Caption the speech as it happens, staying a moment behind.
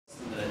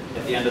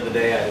the end of the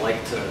day, I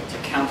like to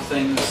count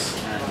things,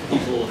 and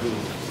people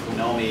who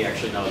know me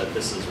actually know that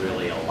this is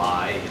really a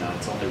lie. You know,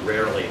 it's only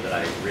rarely that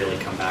I really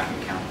come back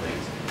and count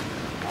things.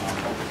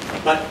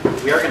 But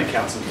we are going to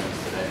count some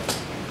things today.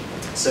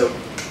 So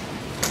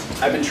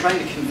I've been trying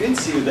to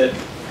convince you that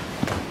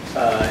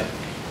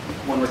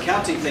when we're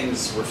counting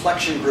things,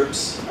 reflection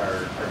groups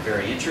are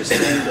very interesting,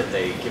 that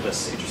they give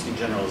us interesting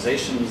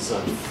generalizations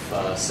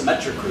of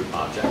symmetric group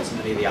objects.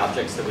 Many of the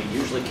objects that we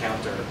usually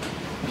count are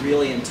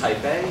really in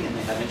type A, and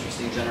they have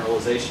interesting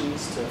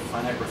generalizations to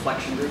finite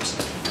reflection groups,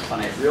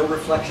 finite real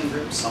reflection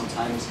groups,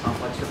 sometimes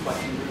complex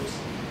reflection groups.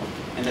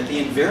 And that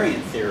the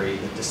invariant theory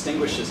that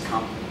distinguishes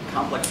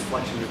complex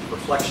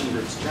reflection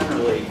groups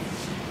generally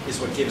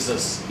is what gives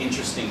us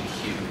interesting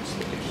Qs.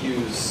 That the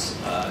Qs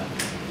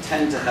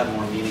tend to have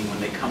more meaning when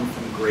they come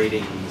from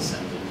gratings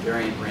and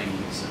invariant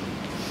rings and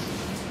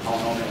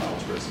polynomial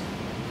algebras.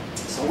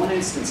 So one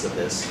instance of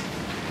this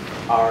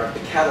are the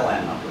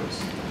Catalan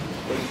numbers.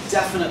 They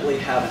definitely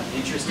have an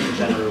interesting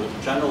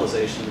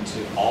generalization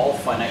to all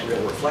finite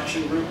real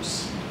reflection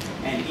groups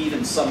and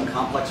even some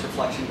complex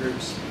reflection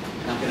groups.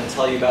 And I'm going to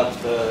tell you about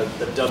the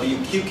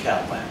WQ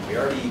Catalan. We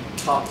already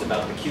talked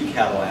about the Q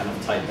Catalan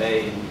of type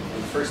A in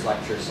the first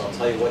lecture, so I'll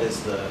tell you what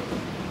is the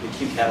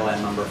Q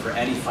Catalan number for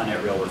any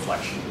finite real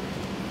reflection group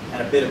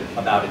and a bit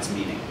about its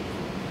meaning.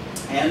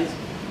 And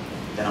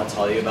then I'll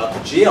tell you about the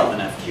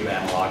GLNF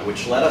q-analog,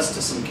 which led us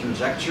to some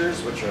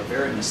conjectures which are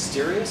very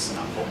mysterious, and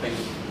I'm hoping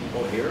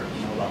people here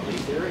know about Lie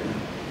theory and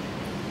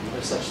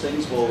other such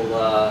things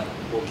will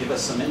give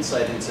us some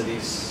insight into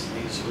these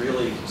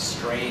really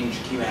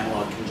strange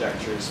q-analog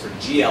conjectures for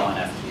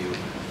GLNFQ,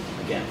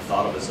 again,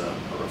 thought of as a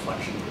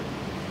reflection group.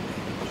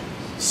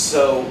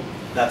 So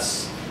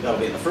that'll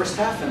be in the first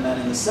half, and then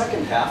in the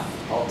second half,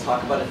 I'll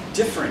talk about a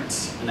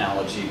different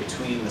analogy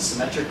between the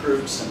symmetric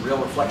groups and real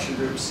reflection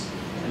groups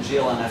and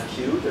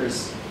GLNFQ.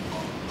 There's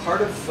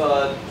part of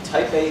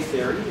type A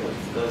theory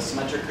of the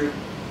symmetric group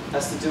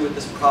has to do with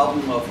this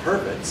problem of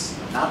Hurwitz,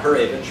 not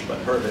Hurewicz, but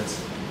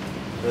Hurwitz.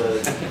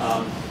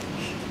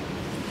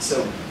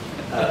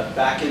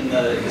 Back in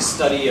his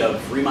study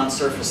of Riemann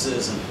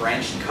surfaces and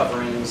branched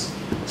coverings,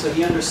 so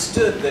he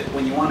understood that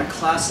when you want to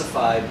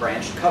classify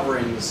branched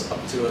coverings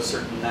up to a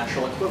certain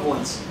natural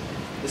equivalence,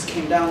 this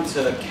came down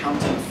to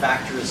counting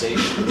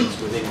factorizations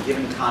within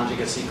given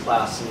conjugacy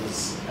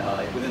classes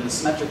within the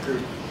symmetric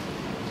group.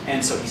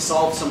 And so he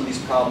solved some of these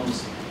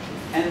problems.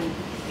 And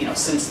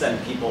since then,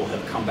 people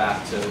have come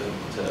back to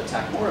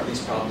attack more of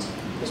these problems.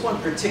 There's one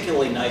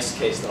particularly nice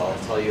case that I'll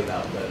tell you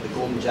about, the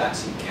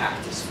Goulden-Jackson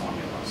cactus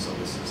formula. So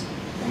this is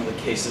one of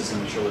the cases in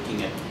which you're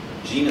looking at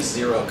genus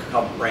 0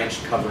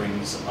 branched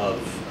coverings of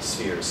a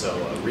sphere. So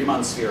a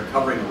Riemann sphere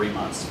covering a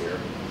Riemann sphere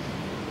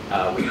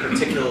with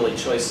particular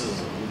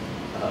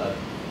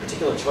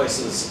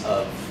choices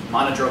of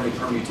monodromy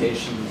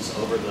permutations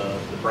over the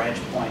branch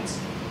points.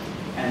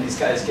 And these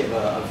guys give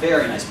a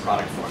very nice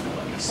product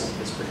formula in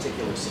this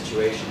particular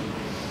situation.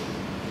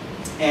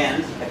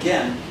 And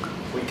again,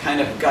 we kind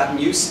of gotten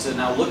used to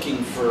now looking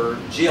for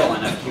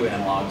GLNFQ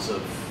analogs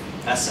of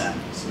SM,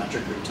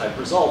 symmetric group type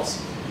results.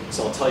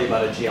 So I'll tell you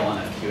about a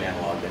GLNFQ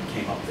analog that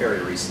came up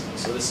very recently.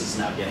 So this is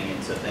now getting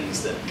into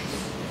things that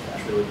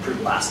actually we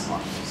proved last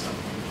month. So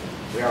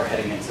we are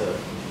heading into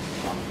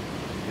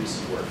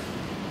used work.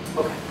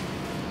 Okay.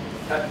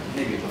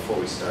 Maybe before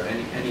we start,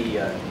 any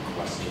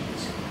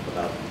questions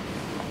about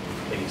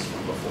things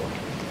from before?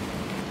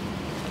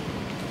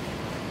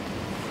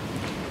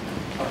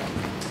 Okay.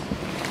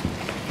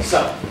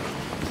 So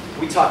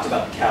we talked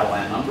about the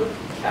Catalan number,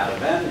 cat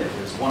of n.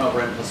 It was 1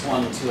 over n plus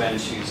 1, 2n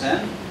choose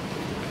n.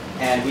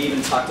 And we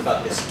even talked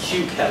about this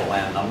Q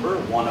Catalan number,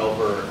 1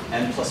 over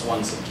n plus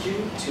 1 sub q,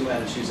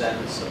 2n choose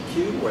n sub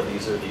q, where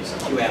these are these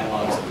Q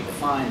analogs that we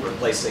defined,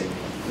 replacing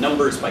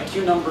numbers by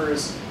Q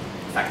numbers,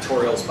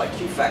 factorials by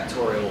Q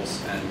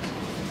factorials. And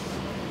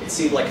it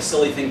seemed like a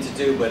silly thing to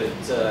do, but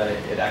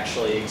it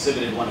actually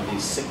exhibited one of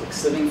these cyclic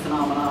sieving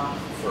phenomena.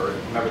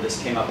 Remember,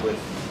 this came up with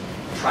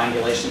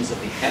triangulations of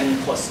the n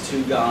plus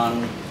 2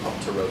 gon up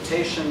to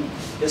rotation.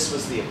 This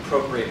was the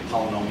appropriate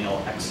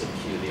polynomial x sub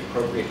q, the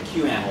appropriate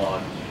Q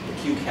analog, the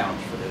Q count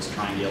for those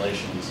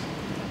triangulations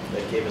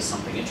that gave us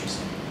something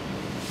interesting.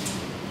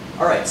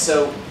 All right,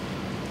 so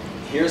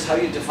here's how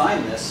you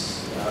define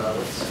this.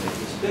 Let's make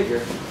this bigger.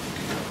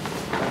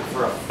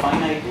 For a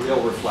finite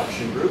real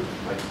reflection group,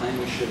 I claim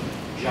we should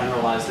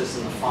generalize this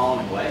in the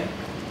following way.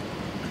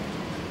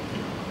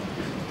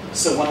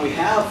 So when we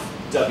have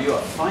W, a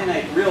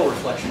finite real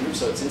reflection group,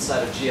 so it's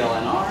inside of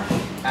GLNR,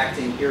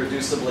 acting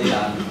irreducibly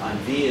on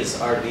V as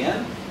R to the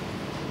n,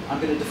 I'm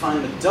going to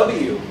define the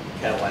W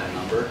Catalan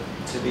number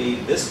to be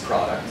this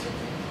product.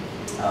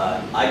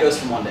 I goes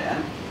from 1 to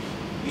n.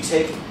 You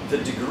take the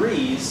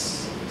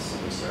degrees,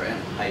 sorry,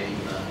 I'm hiding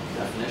the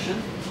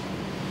definition.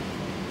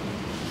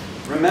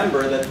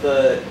 Remember that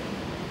the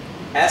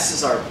S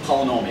is our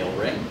polynomial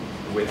ring,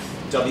 with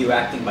W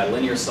acting by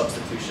linear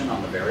substitution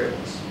on the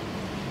variables.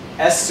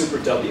 S super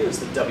W is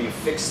the W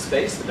fixed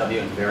space, the W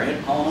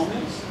invariant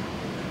polynomials.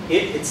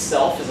 It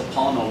itself is a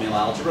polynomial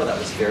algebra that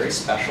was very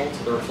special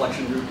to the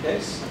reflection group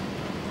case.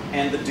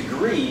 And the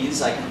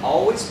degrees, I can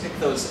always pick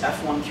those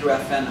F1 through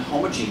Fn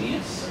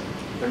homogeneous.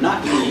 They're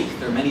not unique,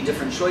 there are many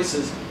different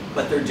choices,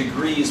 but their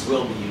degrees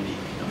will be unique.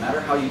 No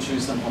matter how you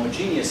choose them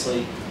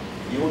homogeneously,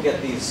 you will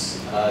get these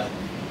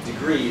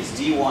degrees,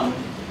 d1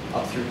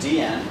 up through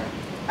dn.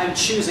 I'm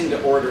choosing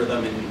to order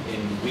them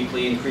in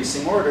weakly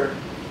increasing order.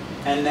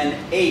 And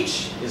then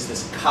h is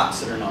this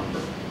Coxeter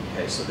number.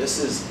 Okay, so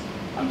this is,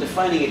 I'm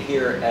defining it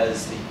here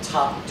as the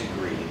top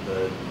degree,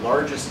 the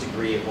largest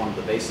degree of one of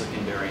the basic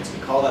invariants.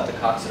 We call that the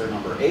Coxeter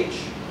number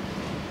h.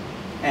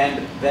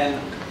 And then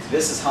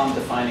this is how I'm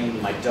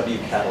defining my W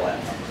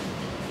Catalan number.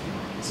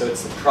 So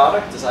it's the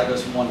product as I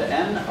goes from 1 to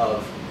n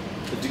of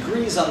the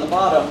degrees on the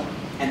bottom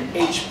and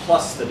h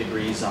plus the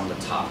degrees on the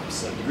top.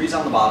 So degrees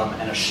on the bottom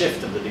and a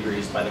shift of the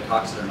degrees by the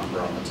Coxeter number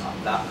on the top,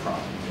 that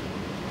product.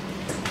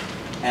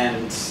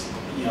 And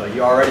you know,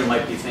 you already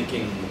might be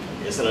thinking,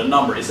 is it a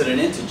number? Is it an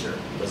integer?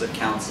 Does it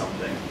count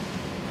something?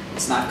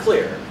 It's not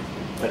clear,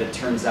 but it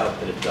turns out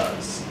that it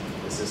does.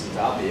 This isn't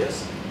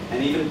obvious.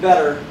 And even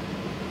better,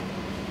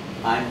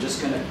 I'm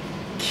just going to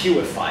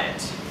Qify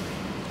it.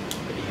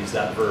 I'm going to use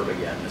that verb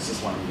again. This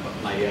is one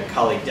of my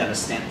colleague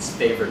Dennis Stanton's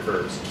favorite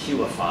verbs,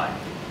 Qify.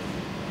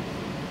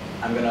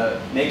 I'm going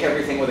to make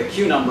everything with a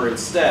Q number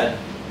instead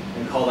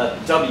and call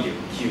that W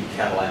Q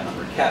Catalan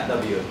number, cat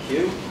W of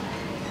Q.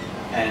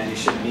 And you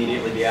should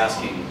immediately be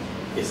asking,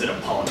 is it a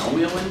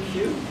polynomial in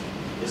Q?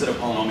 Is it a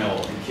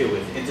polynomial in Q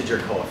with integer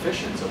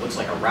coefficients? It looks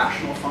like a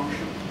rational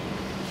function.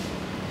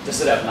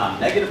 Does it have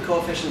non-negative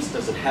coefficients?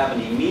 Does it have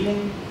any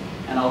meaning?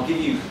 And I'll give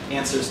you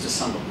answers to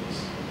some of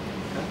these.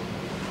 Okay?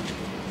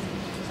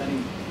 So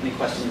any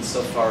questions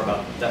so far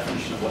about the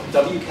definition of what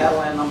W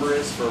Catalan number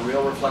is for a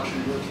real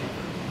reflection group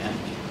and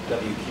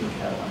WQ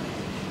Catalan?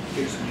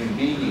 Gives new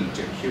meaning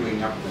to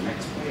queuing up the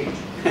next page.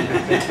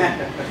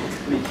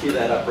 Let me cue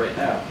that up right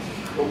now.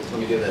 Oops, let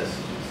me do this.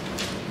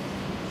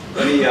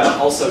 Let me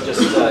also just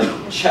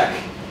check.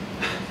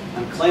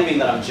 I'm claiming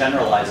that I'm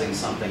generalizing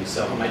something,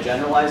 so am I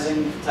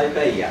generalizing type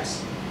A?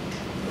 Yes.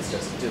 Let's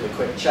just do the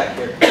quick check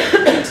here.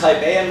 In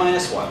type A n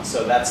minus 1,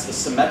 so that's the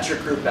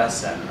symmetric group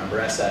Sn. Remember,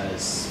 Sn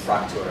is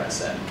Fraktur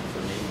Sn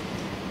for me.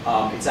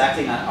 It's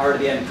acting on R to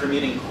the n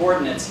permuting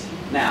coordinates.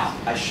 Now,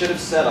 I should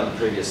have said on the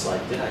previous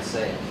slide, did I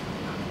say it?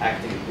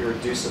 Acting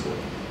irreducibly.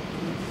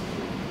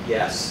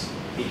 Yes,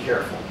 be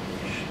careful.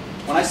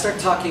 When I start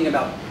talking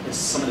about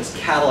some of this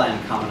Catalan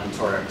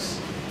combinatorics,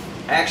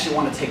 I actually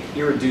want to take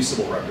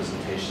irreducible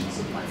representations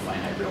of my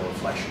finite real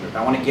reflection group.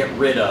 I want to get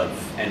rid of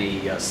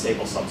any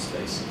stable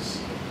subspaces.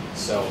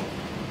 So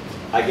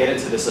I get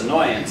into this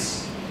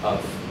annoyance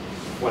of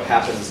what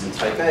happens in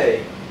type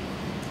A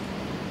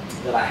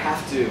that I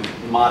have to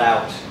mod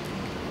out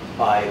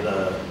by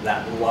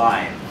that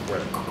line where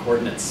the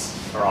coordinates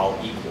are all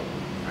equal,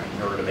 right,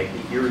 in order to make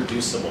the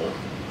irreducible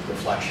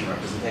reflection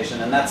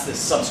representation. And that's this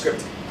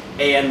subscript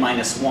an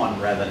minus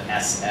 1 rather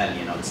than Sn.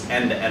 You know, this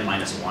n to n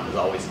minus 1 is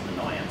always an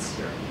annoyance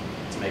here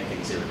to make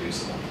things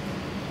irreducible.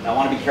 Now I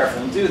want to be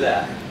careful and do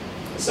that.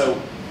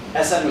 So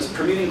Sn was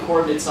permuting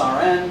coordinates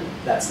Rn.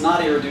 That's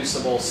not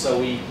irreducible, so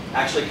we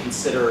actually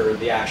consider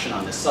the action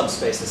on this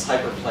subspace, this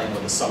hyperplane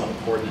where the sum of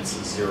the coordinates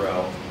is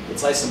 0.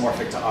 It's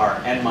isomorphic to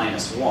Rn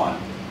minus 1.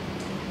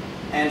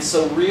 And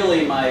so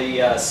really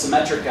my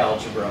symmetric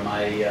algebra,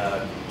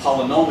 my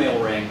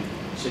polynomial ring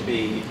should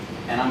be,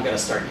 and I'm going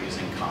to start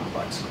using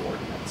complex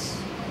coordinates.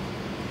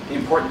 The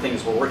important thing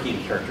is we're working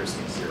in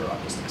characteristic 0.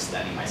 I'm just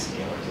extending my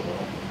scalars a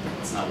little.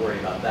 Let's not worry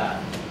about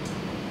that.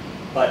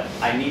 But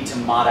I need to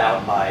mod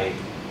out by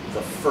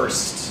the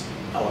first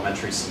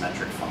elementary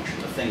symmetric function,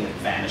 the thing that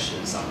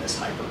vanishes on this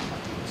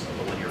hyperplane.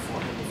 So the linear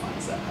formula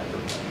defines that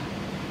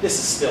hyperplane. This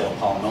is still a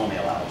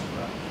polynomial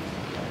algebra.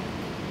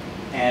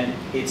 And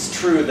it's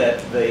true that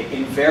the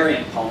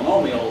invariant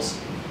polynomials,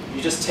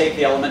 you just take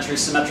the elementary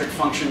symmetric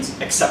functions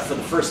except for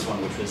the first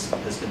one, which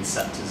has been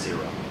set to 0.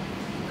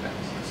 Okay.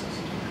 So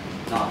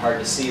it's not hard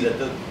to see that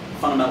the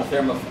fundamental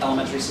theorem of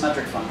elementary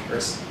symmetric function,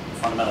 or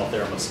fundamental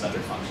theorem of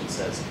symmetric functions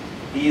says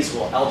these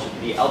will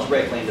be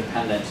algebraically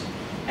independent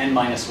n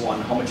minus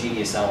 1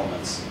 homogeneous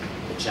elements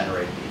that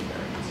generate the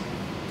invariants.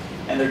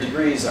 And their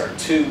degrees are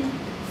 2,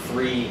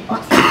 3,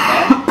 up through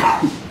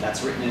n.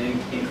 That's written in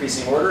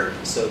increasing order.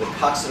 So the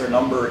Coxeter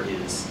number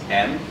is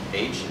n.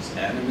 H is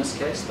n in this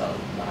case, the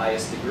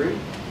highest degree.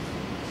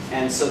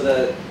 And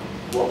so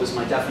what was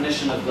my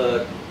definition of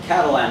the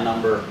Catalan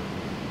number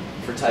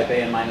for type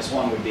A n minus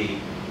 1 would be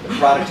the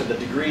product of the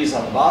degrees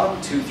on the bottom,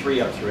 2,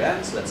 3, up through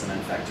n, so that's an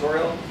n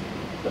factorial.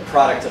 The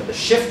product of the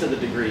shift of the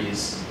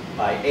degrees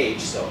by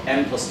h, so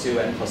n plus 2,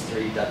 n plus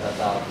 3, dot, dot,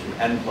 dot, up through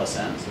n plus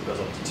n, so it goes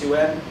up to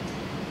 2n.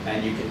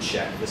 And you can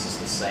check, this is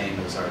the same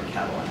as our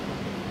Catalan number.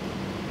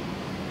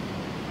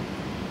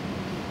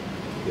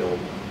 The old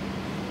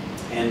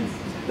one. And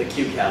the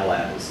Q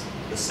Catalan is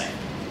the same.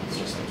 It's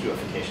just the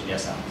Qification.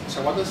 Yes, Al?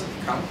 So what does it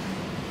count?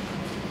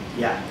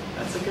 Yeah,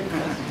 that's a good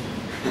question.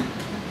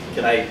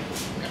 Can I?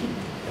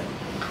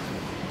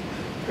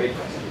 Great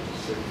question.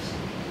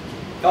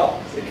 Oh,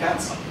 it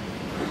counts some.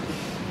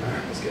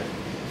 That's good.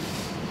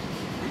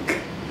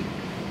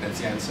 That's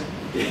the answer?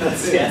 Yeah,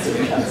 that's the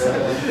answer. It counts some.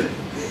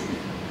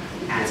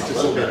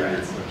 little better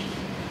answer.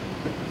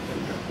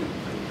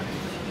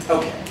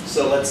 Okay,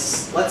 so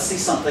let's see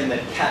something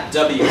that cat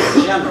W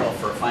in general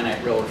for a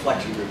finite real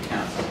reflection group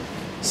counts.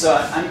 So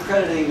I'm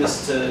crediting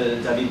this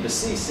to David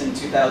Bassis in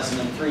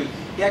 2003.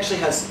 He actually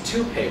has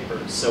two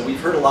papers. So we've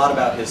heard a lot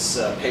about his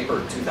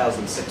paper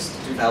 2006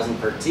 to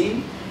 2013,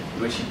 in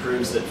which he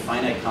proves that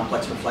finite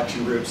complex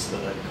reflection groups,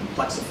 the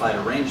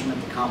complexified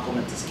arrangement, the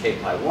complement is k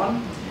pi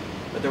 1.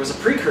 But there was a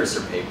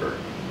precursor paper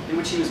in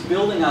which he was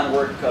building on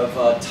work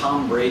of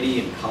Tom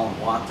Brady and Colin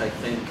Watt, I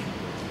think,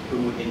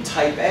 who in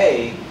type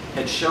A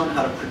had shown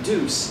how to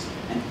produce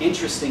an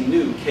interesting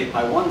new k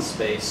pi 1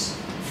 space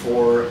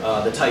for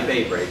the type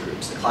A braid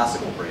groups, the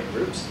classical braid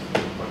groups,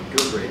 or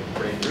pure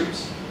braid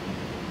groups.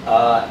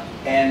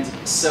 And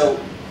so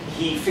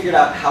he figured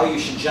out how you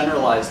should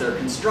generalize their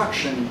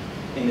construction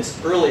in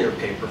this earlier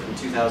paper from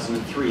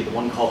 2003, the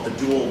one called the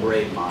dual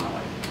braid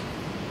monoid.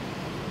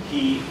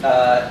 He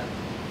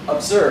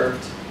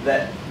observed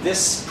that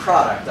this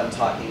product I'm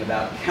talking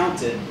about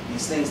counted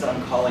these things that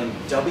I'm calling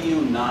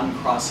W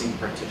non-crossing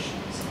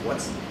partitions.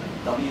 What's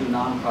a W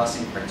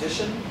non-crossing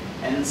partition?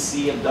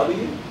 NC of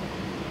W.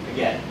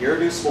 Again,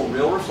 irreducible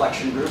real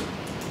reflection group.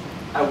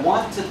 I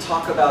want to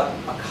talk about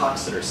a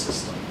Coxeter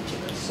system for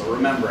this. So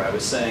remember, I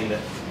was saying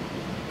that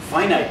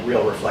finite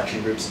real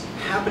reflection groups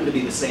happen to be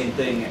the same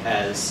thing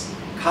as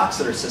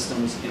Coxeter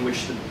systems in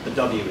which the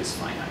W is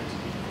finite.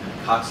 And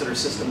a Coxeter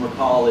system,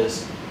 recall,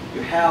 is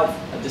you have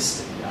a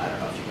distinct, I don't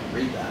know if you can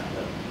read that,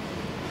 but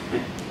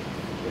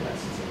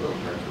yes, it's a little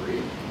hard to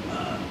read.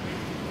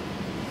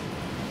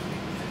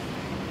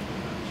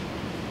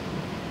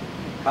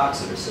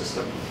 Coxeter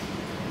system.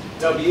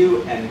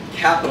 W and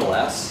capital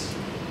S.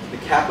 The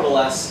capital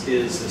S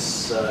is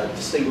this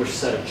distinguished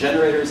set of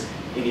generators.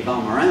 In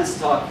Yvan Morin's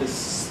talk,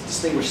 this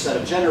distinguished set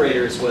of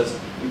generators was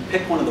you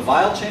pick one of the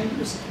Weyl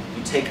chambers,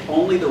 you take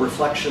only the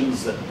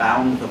reflections that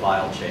bound the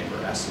Weyl chamber,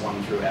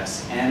 S1 through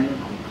Sn.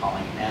 I'm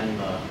calling n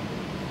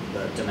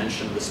the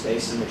dimension of the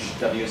space in which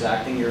W is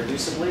acting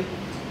irreducibly.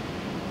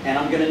 And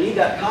I'm going to need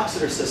that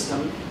Coxeter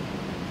system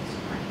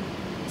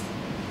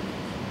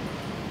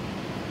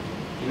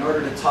in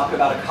order to talk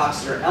about a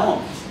Coxeter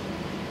element.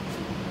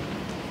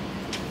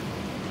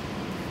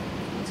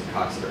 What's a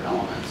Coxeter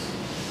element?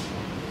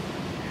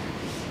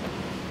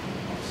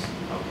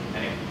 Oh,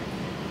 anyway.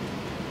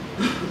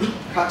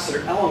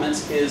 Coxeter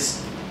element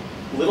is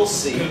little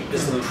c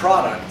is the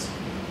product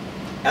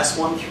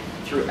S1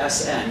 through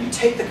Sn. You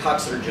take the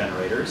Coxeter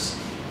generators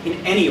in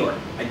any order.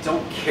 I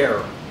don't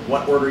care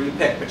what order you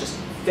pick, but just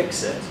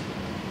fix it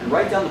and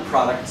write down the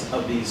product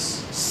of these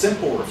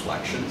simple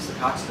reflections, the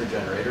Coxeter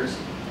generators.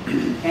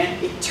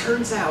 And it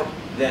turns out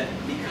that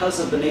because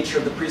of the nature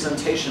of the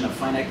presentation of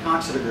finite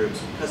Coxeter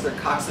groups, because their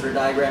Coxeter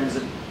diagram is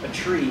a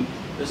tree,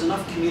 there's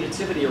enough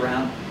commutativity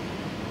around.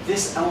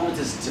 This element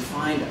is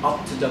defined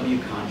up to W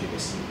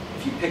conjugacy.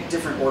 If you pick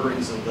different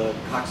orderings of the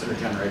Coxeter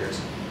generators,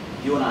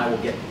 you and I will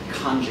get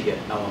conjugate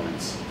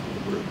elements of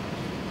the group.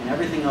 And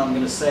everything I'm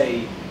going to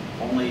say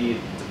only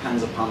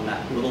depends upon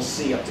that little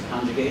c up to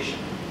conjugation.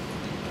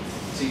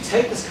 So you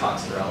take this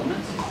Coxeter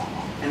element,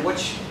 and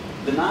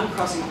the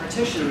non-crossing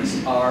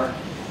partitions are,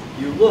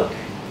 you look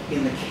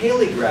in the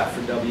Cayley graph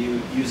for W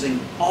using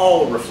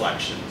all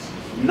reflections,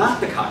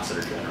 not the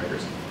Coxeter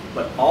generators,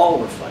 but all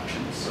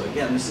reflections. So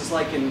again, this is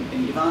like in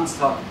Yvonne's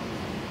talk,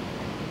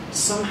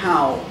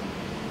 somehow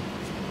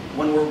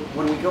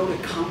when we go to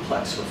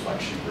complex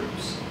reflection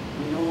groups,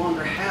 we no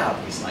longer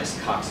have these nice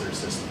Coxeter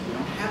systems. We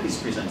don't have these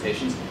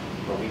presentations,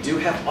 but we do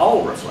have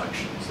all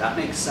reflections. That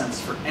makes sense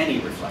for any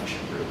reflection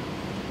group.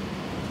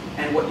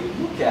 And what you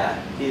look at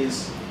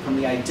is, from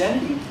the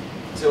identity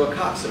to a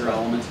Coxeter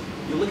element,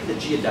 you look at the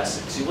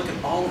geodesics. You look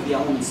at all of the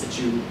elements that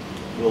you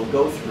will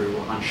go through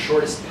on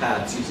shortest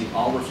paths using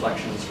all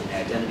reflections from the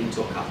identity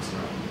to a Coxeter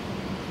element.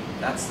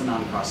 That's the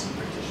non-crossing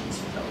partitions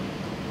for W.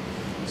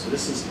 So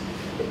this is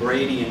the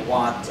Brady and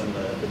Watt and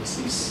the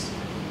Bassis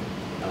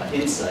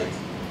insight,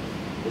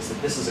 is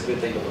that this is a good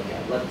thing to look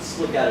at. Let's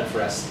look at it for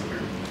S3.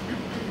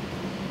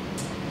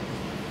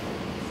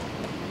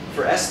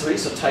 For S3,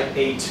 so type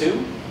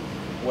A2,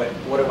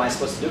 what am I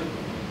supposed to do?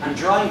 I'm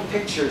drawing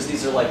pictures.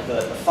 These are like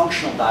the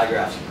functional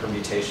diagrams of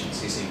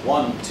permutations. You see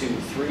 1, 2,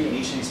 3 in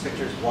each of these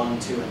pictures, 1,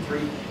 2, and 3.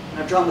 And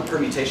I've drawn the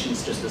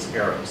permutations just as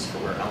arrows for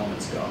where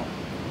elements go.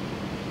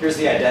 Here's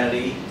the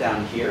identity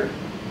down here.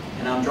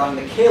 And I'm drawing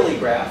the Cayley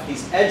graph.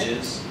 These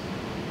edges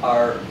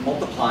are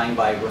multiplying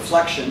by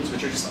reflections,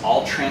 which are just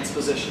all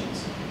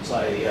transpositions. So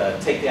I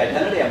take the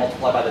identity, I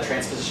multiply by the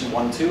transposition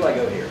 1, 2, I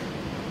go here.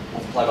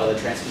 Multiply by the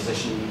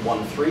transposition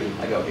 1, 3,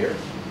 I go here.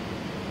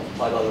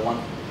 Multiply by the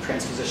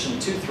transposition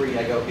 2, 3,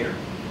 I go here.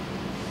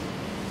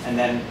 And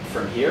then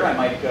from here, I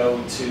might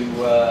go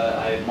to,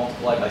 I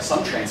multiplied by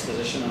some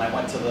transposition, and I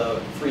went to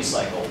the 3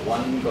 cycle.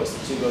 1 goes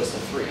to 2 goes to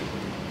 3.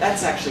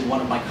 That's actually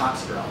one of my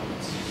Coxeter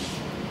elements.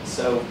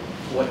 So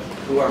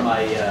who are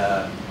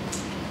my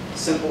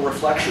simple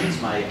reflections?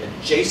 My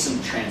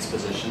adjacent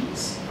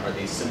transpositions are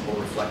these simple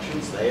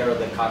reflections. They are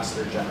the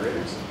Coxeter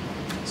generators.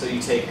 So you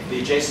take the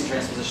adjacent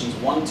transpositions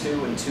 1,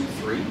 2, and 2,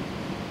 3.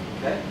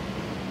 Okay?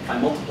 If I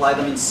multiply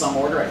them in some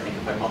order, I think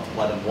if I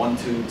multiply them 1,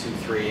 2, 2,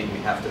 3, and we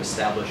have to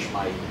establish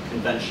my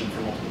convention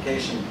for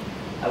multiplication,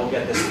 I will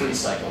get this 3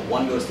 cycle.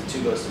 1 goes to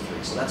 2 goes to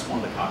 3. So that's one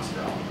of the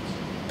Coxeter elements.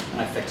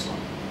 And I fix one.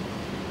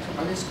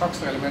 Are these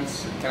Coxeter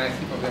elements, can I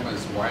think of them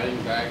as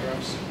wiring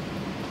diagrams?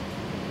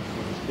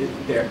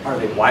 Are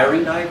they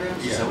wiring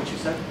diagrams? Yeah. Is that what you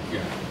said?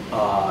 Yeah.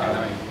 And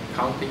I mean,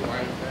 counting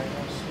wiring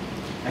diagrams?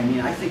 I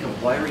mean, I think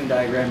of wiring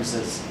diagrams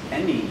as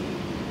any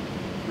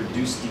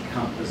reduced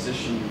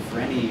decomposition for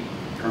any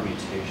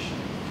permutation.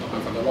 No,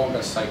 but for the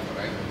longest cycle,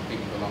 right? I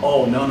think the longest.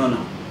 Oh, no, no,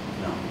 no.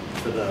 No.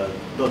 For the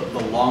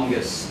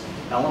longest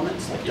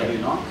elements, like Yeah. W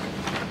naught?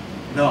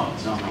 No,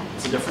 no, no.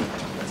 It's a different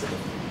thing. That's a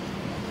different thing.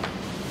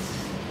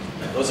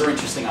 Those are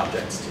interesting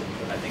objects too,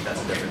 but I think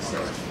that's a different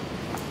story.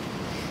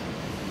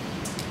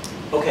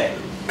 Okay,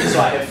 so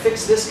I have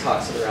fixed this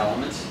Coxeter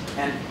element,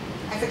 and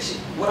I've actually,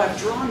 what I've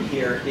drawn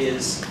here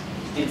is,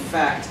 in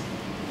fact,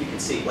 you can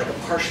see, like a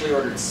partially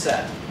ordered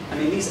set. I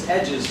mean, these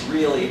edges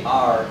really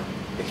are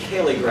the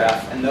Cayley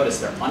graph, and notice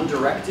they're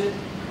undirected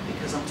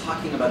because I'm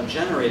talking about a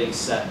generating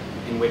set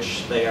in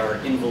which they are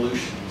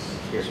involutions.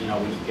 Here's, you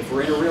know, if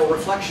we're in a real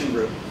reflection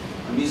group,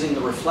 I'm using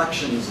the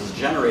reflections as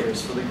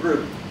generators for the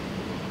group.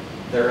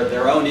 They're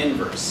their own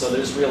inverse, so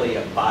there's really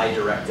a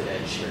bi-directed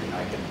edge here. You know,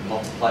 I can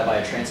multiply by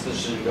a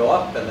transposition and go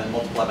up, and then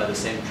multiply by the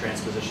same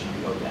transposition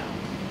and go down.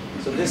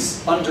 So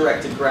this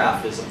undirected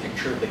graph is a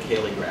picture of the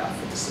Cayley graph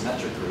of the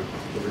symmetric group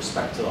with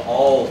respect to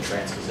all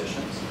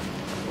transpositions.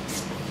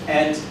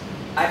 And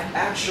I've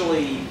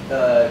actually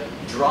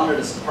drawn it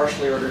as a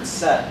partially ordered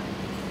set.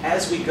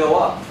 As we go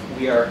up,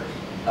 we are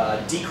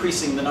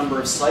decreasing the number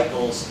of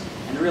cycles,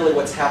 and really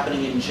what's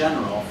happening in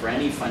general for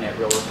any finite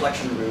real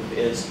reflection group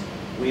is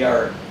we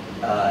are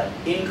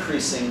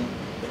increasing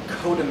the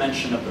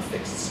codimension of the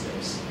fixed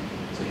space.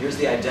 So here's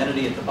the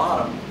identity at the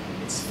bottom.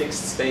 Its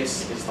fixed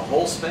space is the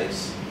whole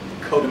space.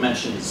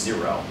 Codimension is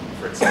 0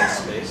 for its whole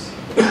space.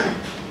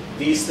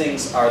 These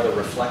things are the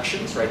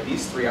reflections, right?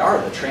 These three are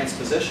the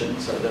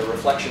transpositions, or the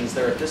reflections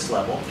there at this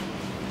level.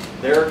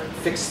 Their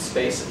fixed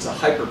space, it's a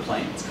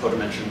hyperplane, it's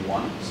codimension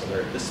 1, so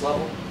they're at this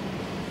level.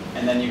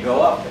 And then you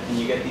go up, and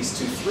you get these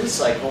 2 3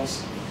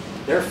 cycles.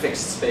 Their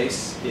fixed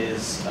space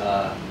is,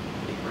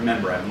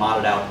 remember, I've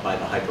modded out by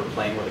the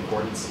hyperplane where the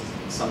coordinates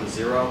sum is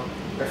 0.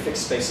 Their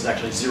fixed space is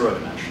actually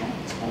 0-dimensional.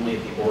 It's only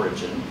at the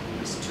origin,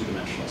 this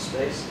 2-dimensional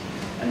space.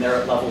 And they're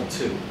at level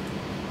 2.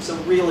 So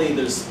really,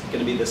 there's going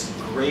to be this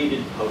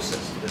graded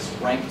poset, this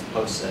ranked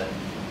poset.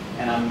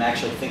 And I'm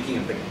actually thinking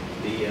of the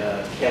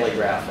Cayley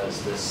graph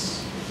as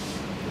this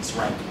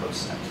ranked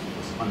poset,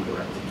 this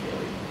undirected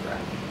Cayley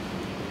graph.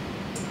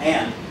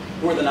 And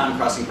who are the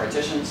non-crossing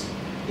partitions?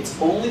 It's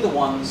only the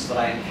ones that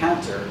I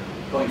encounter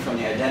going from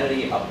the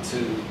identity up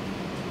to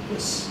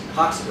this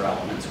Coxeter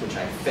element, which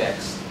I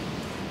fixed.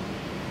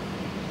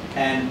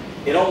 And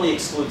it only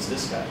excludes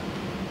this guy.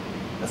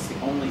 That's the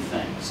only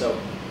thing. So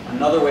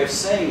another way of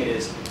saying it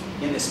is,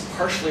 in this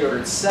partially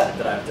ordered set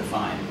that I've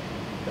defined,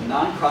 the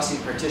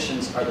non-crossing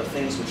partitions are the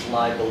things which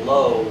lie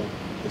below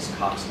this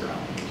Coxeter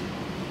element.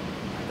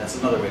 That's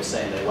another way of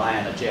saying they lie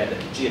on a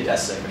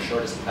geodesic, a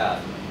shortest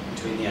path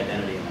between the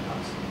identity and the Coxeter.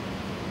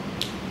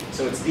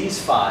 So it's these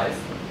 5,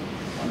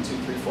 1, 2,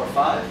 3, 4,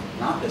 5,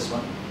 not this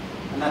one,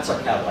 and that's our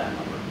Catalan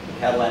number. The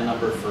Catalan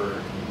number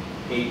for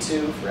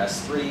A2, for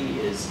S3,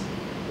 is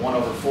 1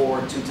 over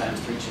 4, 2 times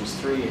 3 choose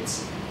 3,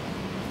 it's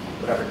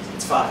whatever,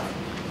 it's 5. Okay,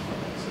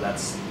 so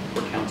that's,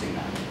 we're counting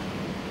that.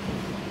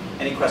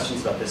 Any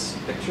questions about this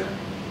picture?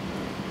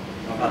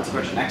 I'm about to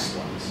the next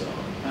one, so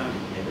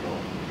maybe it'll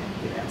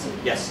get answered.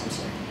 Yes, I'm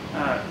sorry.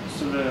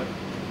 So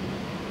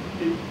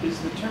is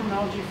the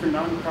terminology for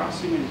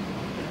non-crossing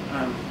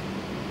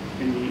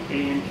in the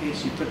AN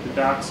case, you put the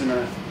dots in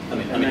a... Let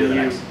me do the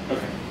next.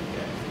 Okay.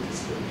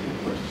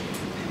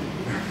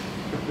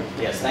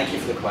 Yes, thank you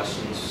for the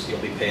questions. You'll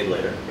be paid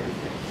later.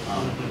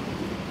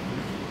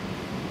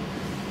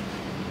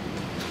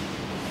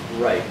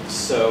 Right,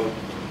 so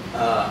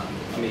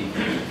let me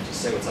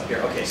just say what's up here.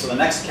 Okay, so the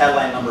next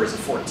Catalan number is a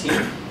 14. All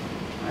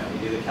right,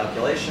 we do the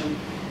calculation.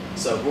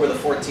 So who are the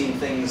 14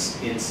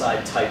 things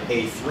inside type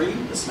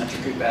A3, the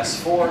symmetric group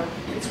S4?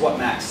 It's what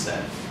Max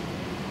said.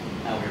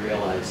 Now we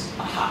realize,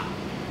 aha.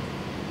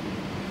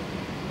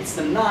 It's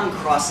the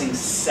non-crossing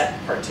set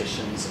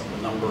partitions of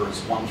the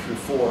numbers 1 through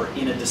 4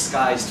 in a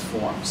disguised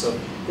form. So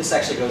this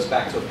actually goes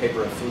back to a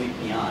paper of Philippe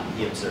Mian.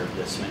 He observed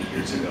this many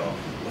years ago,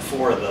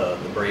 before the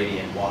Brady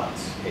and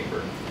Watts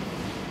paper.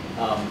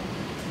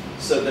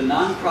 So the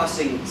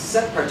non-crossing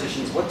set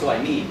partitions, what do I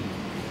mean?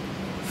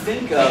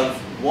 Think of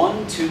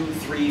 1, 2,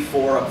 3,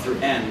 4 up through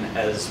n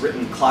as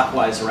written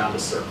clockwise around a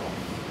circle.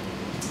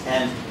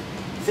 And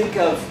think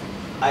of,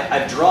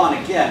 I've drawn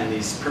again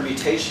these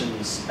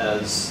permutations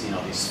as, you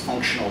know, these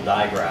functional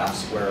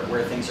digraphs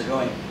where things are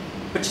going,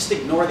 but just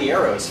ignore the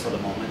arrows for the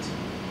moment.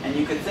 And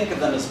you could think of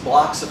them as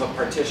blocks of a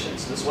partition.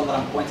 So this one that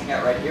I'm pointing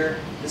at right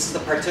here, this is the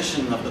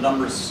partition of the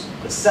numbers,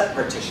 the set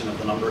partition of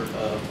the number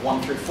of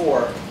 1 through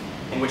 4,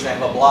 in which I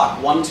have a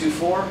block 1, 2,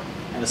 4,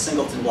 and a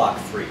singleton block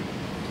 3.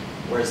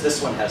 Whereas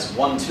this one has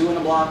 1, 2 in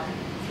a block,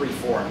 3,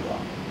 4 in a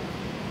block.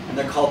 And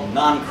they're called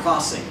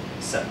non-crossing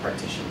set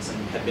partitions, and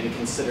had been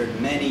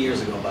considered many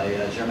years ago by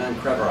Germain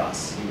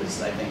Creveras. He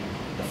was, I think,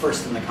 the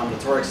first in the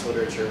combinatorics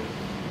literature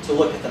to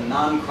look at the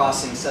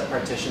non-crossing set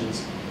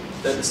partitions.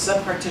 They're the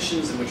set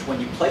partitions in which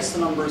when you place the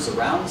numbers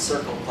around the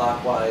circle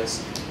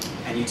clockwise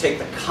and you take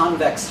the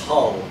convex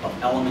hull of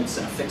elements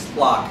in a fixed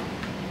block,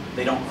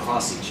 they don't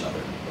cross each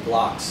other. The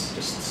blocks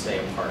just stay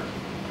apart.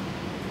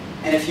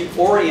 And if you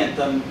orient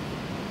them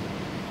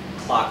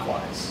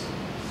clockwise,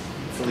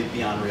 Philippe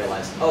Bion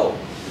realized, oh,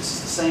 this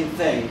is the same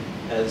thing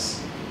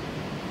as,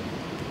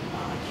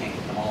 I can't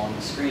get them all on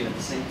the screen at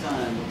the same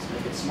time, let's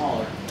make it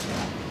smaller.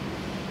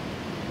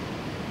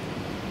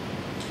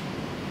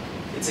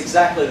 It's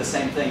exactly the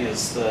same thing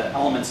as the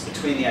elements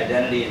between the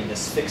identity and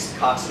this fixed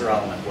Coxeter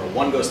element, where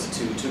 1 goes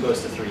to 2, 2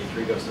 goes to 3,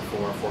 3 goes to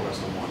 4, 4 goes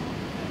to 1.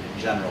 And in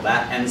general,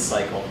 that end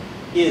cycle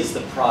is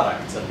the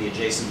product of the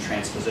adjacent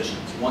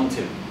transpositions. 1,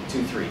 2,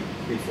 2, 3,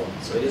 3, 4.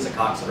 So it is a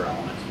Coxeter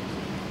element.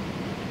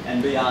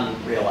 And Bion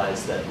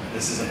realized that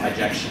this is a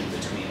bijection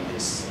between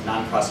these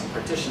non-crossing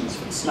partitions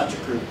for the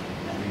symmetric group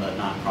and the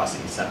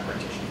non-crossing set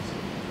partitions.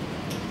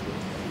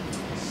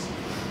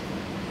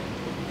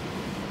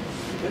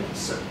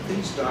 So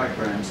these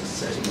diagrams are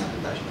setting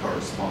up that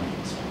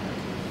correspondence.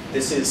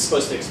 This is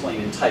supposed to explain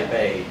in type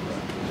A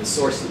the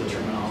source of the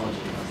terminology.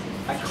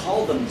 I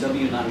called them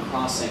W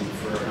non-crossing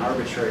for an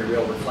arbitrary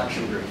real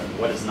reflection group, and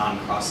what does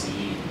non-crossing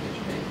mean?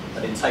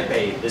 But in type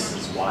A, this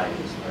is why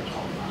they're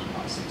called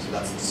non-crossing. So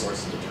that's the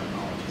source of the terminology.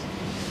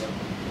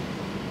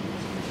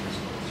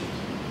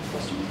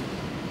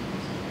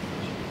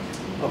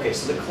 Okay,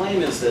 so the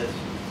claim is that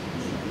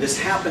this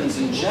happens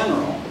in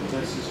general.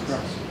 This is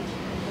crossing.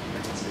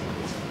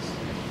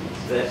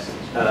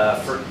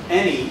 That for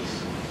any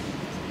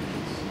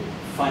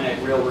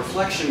finite real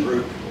reflection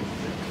group,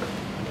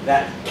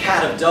 that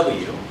cat of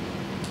W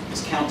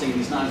is counting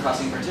these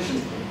non-crossing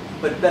partitions.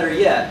 But better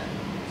yet,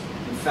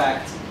 in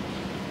fact,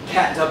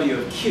 cat W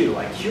of Q,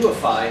 I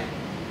Qify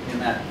in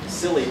that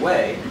silly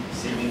way,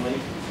 seemingly,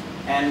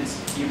 and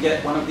you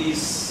get one of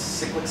these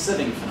cyclic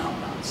sieving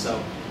phenomena.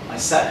 So my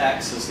set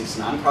X is these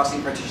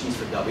non-crossing partitions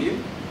for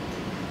W.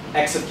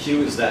 X of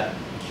Q is that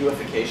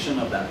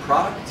Qification of that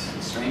product,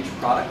 strange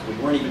product. We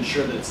weren't even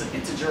sure that it's an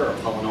integer or a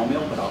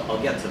polynomial, but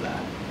I'll get to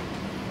that.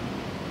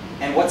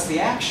 And what's the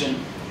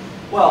action?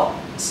 Well,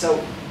 so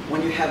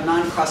when you have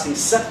non-crossing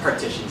set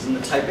partitions, in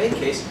the type A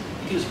case,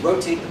 you can just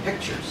rotate the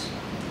pictures.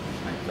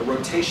 Right? The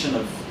rotation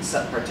of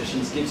set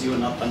partitions gives you a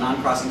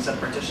non-crossing set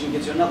partition,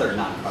 gives you another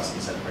non-crossing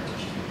set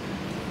partition.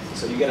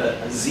 So you get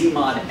a Z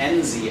mod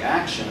NZ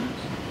action.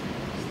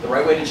 The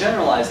right way to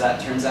generalize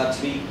that turns out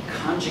to be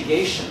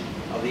conjugation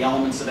of the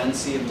elements of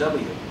NC of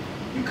W.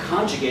 You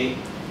conjugate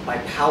by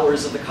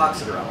powers of the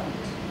Coxeter element.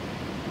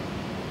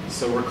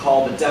 So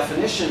recall the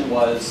definition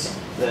was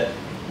that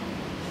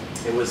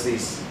it was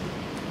these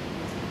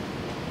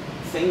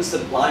things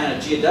that lie on a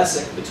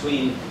geodesic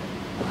between,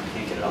 I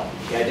can't get it all,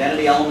 the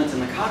identity element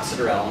and the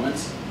Coxeter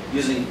element,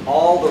 using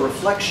all the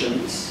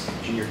reflections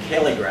in your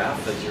Cayley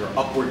graph as your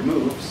upward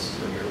moves,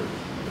 or your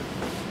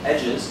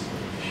edges.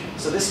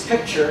 So this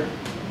picture,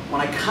 when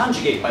I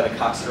conjugate by the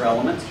Coxeter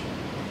element,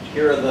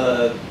 here are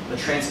the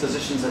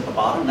transpositions at the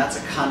bottom. That's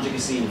a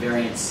conjugacy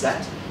invariant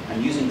set.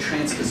 I'm using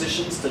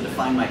transpositions to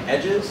define my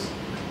edges.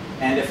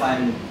 And if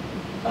I'm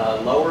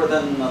lower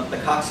than the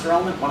Coxeter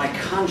element, when I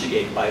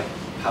conjugate by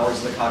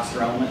powers of the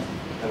Coxeter element,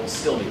 I will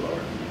still be lower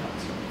than the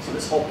Coxeter element. So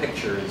this whole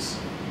picture is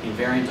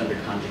invariant under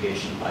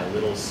conjugation by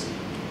little c.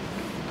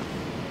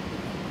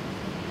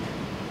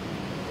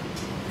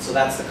 So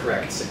that's the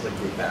correct cyclic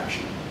group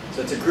action.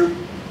 So it's a group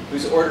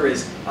whose order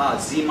is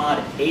Z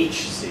mod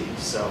HC.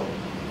 So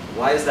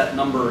why is that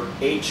number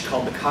H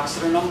called the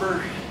Coxeter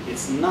number?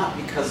 It's not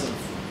because of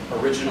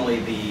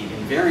originally the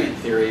invariant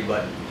theory,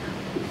 but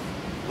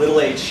little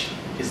h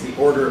is the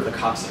order of the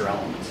Coxeter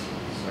element.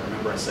 So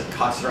remember I said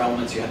Coxeter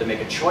elements, you had to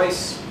make a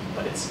choice,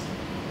 but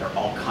they're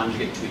all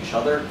conjugate to each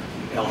other.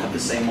 They all have the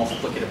same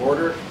multiplicative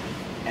order,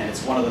 and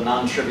it's one of the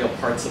non-trivial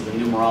parts of the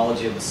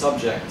numerology of the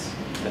subject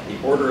that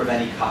the order of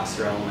any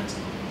Coxeter element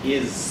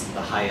is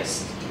the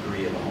highest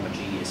degree of a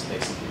homogeneous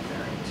basic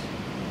invariant.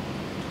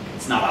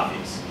 It's not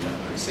obvious.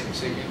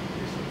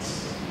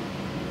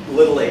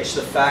 Little h,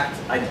 the fact,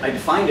 I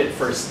defined it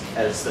first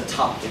as the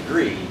top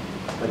degree,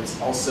 but it's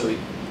also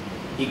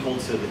equal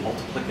to the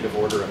multiplicative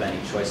order of any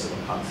choice of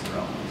a Coxeter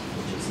element,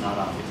 which is not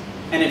obvious.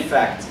 And in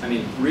fact, I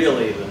mean,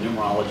 really the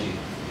numerology,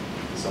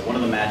 so one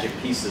of the magic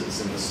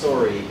pieces in the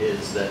story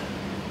is that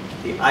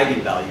the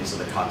eigenvalues of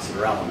the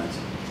Coxeter element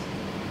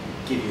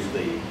give you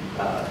the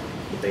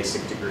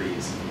basic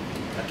degrees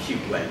in a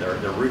cute way.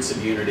 They're roots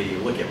of unity. You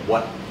look at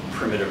what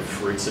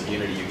primitive roots of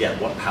unity you get,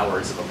 what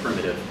powers of a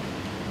primitive,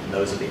 and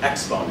those are the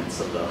exponents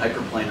of the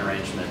hyperplane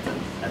arrangement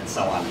and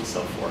so on and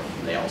so forth.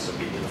 And they also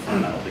give you the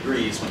fundamental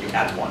degrees when you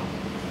add one.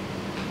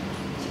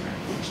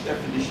 Which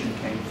definition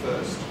came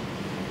first?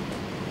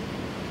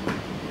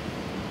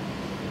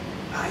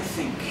 I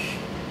think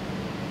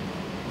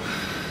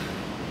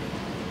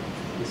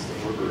It's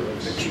the order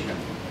of C.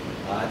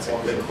 that's a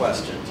good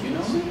question. Do you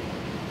know me?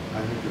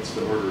 I think it's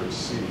the order of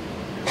C.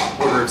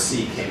 order of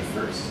C came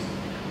first.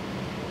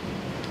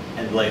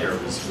 And later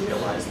it was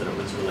realized that it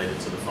was related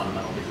to the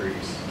fundamental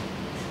degrees.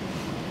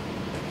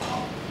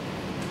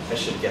 I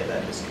should get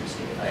that history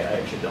straight. I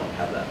actually don't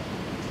have that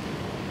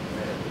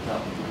right at the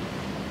top.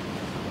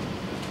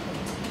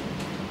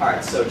 All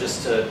right, so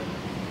just to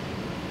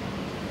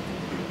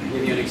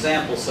give you an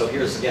example, so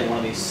here's again one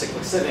of these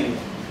cyclic sieving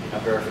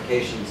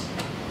verifications.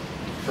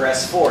 For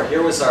S4,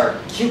 here was our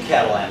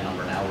q-Catalan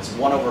number now. It's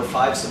 1 over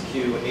 5 sub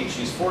q, h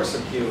use 4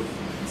 sub q.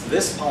 It's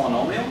this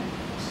polynomial.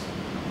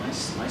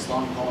 Nice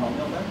long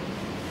polynomial there.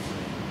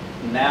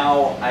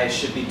 Now I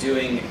should be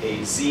doing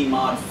a z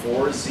mod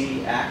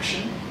 4z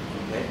action,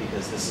 okay?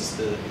 Because this is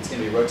it's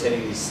going to be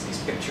rotating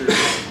these pictures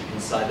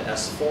inside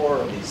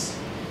S4 of these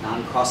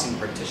non-crossing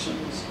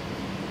partitions.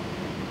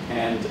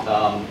 And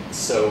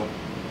so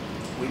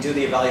we do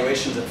the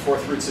evaluations at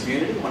fourth roots of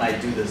unity when I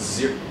do the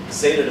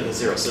zeta to the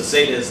 0. So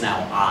zeta is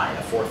now I,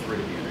 a fourth root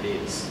of unity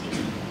is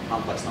just a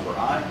complex number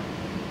I.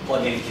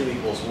 Plug in q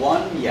equals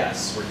 1,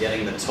 yes, we're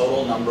getting the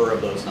total number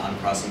of those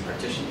non-crossing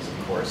partitions.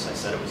 Of course, I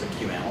said it was a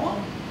q analog.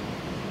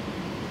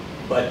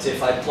 But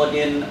if I plug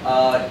in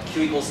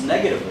q equals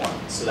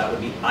 -1, so that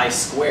would be I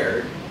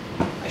squared,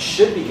 I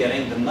should be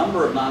getting the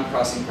number of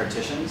non-crossing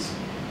partitions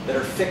that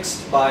are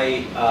fixed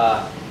by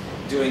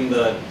doing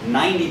the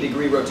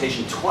 90-degree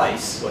rotation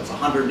twice, so it's a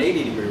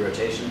 180-degree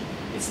rotation.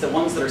 It's the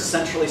ones that are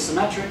centrally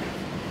symmetric.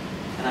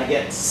 And I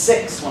get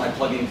 6 when I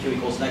plug in q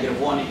equals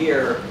 -1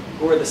 here.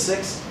 Who are the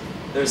 6?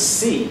 There's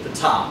C at the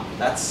top.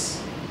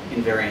 That's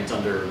invariant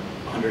under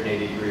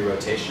 180-degree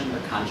rotation, or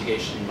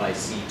conjugation by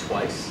C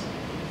twice.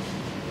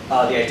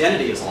 The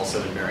identity is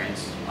also invariant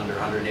under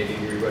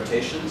 180-degree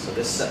rotation. So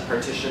this set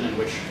partition in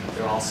which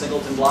they're all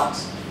singleton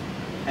blocks.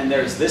 And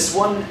there's this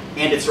one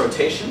and its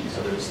rotation.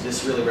 So there's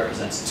this really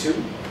represents 2.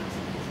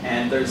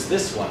 And there's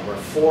this one where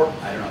 4,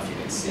 I don't know if you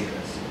can see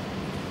this.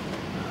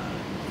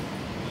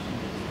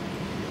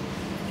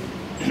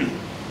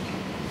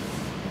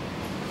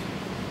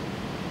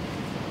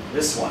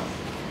 This one.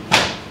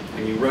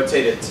 When you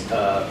rotate it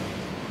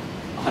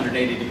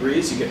 180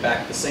 degrees, you get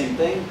back the same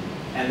thing.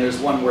 And there's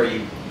one where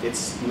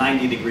it's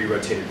 90-degree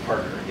rotated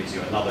partner. It gives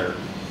you another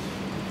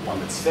one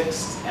that's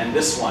fixed. And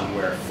this one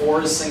where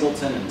 4 is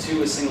singleton and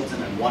 2 is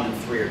singleton and 1 and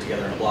 3 are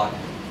together in a block,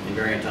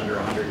 invariant under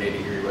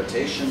 180-degree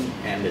rotation,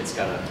 and it's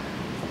got a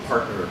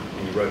partner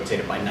when you rotate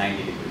it by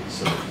 90 degrees.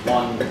 So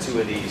 1, 2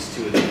 of these,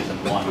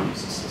 and 1 is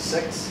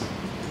 6.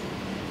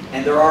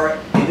 And there are,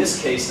 in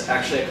this case,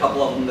 actually a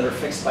couple of them that are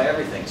fixed by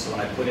everything. So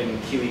when I put in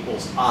q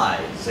equals I,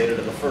 zeta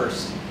to the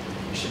first,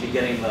 you should be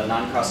getting the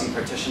non-crossing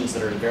partitions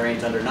that are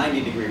invariant under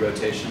 90-degree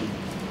rotation.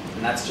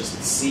 And that's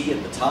just C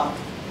at the top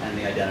and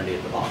the identity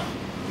at the bottom.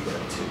 You go to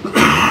 2.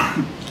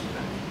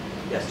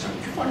 Yes, John?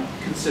 If I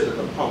consider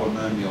the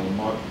polynomial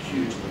mod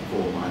q to the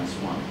 4 minus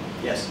 1,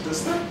 yes.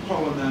 does that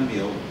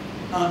polynomial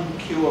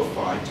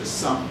unqify to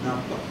some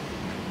number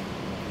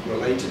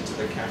related to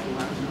the Catalan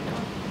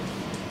number?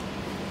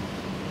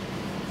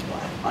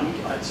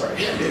 Sorry.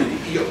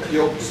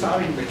 You're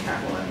starting the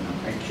Catalan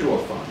number and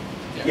qify.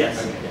 Yeah.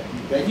 Yes. Okay.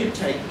 Then you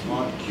take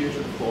mod q to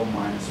the 4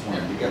 minus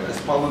 1. You get this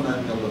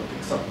polynomial that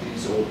picks up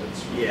these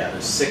orbits. Right? Yeah,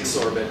 there's 6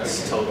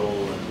 orbits total.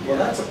 And, Well,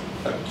 yeah. that's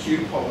a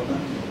q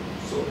polynomial,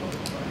 sort of.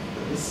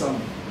 Right? There is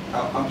some.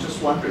 I'm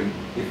just wondering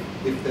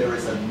if there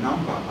is a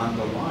number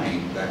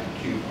underlying that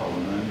q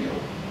polynomial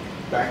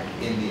back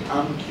in the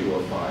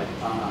unqified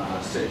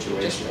Just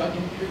situation. plug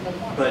in q equals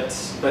 1.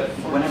 But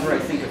whenever I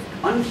think of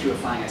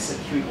unqifying, I said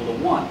q equal to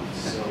 1.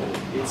 So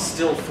it's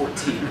still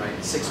 14,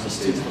 right? 6 plus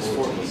 2 plus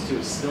 4 plus 2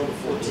 is still the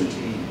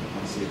 14.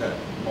 I see that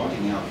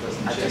modding out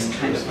doesn't I change. just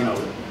kind of,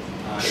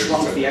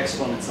 shrunk the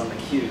exponents on the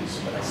q's,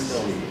 but I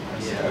still,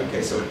 yeah.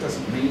 Okay, so it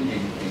doesn't mean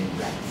anything.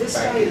 This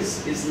back guy in-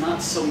 is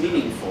not so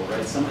meaningful,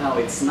 right? Somehow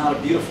it's not a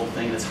beautiful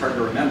thing that's hard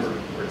to remember,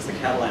 whereas the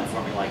Catalan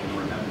formula I can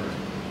remember.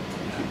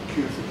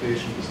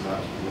 Q-ification is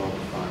not a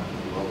well-defined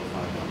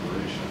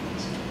operation.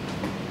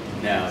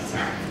 No, it's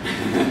not.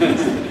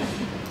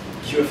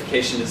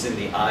 Q-ification is in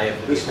the eye of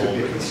the This could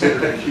be beholder.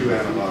 considered a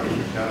q-analog of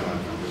your Catalan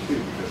number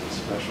too, because it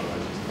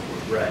specializes the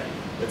word. Right.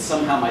 But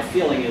somehow my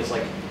feeling is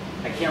like,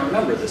 I can't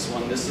remember this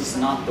one. This is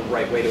not the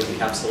right way to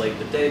encapsulate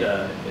the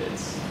data.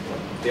 It's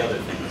the other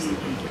things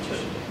which I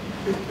should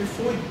do.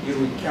 Before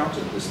you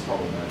encountered this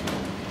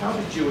polynomial, how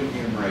did you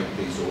enumerate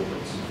these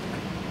orbits?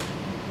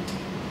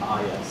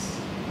 Ah, yes.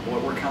 Well,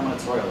 we're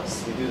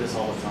combinatorialists. We do this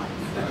all the time.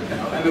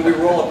 I mean, we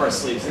roll up our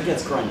sleeves. It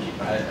gets grungy,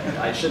 but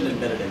I shouldn't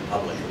admit it in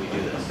public that we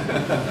do this.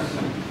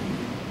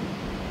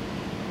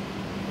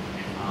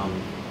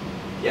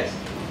 Yes?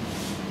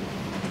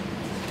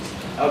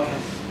 Okay.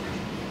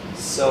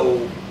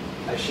 So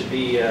I should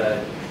be,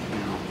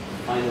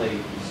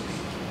 finally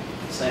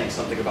saying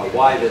something about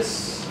why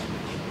is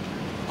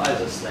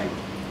this thing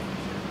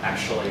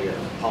actually a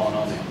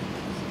polynomial?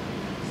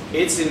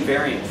 It's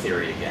invariant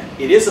theory again.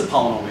 It is a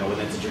polynomial with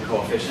integer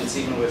coefficients,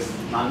 even with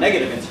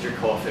non-negative integer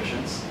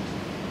coefficients,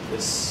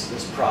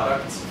 this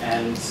product.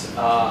 And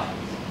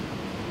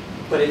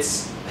but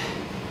it's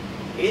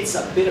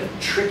a bit of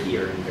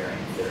trickier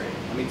invariant theory.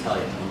 Let me tell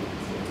you.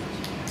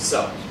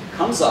 So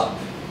comes up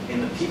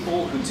in the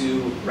people who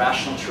do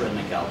rational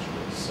Chiridic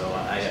algebras. So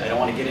I don't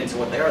want to get into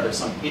what they are. There's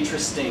some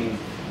interesting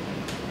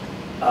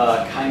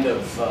kind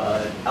of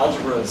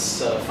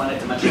algebras, finite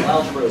dimensional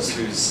algebras,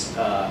 whose,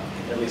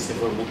 at least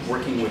if we're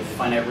working with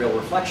finite real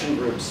reflection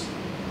groups,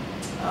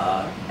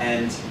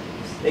 and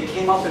they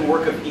came up in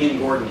work of Ian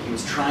Gordon. He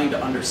was trying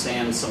to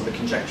understand some of the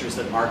conjectures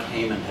that Mark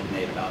Heyman had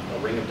made about the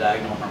ring of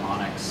diagonal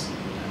harmonics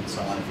and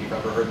so on, if you've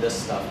ever heard this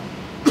stuff.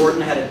 Gordon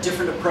had a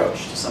different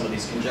approach to some of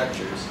these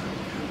conjectures.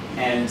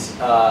 And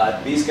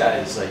these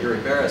guys, Uri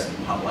Beres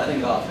and Pavel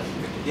Eddinghoff and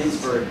Victor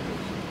Ginsburg,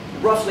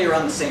 roughly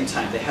around the same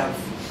time, they have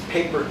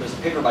paper, there's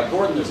a paper by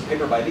Gordon, there's a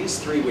paper by these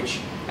three, which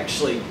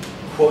actually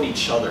quote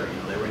each other. You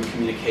know, they were in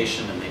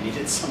communication and they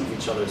needed some of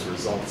each other's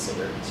results, so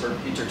they're sort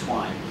of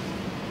intertwined.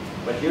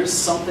 But here's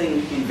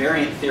something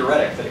invariant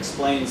theoretic that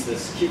explains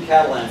this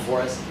Q-Catalan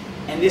for us,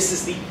 and this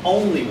is the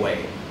only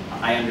way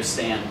I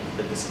understand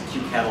that this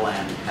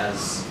Q-Catalan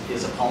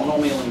is a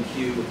polynomial in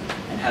Q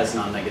and has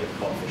non-negative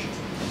coefficients.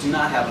 I do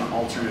not have an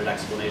alternate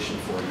explanation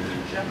for it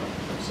in general,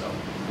 so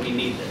we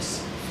need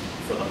this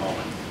for the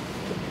moment.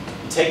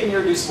 Take an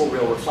irreducible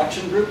real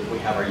reflection group. We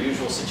have our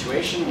usual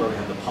situation where we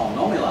have the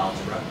polynomial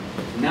algebra.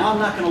 Now I'm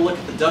not going to look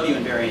at the W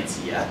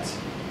invariants yet.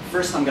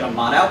 First I'm going to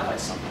mod out by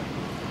something.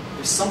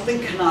 There's something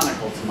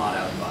canonical to mod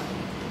out by.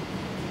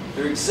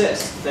 There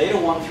exists theta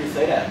 1 through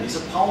theta n. These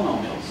are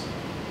polynomials.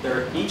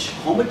 They're each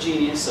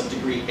homogeneous of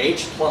degree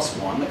h plus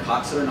 1, the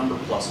Coxeter number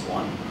plus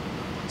 1.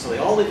 So they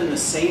all live in the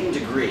same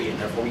degree, and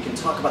therefore we can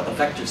talk about the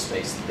vector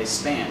space that they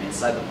span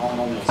inside the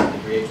polynomials of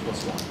degree h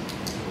plus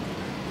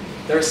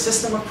 1. They're a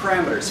system of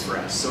parameters for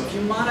S. So if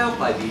you mod out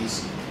by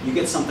these, you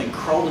get something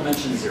Krull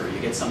dimension 0. You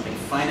get something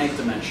finite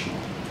dimensional.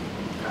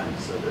 Okay?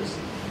 So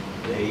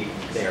they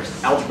are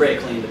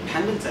algebraically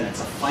independent, and it's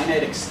a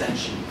finite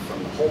extension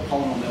from the whole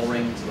polynomial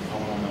ring to the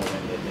polynomial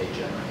ring that they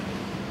generate.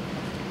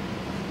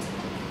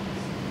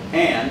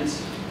 And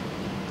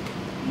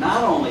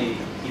not only,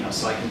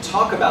 so I can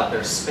talk about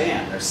their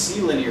span, their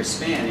C-linear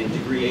span in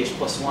degree h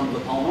plus 1 of the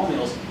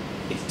polynomials,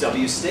 it's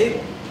W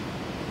stable.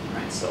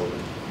 Right? So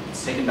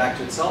it's taken back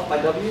to itself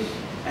by W,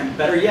 and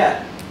better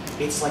yet,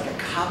 it's like a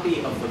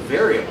copy of the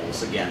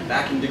variables again,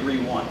 back in degree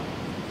 1.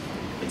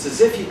 It's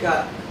as if you've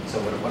got, so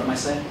what am I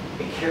saying?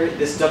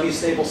 This W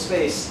stable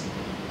space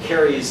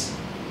carries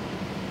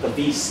the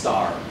V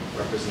star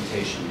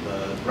representation,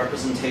 the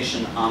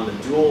representation on the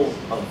dual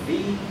of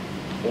V,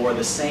 or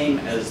the same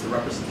as the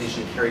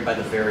representation carried by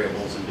the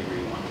variables in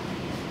degree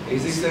 1.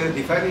 Is this a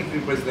defining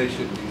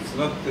representation? It's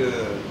not...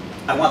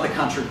 I want the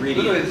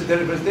contragradient. No, it's the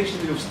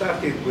representation you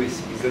started with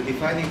is the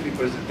defining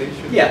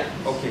representation? Yeah.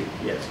 Okay.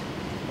 Yes.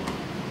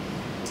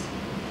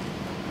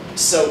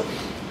 So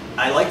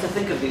I like to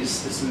think of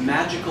this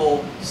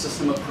magical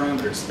system of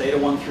parameters, theta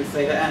 1 through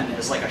theta n,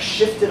 as like a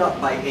shifted up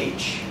by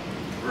h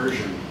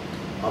version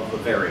of the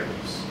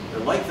variables.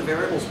 They're like the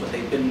variables, but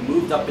they've been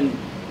moved up in,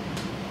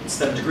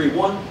 instead of degree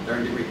 1, they're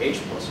in degree h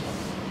plus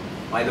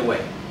 1. By the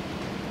way,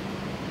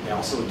 they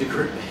also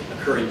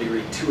occur in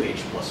degree 2h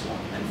plus 1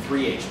 and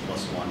 3h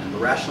plus 1. And the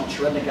rational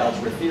Chiridic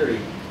algebra theory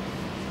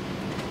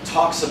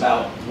talks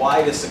about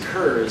why this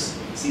occurs.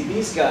 See,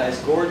 these guys,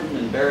 Gordon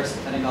and Beres,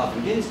 Eddinghoff,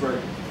 and Ginsburg,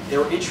 they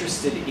were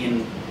interested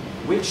in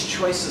which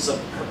choices of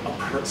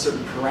a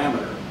certain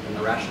parameter in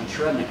the rational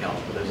Chiridic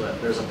algebra.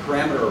 There's a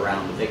parameter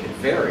around that they could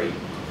vary,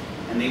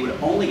 and they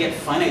would only get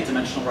finite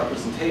dimensional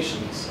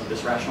representations of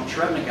this rational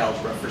Chiridic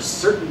algebra for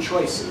certain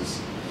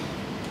choices.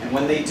 And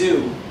when they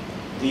do,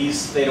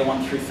 these theta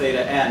 1 through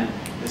theta n,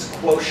 this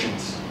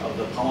quotient of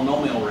the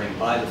polynomial ring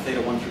by the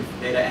theta 1 through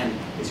theta n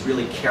is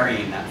really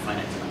carrying that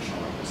finite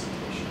dimensional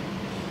representation.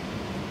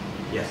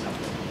 Yes?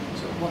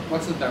 So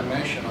what's the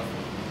dimension of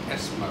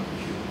S mod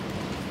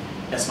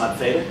Q? S mod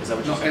theta? Is that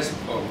what you No, said? S,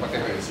 or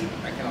whatever it is.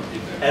 I cannot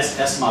read that.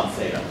 S mod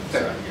theta.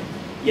 Sorry.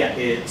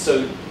 Yeah,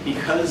 so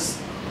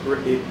because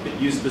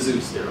it used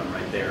Bezout's theorem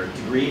right there,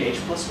 degree h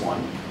plus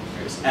 1,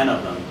 there's n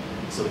of them,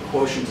 so the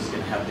quotient is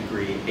going to have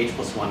degree h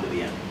plus 1 to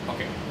the n.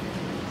 Okay.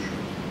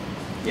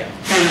 Yeah.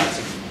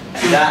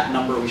 And that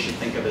number we should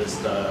think of as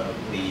the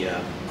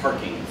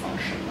parking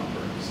function number.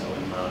 So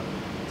in the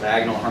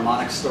diagonal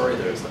harmonic story,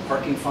 there's the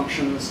parking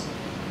functions,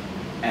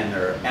 and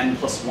there are n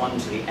plus 1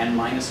 to the n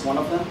minus 1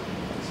 of them.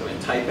 So in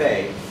type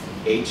A,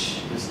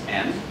 h is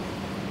n.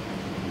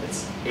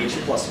 It's h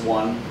plus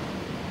 1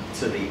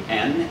 to the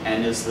n.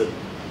 N is the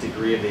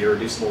degree of the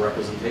irreducible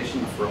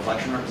representation, the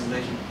reflection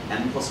representation.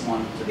 N plus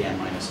 1 to the n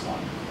minus 1.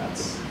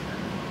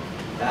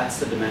 That's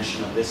the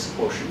dimension of this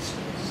quotient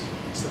space.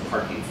 It's the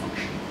parking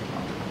function.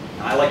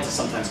 And I like to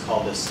sometimes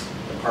call this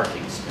the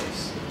parking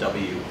space, the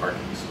W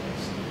parking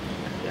space.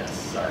 Yes,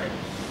 sorry.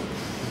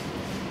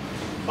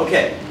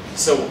 Okay,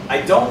 so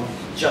I don't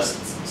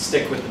just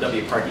stick with the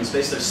W parking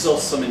space. There's still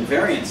some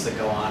invariants that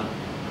go on.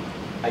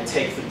 I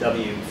take the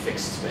W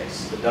fixed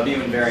space, the W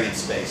invariant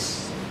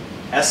space.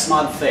 S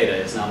mod theta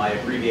is now my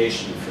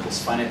abbreviation for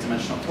this finite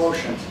dimensional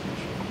quotient.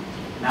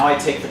 Now I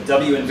take the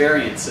W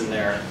invariants in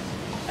there,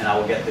 and I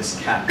will get this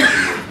cat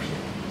W.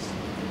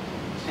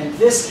 And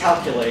this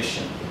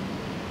calculation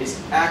is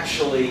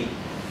actually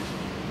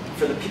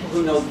for the people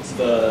who know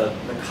the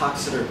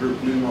Coxeter group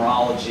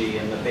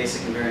numerology and the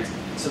basic invariants,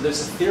 so there's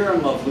a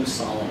theorem of Lou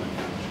Solomon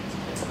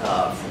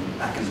from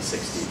back in the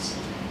 60s,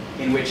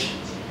 in which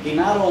he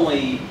not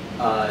only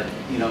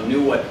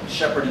knew what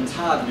Shepard and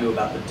Todd knew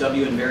about the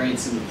W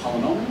invariants in the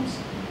polynomials,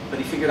 but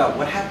he figured out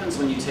what happens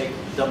when you take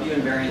W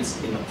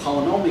invariants in the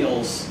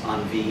polynomials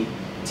on V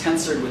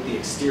tensored with the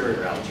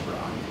exterior algebra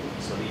on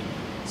V. So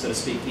so to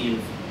speak, the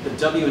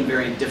W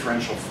invariant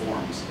differential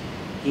forms.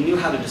 He knew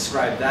how to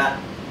describe that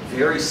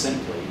very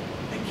simply,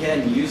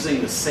 again, using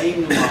the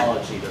same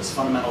numerology, those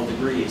fundamental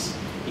degrees.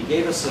 He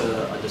gave us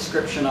a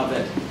description of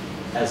it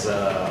as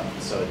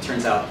so it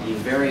turns out the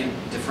invariant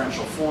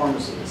differential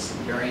forms, this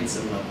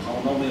invariance in the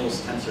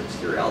polynomials tensor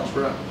exterior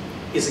algebra,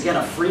 is again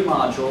a free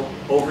module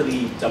over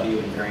the W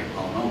invariant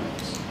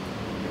polynomials.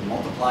 You can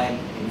multiply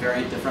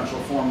invariant differential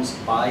forms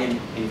by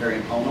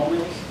invariant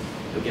polynomials,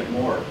 you'll get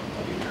more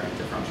W invariant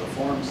differential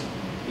forms.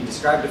 He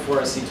described it for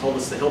us, he told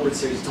us the Hilbert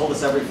series, he told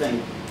us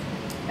everything.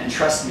 And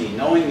trust me,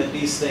 knowing that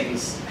these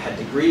things had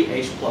degree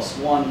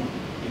h+1,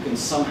 you can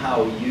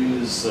somehow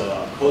use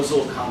a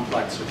causal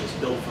complex, which is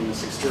built from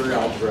this exterior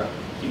algebra.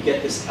 You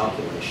get this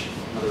calculation.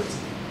 In other words,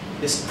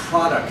 this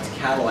product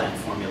Catalan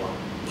formula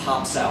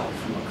pops out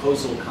from a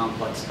causal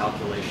complex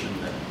calculation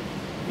that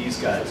these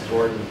guys,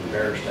 Gordon,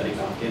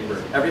 Berstedt,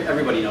 Ginberg,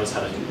 everybody knows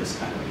how to do this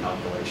kind of a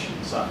calculation.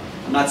 So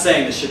I'm not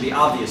saying this should be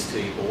obvious to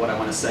you, but what I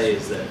want to say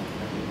is that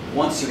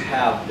once you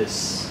have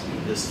this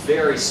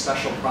very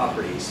special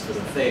properties for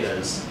the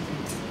thetas,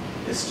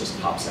 this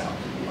just pops out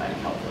by a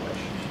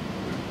calculation.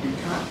 You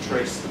can't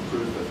trace the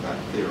proof of that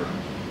theorem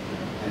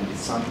and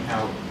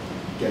somehow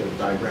get a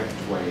direct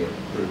way of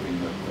proving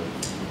that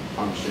the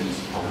function is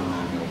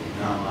polynomial.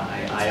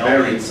 It's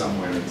buried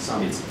somewhere in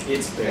some.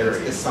 It's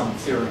buried. There's some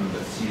theorem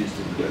that's used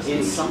in the resolution.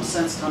 In some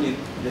sense, Tony,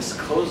 this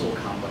causal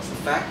complex, the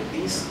fact that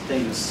these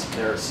things,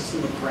 they're a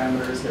system of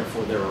parameters,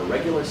 therefore they're a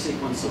regular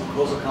sequence of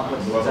causal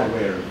complexes. I'm well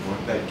aware of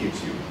what that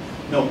gives you.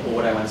 No, but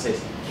what I want to say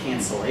is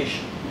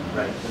cancellation,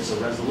 right? There's a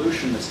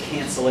resolution, there's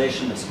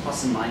cancellation, there's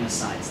plus and minus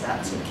signs.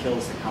 That's what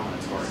kills the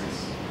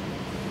combinatorics.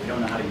 We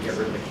don't know how to get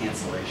rid of the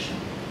cancellation.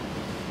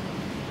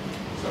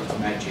 So it's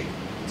magic.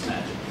 It's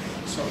magic.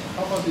 So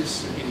how about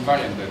this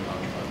invariant then,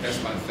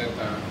 S1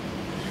 theta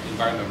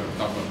invariant over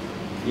top of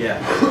Yeah.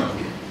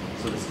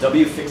 So this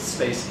W fixed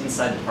space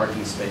inside the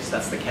parking space,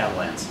 that's the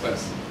Catalan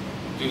space.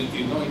 But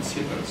you know it's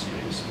Hilbert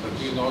series, but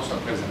do you know also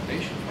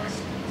presentation for it?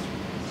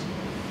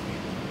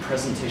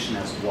 Presentation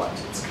as what?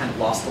 It's kind of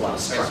lost a lot of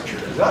structure.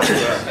 As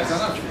an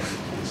algebra.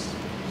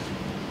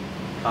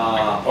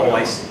 Oh,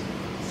 I see.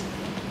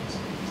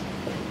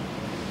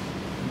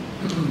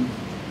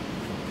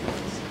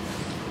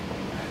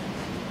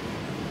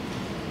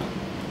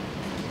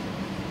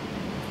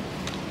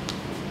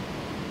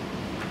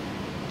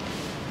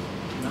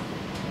 No,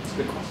 it's a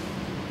good question.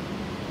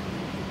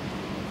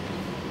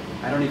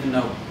 I don't even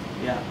know.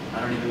 Yeah,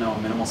 I don't even know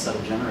a minimal set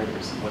of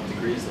generators and what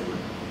degrees they were.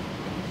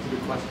 It's a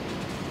good question.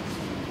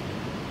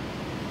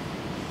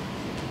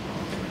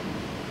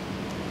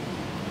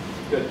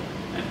 Good.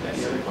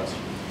 Any other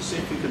questions? See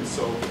if you can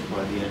solve it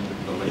by the end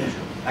of the lecture.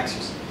 Yeah.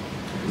 Exercise.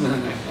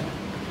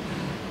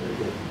 Very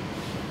good.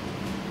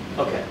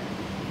 Okay.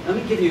 Let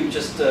me give you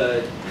just,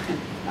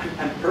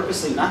 I'm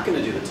purposely not going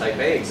to do the type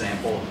A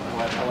example.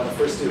 I want to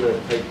first do the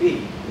type B,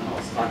 and then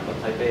I'll talk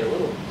about type A a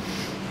little.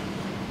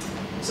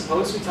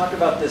 Suppose we talk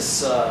about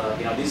this,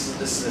 this is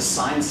this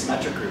sign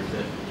symmetric group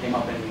that came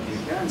up in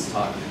Karen's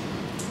talk.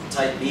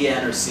 Type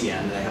BN or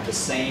CN, they have the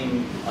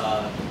same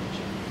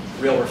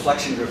real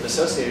reflection group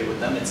associated with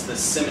them. It's the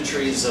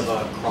symmetries of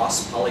a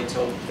cross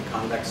polytope, the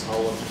convex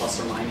hull of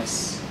plus or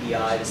minus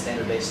EI, the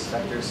standard basis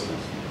vector, so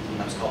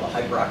sometimes called the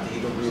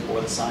hyperoctahedral group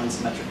or the sign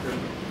symmetric group.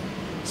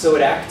 So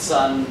it acts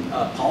on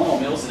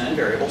polynomials and n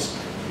variables,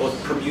 both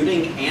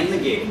permuting and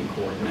negating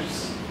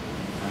coordinates.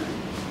 Right?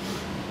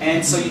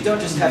 And so you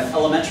don't just have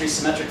elementary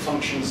symmetric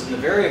functions in the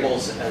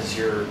variables as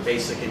your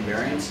basic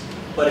invariants,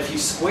 but if you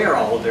square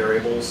all the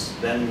variables,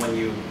 then when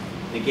you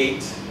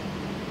negate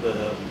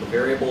the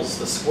variables,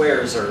 the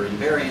squares are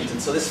invariant,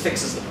 and so this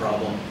fixes the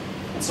problem.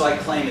 And so I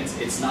claim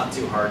it's not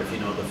too hard if you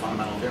know the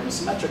fundamental theorem of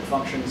symmetric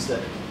functions that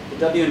the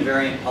W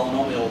invariant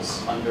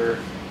polynomials under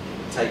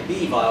type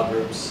B Weyl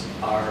groups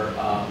are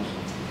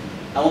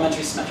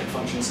elementary symmetric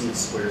functions in the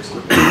squares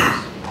of the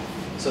variables.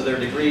 So their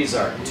degrees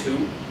are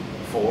 2,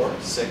 4,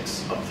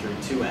 6, up through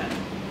 2n.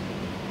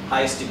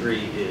 Highest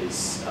degree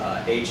is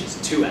h is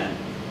 2n.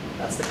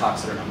 That's the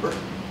Coxeter number.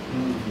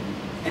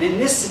 And in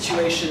this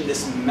situation,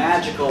 this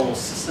magical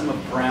system of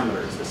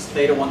parameters, this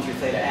theta 1 through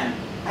theta n,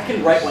 I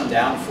can write one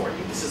down for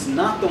you. This is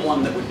not the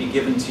one that would be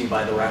given to you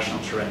by the rational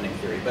Cherednik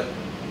theory, but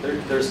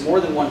there's more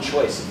than one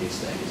choice of these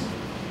things.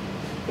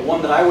 The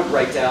one that I would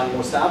write down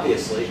most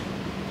obviously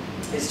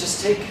is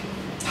just take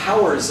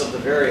powers of the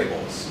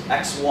variables,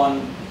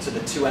 x1 to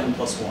the 2n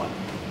plus 1,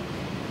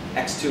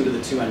 x2 to the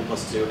 2n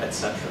plus 2,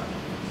 etc.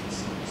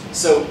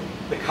 So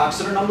the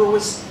Coxeter number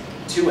was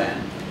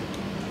 2n.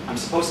 I'm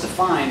supposed to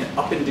find,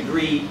 up in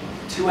degree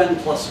 2n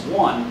plus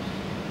 1,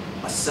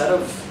 a set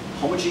of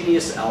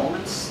homogeneous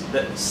elements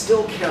that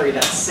still carry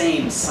that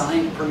same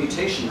signed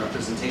permutation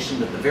representation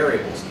that the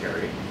variables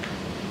carry.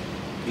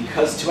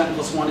 Because 2n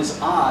plus 1 is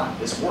odd,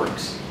 this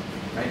works,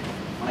 right?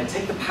 When I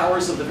take the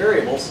powers of the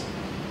variables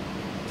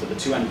to the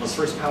 2n plus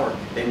first power,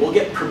 they will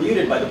get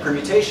permuted by the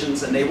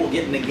permutations, and they will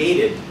get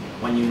negated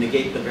when you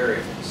negate the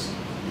variables,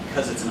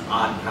 because it's an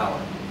odd power.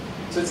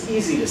 So it's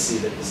easy to see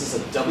that this is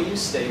a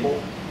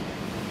W-stable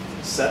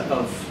set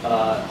of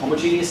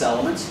homogeneous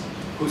elements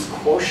whose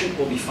quotient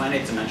will be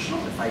finite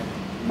dimensional. If I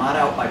mod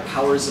out by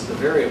powers of the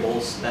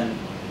variables, then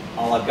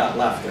all I've got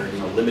left are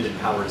limited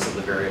powers of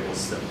the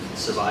variables that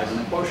survive in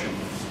the quotient.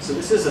 So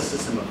this is a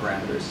system of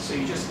parameters. So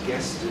you just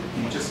guessed it?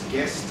 You just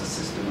guessed a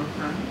system of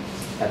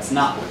parameters? That's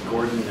not what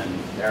Gordon and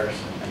Barish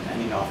and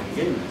Eninhoff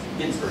and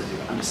Ginsburg do.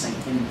 I'm just saying,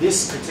 in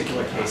this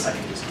particular case, I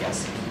can just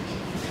guess it.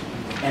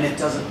 And it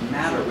doesn't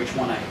matter which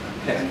one I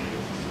pick.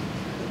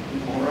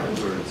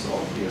 Moreover, it's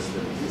obvious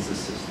that it is a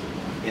system.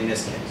 In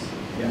this case.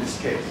 In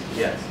this case.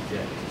 Yes,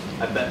 yeah.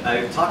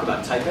 I talk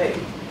about type A.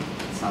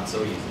 It's not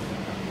so easy.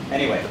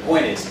 Anyway, the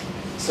point is,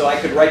 so I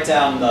could write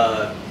down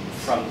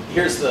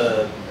here's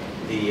the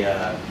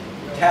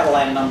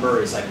Catalan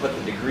number is I put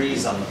the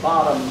degrees on the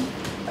bottom,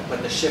 I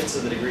put the shifts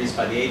of the degrees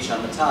by the h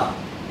on the top.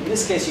 In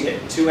this case, you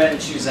get 2n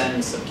choose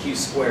n sub q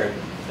squared.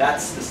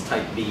 That's this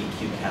type B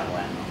q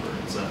Catalan number.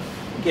 It's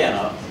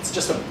it's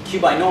just a q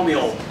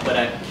binomial, but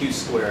at q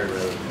squared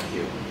rather than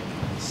q.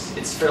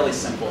 It's fairly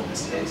simple in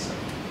this case.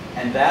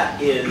 And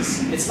that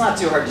is, it's not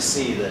too hard to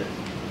see that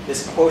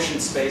this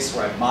quotient space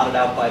where I've modded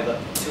out by the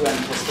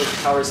 2n plus first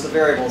powers of the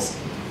variables,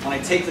 when I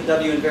take the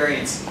W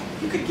invariants,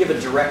 you could give a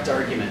direct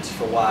argument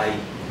for why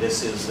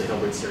this is the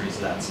Hilbert series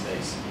of that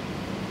space.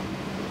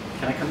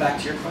 Can I come back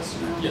to your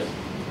question now? Yes.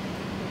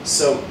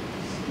 So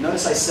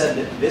notice I said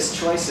that this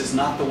choice is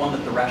not the one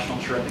that the rational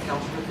Cherednik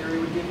algebra theory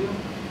would give you.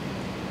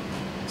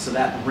 So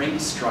that ring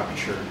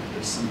structure,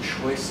 there's some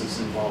choices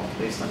involved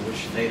based on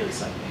which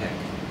thetas I pick.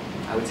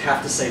 I would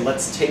have to say,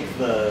 let's take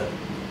the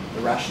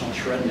rational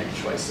Cherednik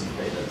choice of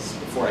thetas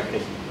before I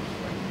could,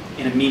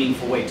 in a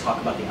meaningful way, talk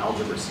about the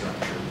algebra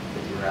structure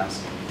that you were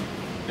asking.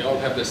 They all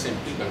have the same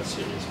Hilbert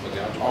series, but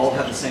the algebra All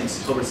have the same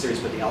Hilbert series,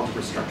 but the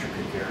algebra structure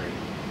could vary.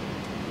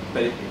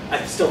 But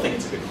I still think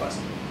it's a good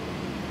question.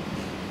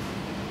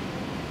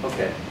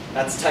 Okay,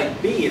 that's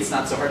type B. It's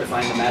not so hard to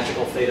find the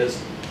magical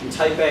thetas. In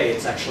type A,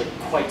 it's actually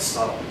quite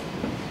subtle.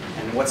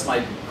 And what's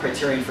my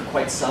criterion for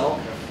quite subtle?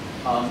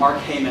 Mark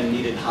Heyman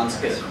needed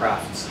Hans-Peter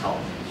Kraft's help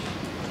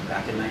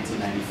back in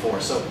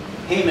 1994. So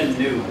Heyman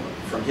knew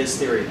from his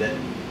theory that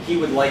he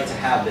would like to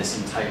have this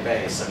in type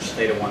A, such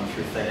theta 1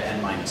 through theta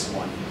n minus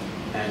 1.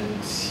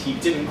 And he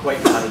didn't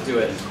quite know how to do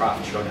it, and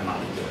Kraft showed him how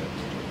to do it.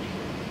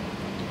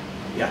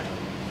 Yeah?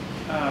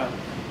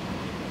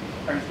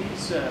 Are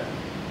these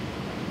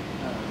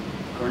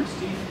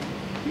Gornstein,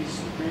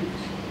 these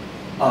rings?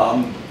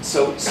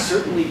 So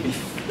certainly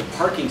the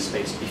parking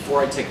space,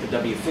 before I take the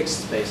W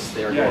fixed space,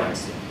 they're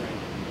Gornstein.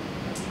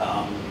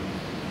 Right.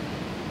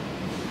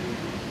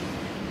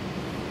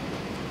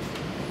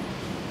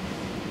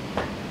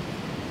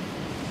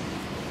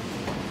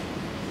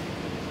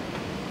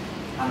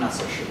 I'm not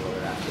so sure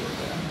whether after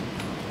that.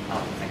 I'll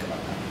have to think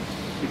about that.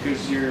 Because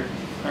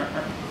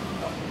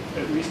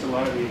at least a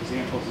lot of the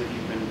examples that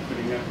you've been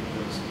putting up with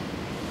those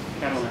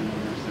Catalan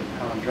numbers, the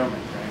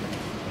palindromic, right?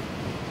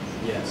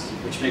 Yes,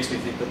 which makes me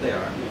think that they are.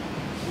 Yeah.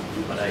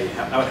 But I would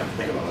have to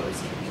think about those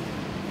things.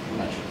 I'm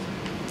not sure.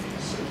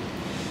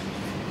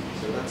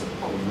 So that's a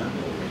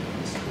polynomial ring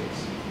in this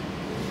case.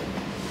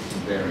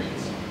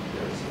 Invariance.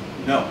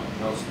 No.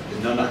 No.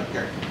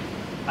 Okay.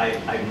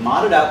 I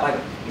modded out by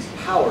these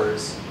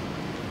powers,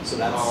 so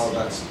that's... Oh,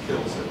 that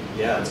kills it.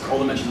 Yeah, it's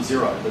cold dimension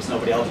 0. There's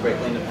nobody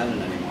algebraically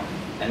independent anymore.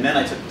 And then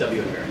I took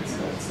W invariance.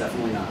 No, it's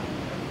definitely not.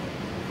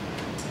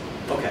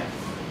 Okay.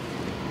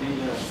 Any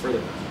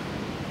further?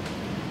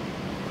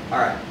 All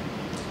right.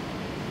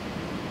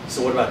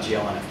 So what about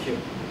GLNFQ?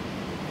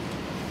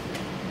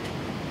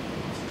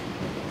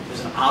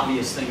 There's an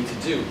obvious thing to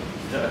do.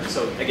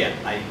 So again,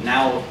 I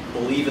now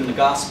believe in the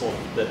gospel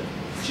that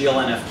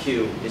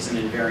GLNFQ is an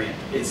invariant.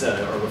 It's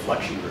a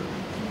reflection group.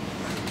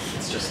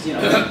 It's just, in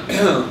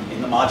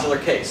the modular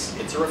case,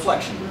 it's a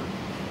reflection group.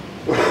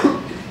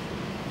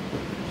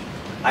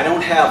 I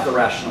don't have the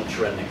rational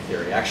Cherednik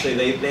theory. Actually,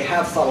 they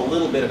have thought a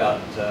little bit about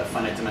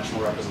finite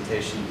dimensional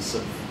representations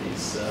of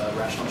these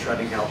rational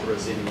Cherednik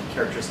algebras in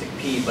characteristic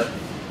P, but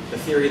the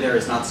theory there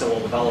is not so well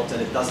developed,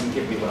 and it doesn't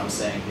give me what I'm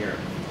saying here.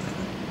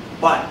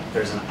 But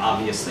there's an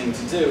obvious thing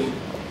to do.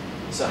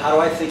 So how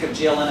do I think of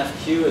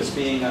GLNFQ as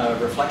being a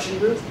reflection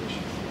group?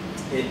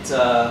 It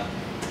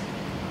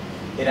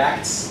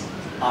acts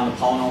on the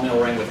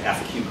polynomial ring with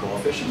FQ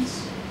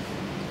coefficients.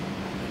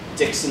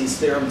 Dixon's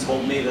theorem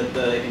told me that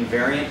the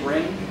invariant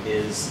ring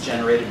is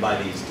generated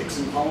by these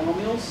Dixon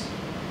polynomials.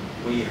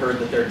 We heard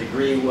that their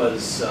degree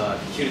was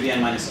q to the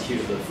n minus q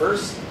to the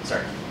first,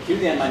 q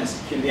to the n minus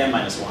q to the n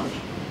minus 1,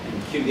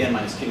 and q to the n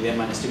minus q to the n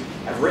minus 2.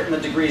 I've written the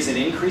degrees in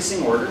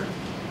increasing order,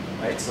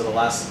 right? So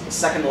the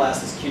second to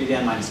last is q to the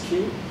n minus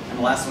q, and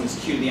the last one is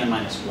q to the n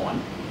minus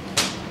 1.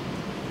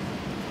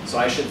 So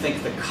I should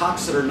think the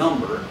Coxeter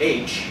number,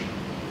 h,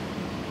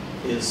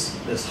 is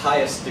this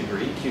highest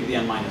degree, q to the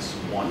n minus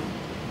 1.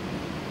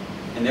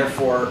 And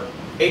therefore,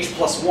 h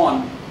plus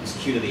 1 is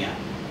q to the n.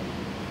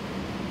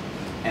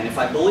 And if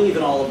I believe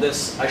in all of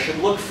this, I should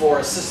look for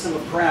a system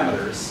of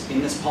parameters in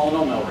this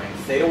polynomial ring,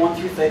 theta 1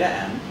 through theta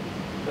n,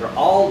 that are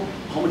all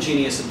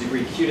homogeneous of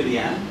degree q to the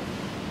n,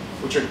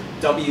 which are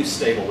W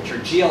stable, which are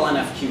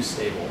GLNFQ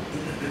stable,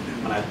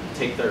 when I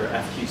take their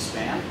FQ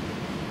span.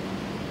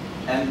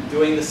 And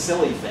doing the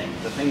silly thing,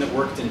 the thing that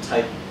worked in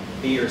type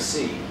B or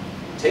C,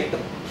 take the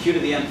q to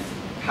the nth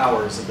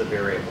powers of the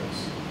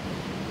variables.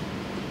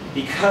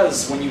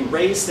 Because when you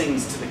raise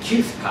things to the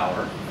qth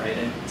power, right,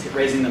 and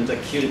raising them to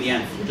q to the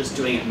nth, you're just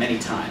doing it many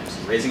times.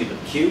 You're raising it to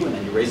the q, and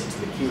then you raise it to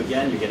the q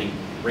again, you're getting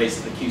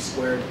raised to the q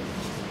squared.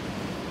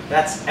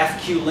 That's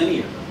FQ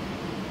linear.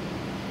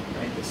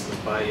 Right? This is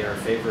by our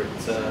favorite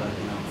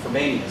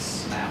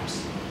Frobenius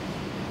maps.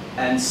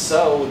 And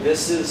so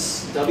this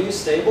is W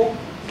stable,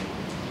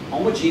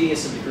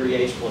 homogeneous of degree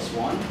h plus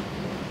 1.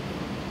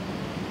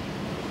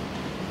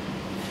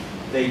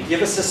 They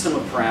give a system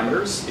of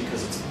parameters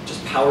because it's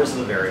just powers of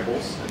the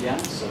variables, again.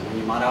 So when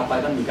you mod out by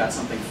them, you've got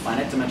something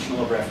finite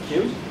dimensional over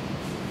FQ.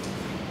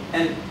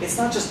 And it's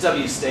not just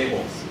W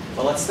stable,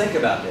 but let's think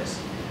about this.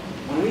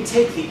 When we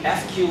take the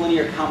FQ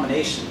linear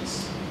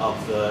combinations of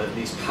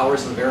these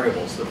powers of the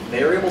variables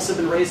have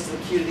been raised to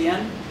the q to the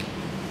n.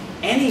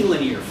 Any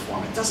linear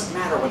form, it doesn't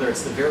matter whether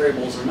it's the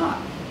variables or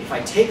not. If I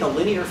take a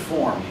linear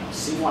form,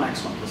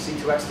 c1x1 plus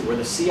c2x2, where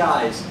the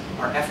ci's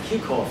are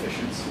FQ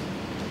coefficients,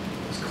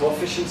 those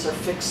coefficients are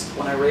fixed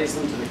when I raise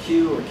them to the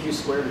q or q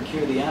squared or q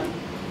to the n.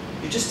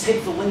 You just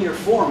take the linear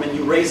form and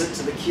you raise it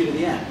to the q to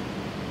the n.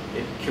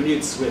 It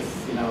commutes with,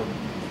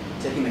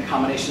 taking the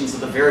combinations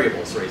of the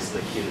variables raised to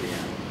the q to the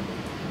n.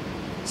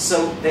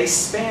 So they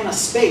span a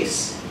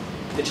space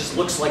that just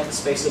looks like the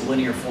space of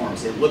linear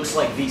forms. It looks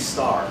like V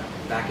star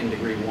back in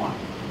degree 1.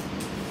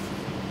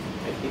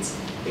 It's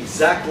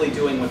exactly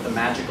doing what the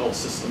magical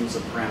systems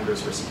of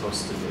parameters were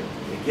supposed to do.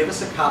 They give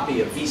us a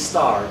copy of V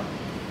star,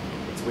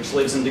 which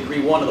lives in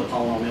degree 1 of the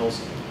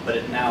polynomials, but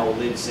it now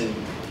lives in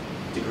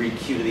degree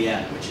q to the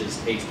n, which is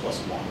h plus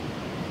 1.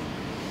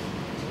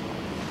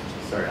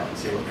 Sorry,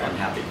 Alex, you look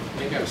unhappy.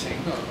 Maybe I'm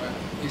saying, no, but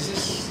is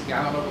this the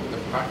analog of the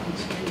parking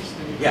space?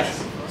 That you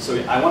Yes. So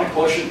I want to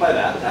quotient by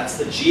that. That's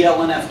the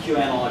GLNFQ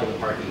analog of the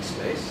parking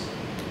space,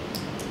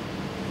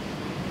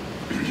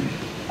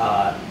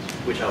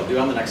 which I'll do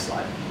on the next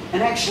slide.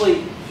 And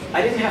actually,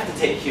 I didn't have to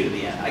take q to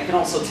the n. I can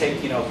also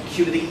take, q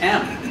to the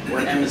m,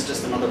 where m is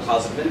just another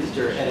positive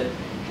integer, and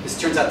this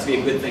turns out to be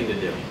a good thing to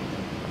do.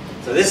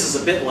 So this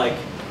is a bit like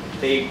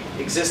they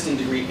exist in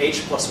degree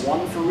h plus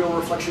 1 for real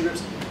reflection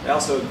groups. They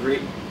also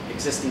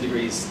exist in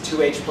degrees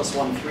 2h plus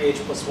 1, 3h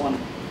plus 1.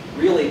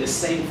 Really, the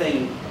same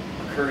thing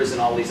occurs in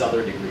all these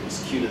other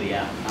degrees, q to the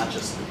m, not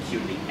just the q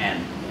to the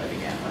n that I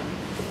began with.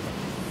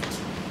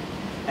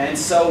 And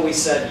so we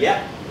said,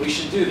 yeah, we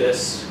should do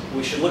this.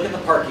 We should look at the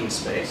parking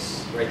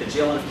space, right, the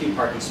GLNFQ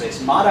parking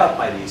space, mod out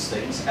by these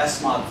things, S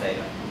mod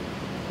theta.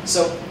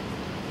 So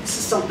this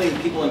is something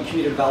people in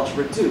commutative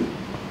algebra do.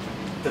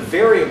 The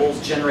variables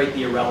generate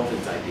the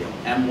irrelevant ideal,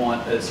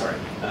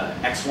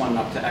 x1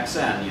 up to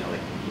xn, you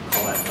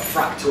call that a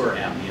fraktur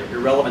m, the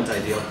irrelevant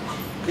ideal.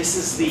 This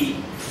is the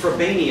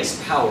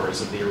Frobenius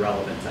powers of the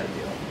irrelevant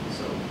ideal.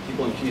 So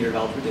people in commutative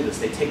algebra do this.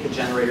 They take the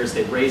generators,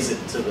 they raise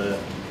it to the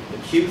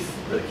qth,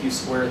 or the q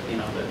squared,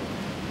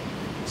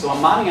 So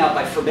I'm modding out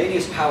by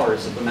Frobenius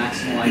powers of the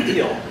maximal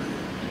ideal.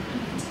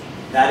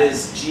 That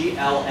is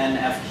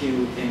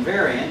GLNFQ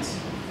invariant,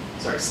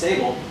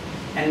 stable.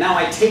 And now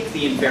I take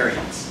the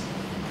invariance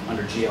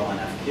under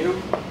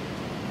GLNFQ.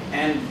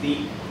 And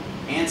the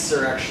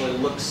answer actually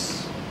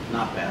looks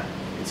not bad.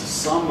 It's a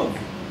sum of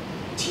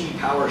t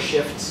power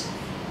shifts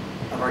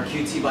of our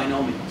qt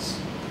binomials.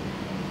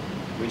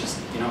 We just,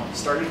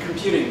 started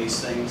computing these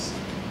things,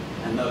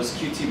 and those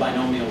qt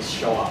binomials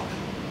show up.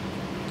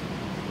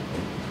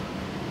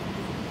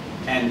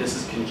 And this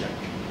is conjecture.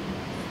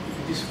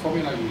 This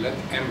formula, you let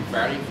m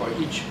vary for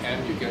each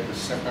n, you get a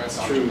separate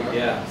True, algebra.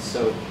 yeah.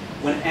 So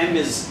when m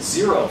is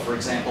 0, for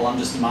example, I'm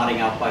just modding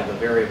out by the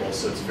variable,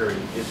 so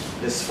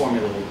this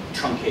formula will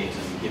truncate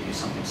and give you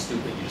something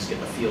stupid. You just get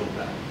the field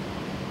back.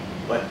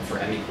 But for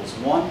m equals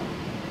 1,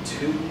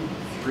 2,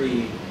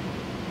 3,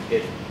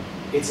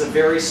 it's a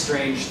very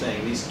strange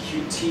thing. These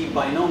qt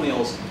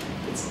binomials,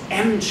 it's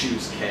m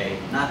choose k,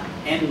 not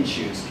n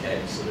choose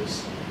k. So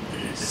there's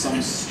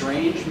some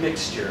strange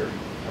mixture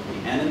of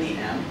the n and the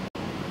m.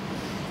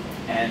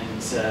 And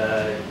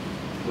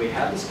we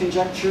have this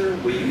conjecture.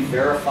 We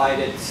verified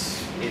it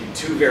in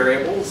 2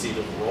 variables. You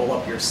just roll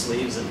up your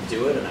sleeves and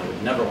do it, and I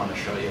would never want to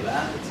show you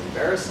that. It's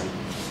embarrassing.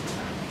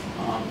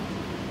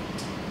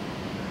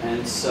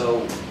 And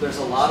so there's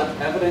a lot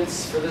of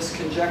evidence for this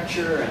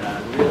conjecture, and I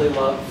would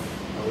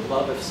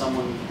love if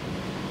someone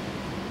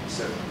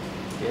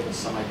gave us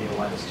some idea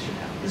why this should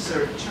happen. Is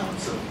there a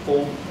chance of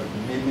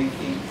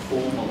mimicking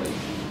formally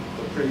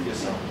the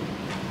previous argument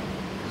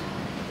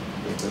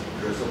with the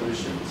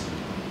resolutions?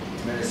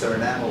 I mean, is there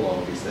an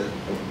analog? Is there,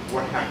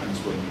 what happens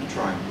when you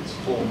try and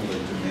formally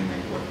to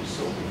mimic what you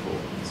saw before?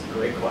 It's a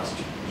great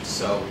question.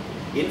 So,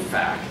 in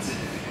fact,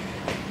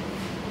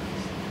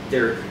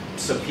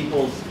 so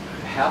people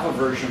have a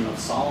version of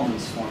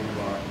Solomon's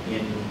formula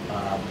in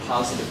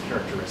positive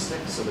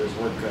characteristics. So there's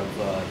work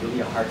of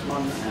Julia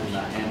Hartmann and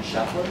Anne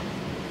Scheffler,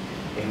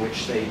 in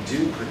which they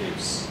do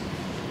produce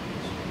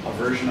a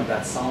version of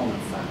that Solomon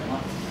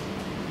formula.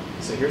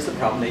 So here's the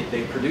problem.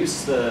 They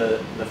produce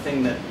the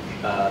thing that,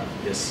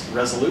 this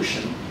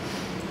resolution,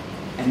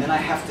 and then I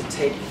have to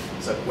take,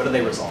 so what do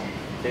they resolve?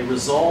 They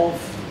resolve,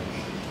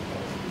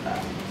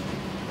 I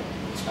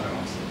don't know.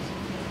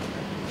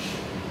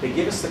 They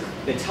give us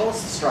they tell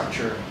us the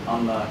structure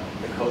on the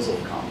causal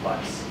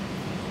complex,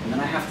 and then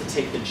I have to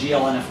take the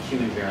GLNFQ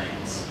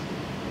invariance.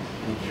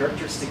 And in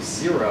characteristic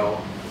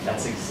 0,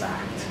 that's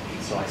exact.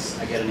 So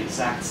I get an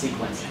exact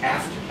sequence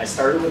after. I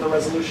started with a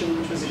resolution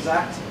which was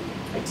exact.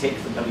 I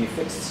take the W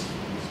fixed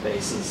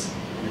spaces,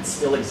 and it's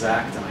still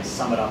exact, and I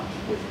sum it up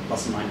with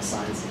plus and minus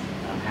signs,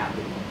 and I'm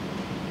happy.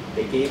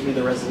 They gave me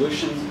the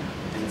resolution,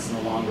 and it's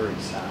no longer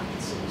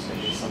exact. So there's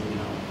going to be some,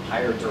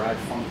 higher derived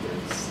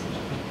functors.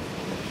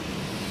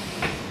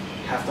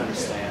 Have to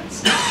understand.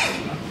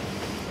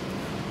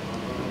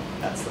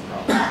 That's the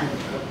problem.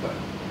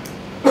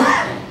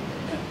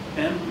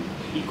 M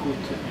equal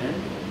to N?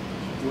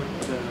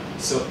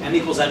 So M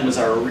equals N was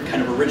our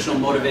kind of original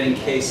motivating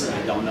case, and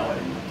I don't know it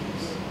in that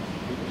case.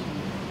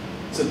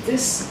 So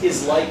this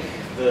is like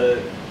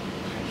the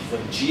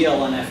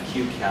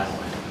GLNFQ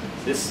Catalan.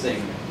 This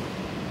thing,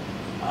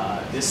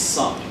 this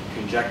sum,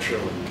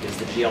 conjecturally, is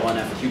the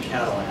GLNFQ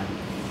Catalan.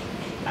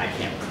 I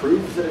can't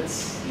prove that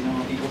it's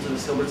equal to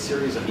this Hilbert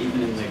series, and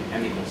even in the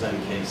M equals N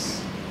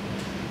case,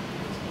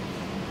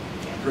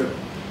 I can't prove it.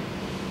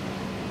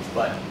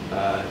 But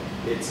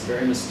it's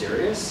very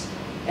mysterious.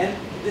 And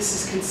this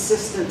is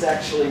consistent,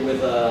 actually,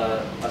 with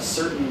a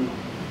certain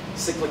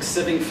cyclic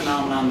sieving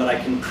phenomenon that I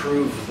can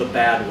prove the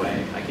bad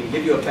way. I can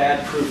give you a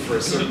bad proof for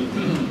a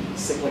certain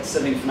cyclic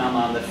sieving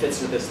phenomenon that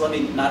fits with this. Let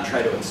me not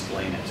try to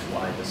explain it,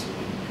 why this would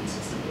be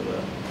consistent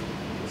with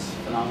this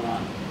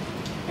phenomenon.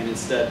 And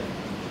instead,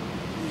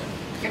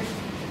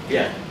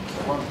 yeah.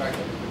 One back a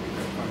little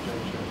bit of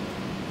conjecture.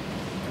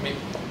 I mean,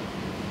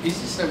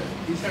 is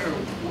there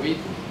a way to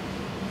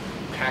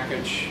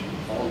package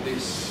all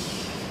these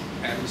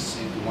M's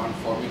into one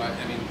formula?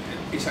 I mean,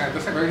 it's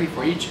exactly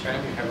for each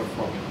M you have a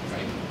formula,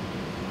 right?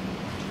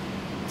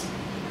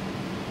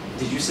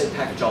 Did you say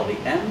package all the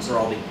M's or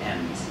all the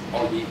N's?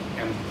 All the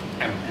M.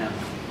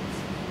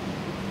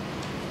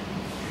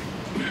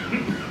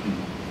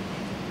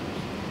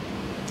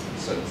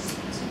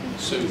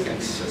 So you can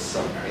just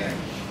sum N.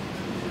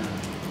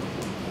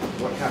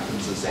 What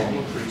happens as N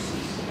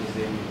increases?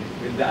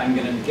 I'm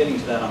going to be getting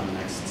to that on the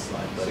next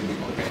slide.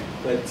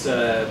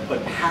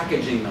 But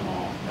packaging them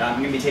all. I'm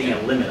going to be taking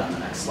a limit on the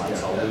next slide,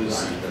 so I'll lose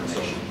some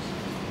information.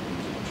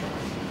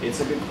 It's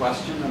a good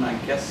question, and I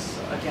guess,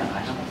 again, I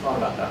haven't thought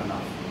about that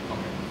enough.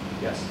 Okay.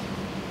 Yes?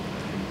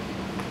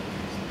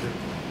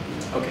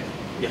 Okay.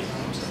 Yes.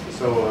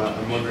 So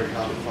I'm wondering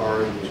how far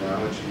the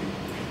analogy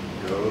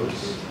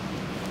goes.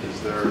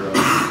 Is there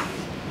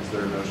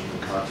a notion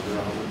of Coxeter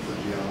element for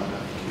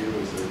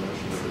GLNFQ? Is there a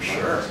notion of For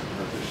sure.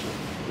 partition?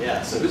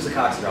 Yeah, so who's the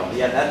Coxeter element?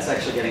 Yeah, that's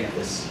actually getting at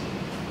this.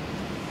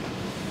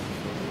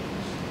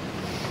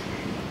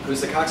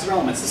 Who's the Coxeter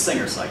element? It's the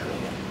Singer cycle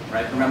again,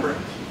 right? Remember?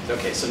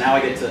 Okay, so now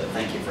I get to,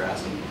 thank you for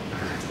asking.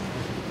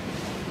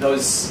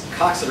 Those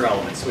Coxeter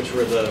elements, which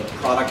were the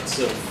products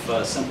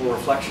of simple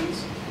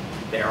reflections,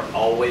 they are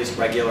always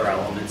regular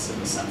elements in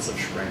the sense of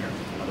Springer.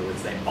 In other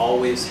words, they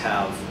always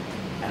have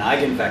an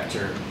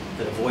eigenvector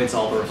that avoids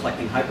all the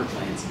reflecting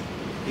hyperplanes.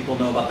 People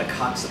know about the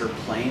Coxeter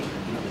plane,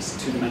 this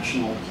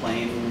two-dimensional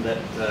plane that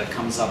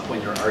comes up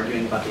when you're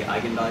arguing about the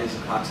eigenvalues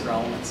of Coxeter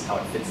elements, how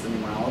it fits the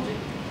numerology.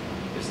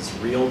 There's this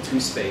real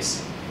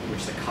two-space in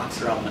which the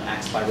Coxeter element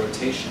acts by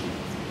rotation.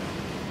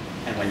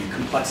 And when you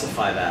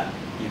complexify that,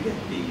 you get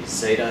the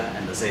zeta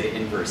and the zeta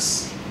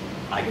inverse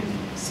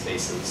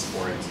eigenspaces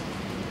for it.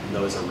 And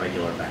those are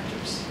regular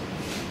vectors.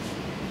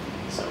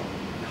 So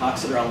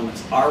Coxeter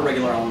elements are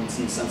regular elements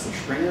in the sense of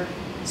Springer.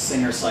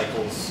 Singer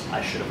cycles,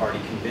 I should have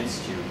already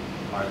convinced you,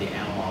 are the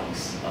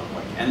analogs of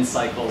like N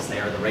cycles. They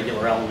are the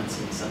regular elements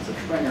in the sense of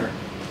Springer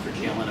for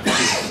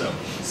GLNFQ. So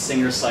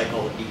Singer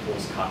cycle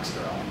equals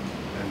Coxeter element.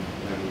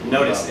 And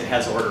Notice it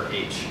has order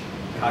H.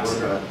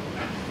 Coxeter.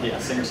 Yeah,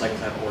 Singer cycles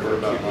have order What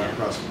about QDN.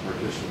 non-cross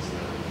partitions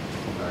then?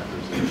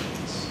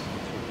 Factors.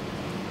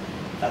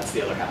 That's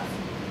the other half.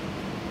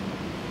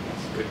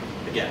 That's good.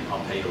 Again,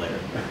 I'll pay you later.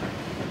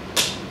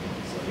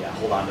 So yeah,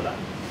 hold on to that.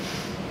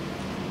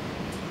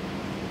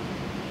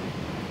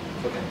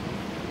 Okay.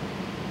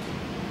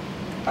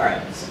 All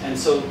right, and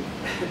so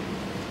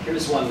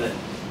here's one that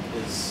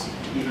is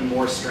even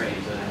more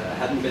strange,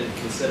 hadn't been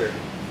considered.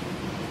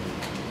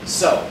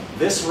 So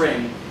this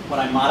ring, when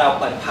I mod out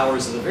by the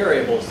powers of the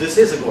variables, this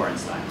is a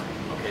Gorenstein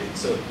ring. Okay,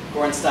 so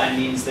Gorenstein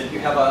means that you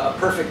have a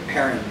perfect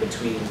pairing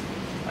between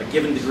a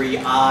given degree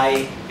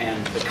I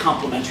and the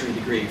complementary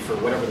degree for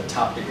whatever the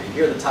top degree.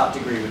 Here the top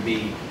degree would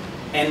be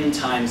n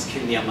times q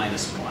to the m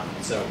minus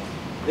 1. So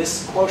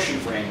this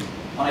quotient ring,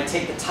 when I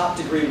take the top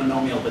degree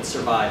monomial that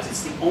survives,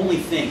 it's the only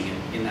thing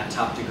in that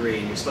top degree,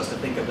 and you're supposed to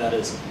think of that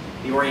as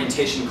the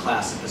orientation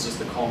class if this is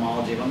the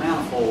cohomology of a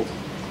manifold,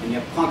 and you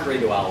have Poincare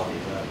duality.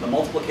 The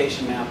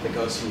multiplication map that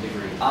goes from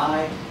degree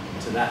I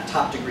to that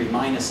top degree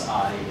minus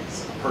I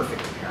is a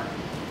perfect pairing.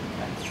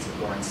 Okay? That's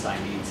what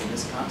Gorenstein means in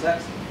this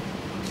context.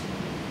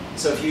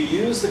 So if you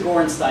use the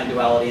Gorenstein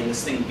duality in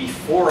this thing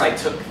before I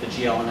took the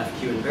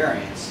GLNFQ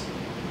invariance,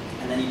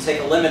 and then you take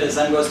a limit as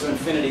n goes to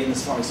infinity in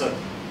this form, so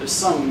there's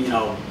some,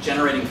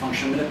 generating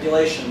function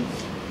manipulation,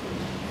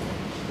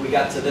 we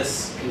got to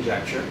this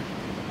conjecture,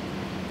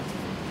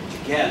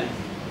 which again,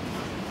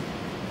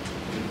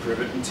 you can prove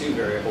it in 2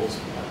 variables.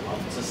 I'd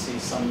love to see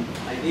some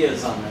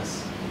ideas on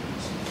this.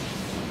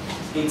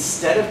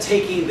 Instead of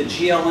taking the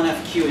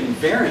GLNFQ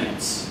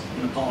invariance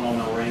in the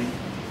polynomial ring,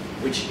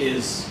 which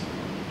is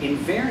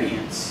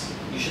invariance,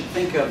 you should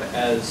think of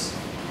as,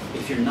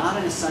 if you're not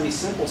in a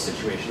semi-simple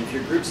situation, if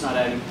your group's not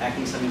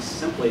acting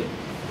semi-simply,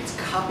 it's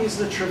copies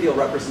of the trivial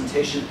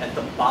representation at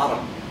the bottom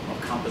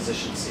of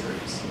composition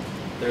series.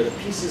 They're the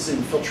pieces in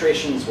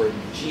filtrations where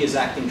G is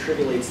acting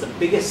trivially. It's the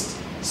biggest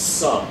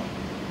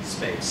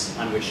subspace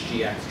on which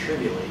G acts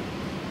trivially.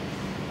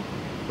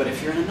 But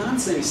if you're in a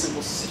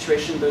non-semi-simple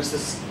situation, there's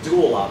this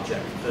dual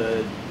object,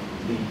 the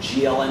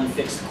GLN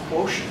fixed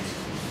quotient.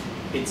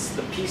 It's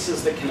the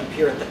pieces that can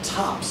appear at the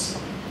tops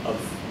of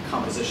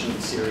composition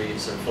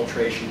series or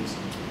filtrations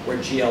where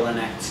GLN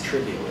acts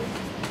trivially.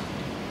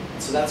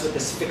 So that's what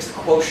this fixed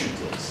quotient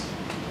is.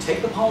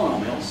 Take the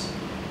polynomials,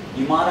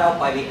 you mod out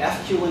by the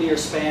FQ linear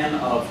span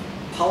of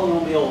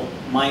polynomial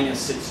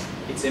minus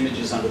its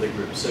images under the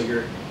group. So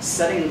you're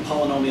setting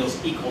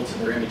polynomials equal to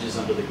their images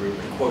under the group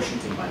and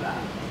quotienting by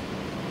that.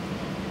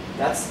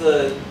 That's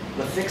the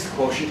fixed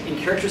quotient. In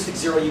characteristic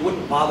 0, you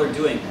wouldn't bother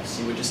doing this.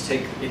 You would just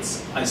take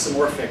its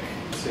isomorphic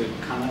to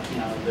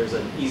there's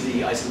an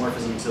easy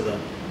isomorphism to the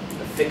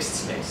fixed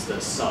space, the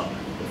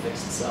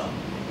fixed sub.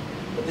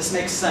 But this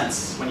makes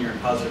sense when you're in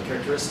positive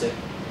characteristic.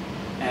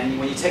 And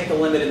when you take the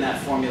limit in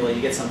that formula,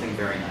 you get something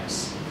very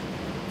nice.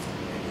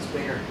 Make this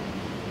bigger.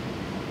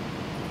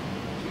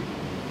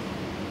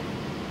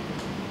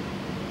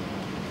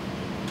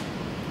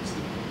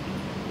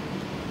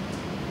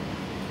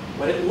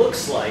 What it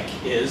looks like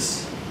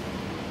is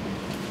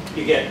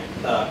you get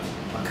a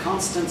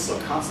constant, so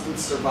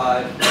constants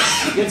survive.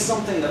 You get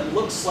something that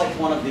looks like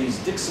one of these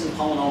Dixon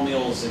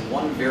polynomials in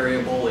one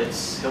variable,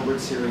 its Hilbert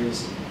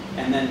series,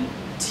 and then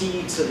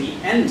t to the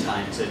n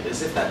times it,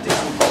 as if that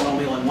Dixon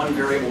polynomial in one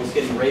variable was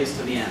getting raised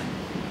to the n.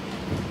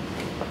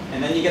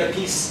 And then you get a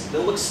piece that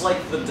looks like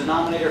the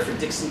denominator for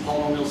Dixon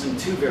polynomials in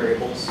 2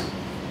 variables,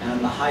 and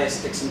then the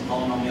highest Dixon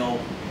polynomial,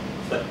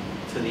 but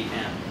to the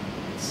n.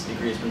 Its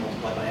degree has been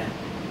multiplied by n,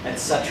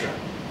 etc.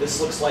 This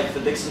looks like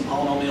the Dixon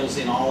polynomials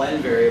in all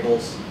n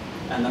variables,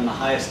 and then the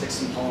highest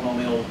Dixon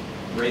polynomial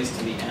raised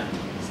to the n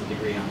is the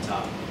degree on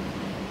top.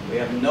 We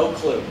have no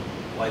clue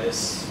why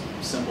this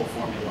simple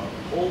formula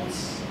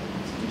holds.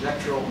 It's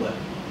conjectural, but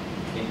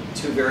in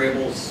 2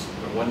 variables,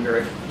 or 1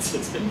 variable,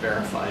 it's been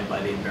verified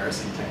by the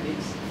embarrassing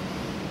techniques.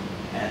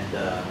 And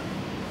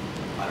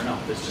I don't know,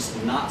 there's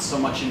just not so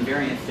much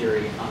invariant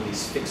theory on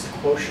these fixed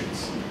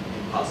quotients in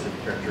positive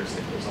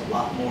characteristic. There's a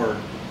lot more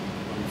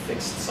on the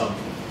fixed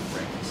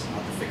sub-rings,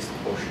 not the fixed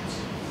quotients.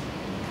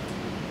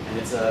 And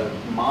it's a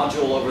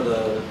module over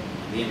the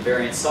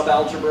invariant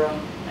subalgebra,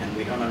 and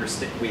we don't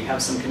understand. We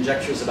have some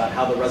conjectures about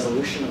how the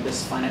resolution of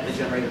this finitely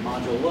generated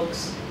module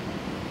looks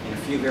in a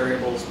few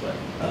variables, but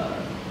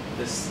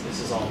this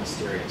is all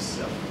mysterious.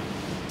 So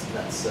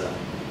that's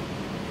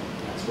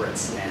where it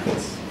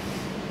stands.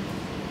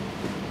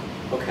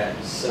 Okay,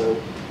 so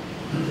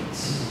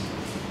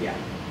yeah,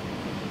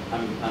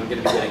 I'm going to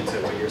be getting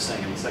to what you're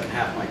saying in the second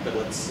half, Mike. But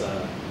let's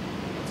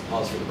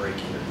pause for the break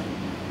here.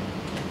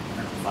 I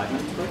don't know, 5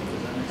 minutes break?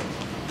 Was that it?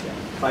 Yeah,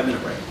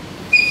 5-minute break.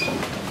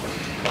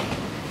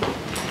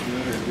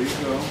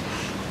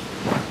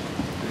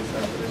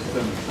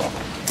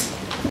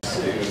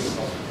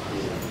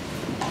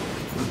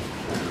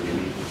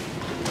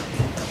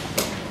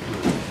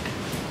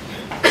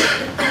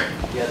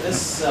 Yeah,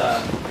 this, I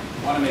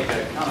want to make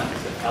a comment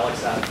that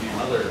Alex asked me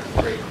another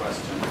great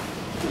question,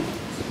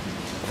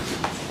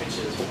 which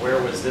is,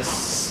 where was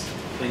this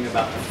thing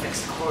about the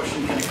fixed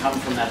quotient going to come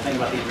from, that thing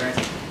about the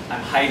invariance?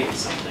 I'm hiding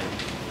something.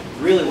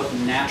 Really what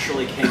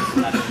naturally came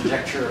from that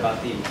conjecture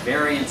about the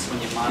invariance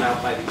when you mod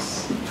out by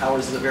these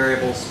powers of the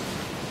variables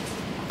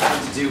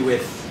had to do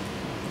with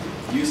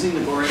using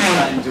the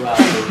Gorenstein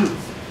duality.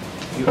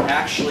 You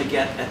actually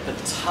get at the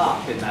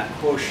top in that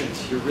quotient,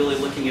 you're really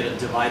looking at a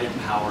divided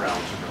power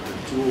algebra,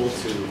 the dual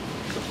to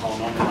the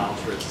polynomial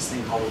algebra. It's this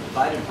thing called a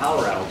divided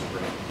power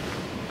algebra.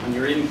 When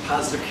you're in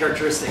positive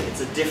characteristic,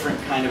 it's a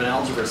different kind of an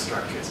algebra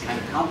structure. It's kind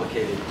of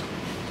complicated.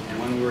 And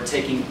when we were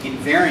taking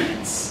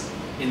invariance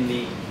in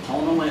the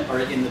polynomial, or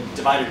in the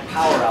divided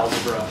power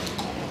algebra,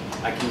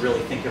 I can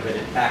really think of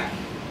it back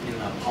in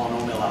the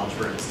polynomial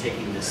algebra as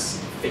taking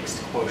this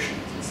fixed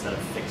quotient instead of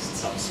fixed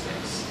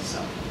subspace.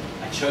 So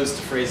I chose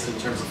to phrase it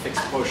in terms of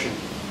fixed quotient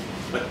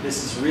But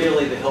this is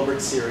really the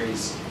Hilbert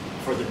series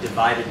for the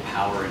divided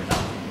power and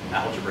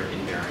algebra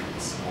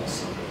invariants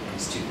also.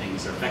 These two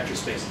things are vector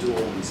space dual,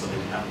 and so they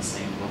would have the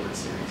same Hilbert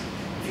series.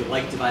 If you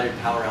like divided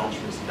power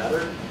algebras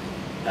better,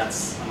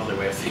 that's another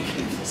way of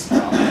thinking of this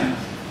problem.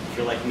 If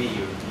you're like me,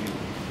 you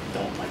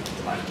don't like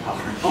divided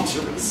power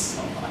algebras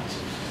so much.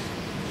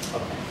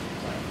 Okay.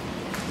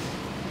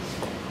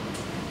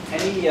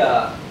 Any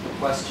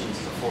questions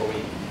before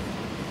we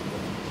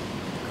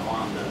go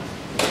on to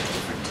a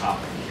different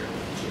topic here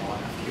with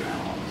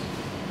q-analogues?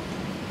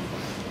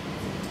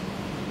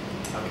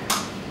 Okay.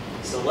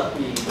 So let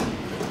me.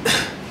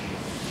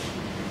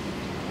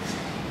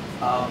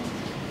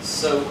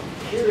 So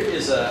here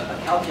is a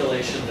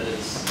calculation that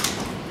is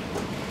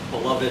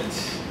beloved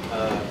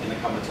in the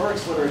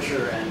combinatorics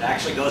literature and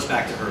actually goes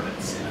back to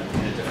Hurwitz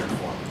in a different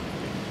form.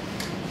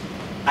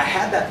 I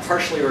had that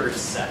partially ordered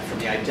set from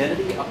the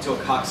identity up to a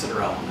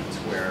Coxeter element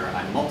where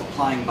I'm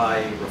multiplying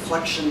by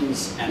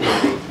reflections and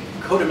the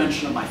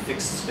codimension of my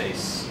fixed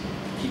space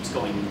keeps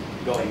going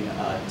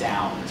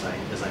down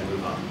as I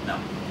move up. No,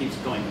 keeps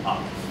going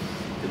up.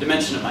 The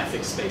dimension of my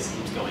fixed space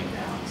keeps going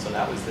down. So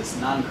that was this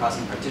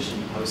non-crossing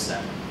partition post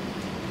set.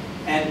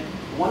 And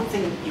one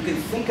thing you can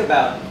think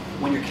about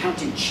when you're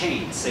counting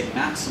chains, say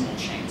maximal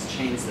chains,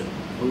 chains that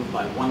move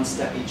by one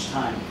step each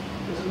time,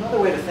 there's another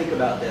way to think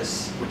about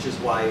this, which is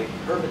why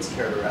Hurwitz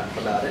cared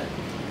about it.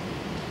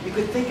 You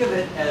could think of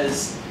it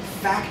as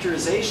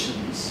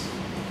factorizations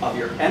of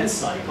your n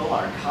cycle,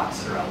 our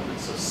Coxeter element.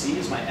 So C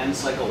is my n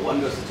cycle,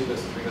 1 goes to 2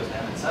 goes to 3 goes to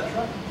n,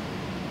 etc.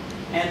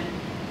 And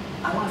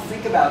I want to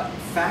think about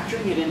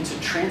factoring it into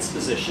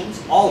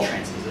transpositions, all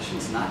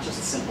transpositions, not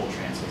just simple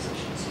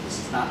transpositions. So this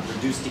is not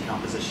reduced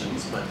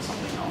decompositions, but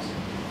something else.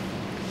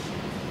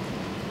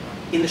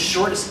 In the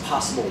shortest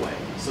possible way,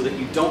 so that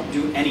you don't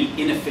do any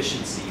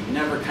inefficiency. You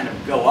never kind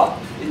of go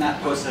up in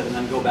that post set and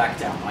then go back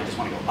down. I just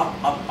want to go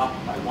up, up,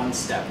 up by one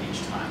step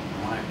each time.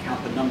 I want to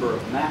count the number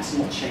of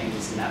maximal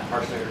chains in that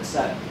partially ordered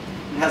set.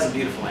 It has a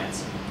beautiful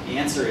answer. The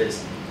answer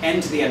is n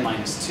to the n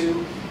minus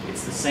 2.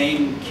 It's the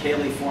same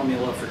Cayley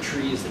formula for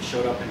trees that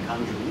showed up in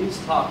Kanju Lee's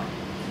talk.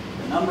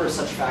 The number of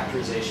such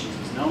factorizations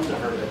was known to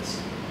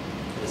Hurwitz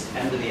as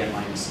n to the n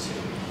minus 2.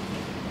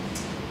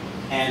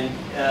 And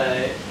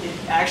it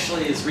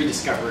actually is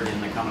rediscovered in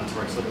the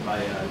combinatorics literature by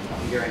a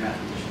Hungarian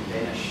mathematician,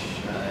 Danish,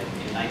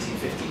 in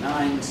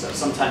 1959. So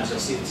sometimes you'll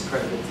see this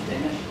credited to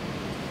Danish.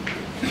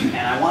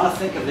 And I want to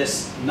think of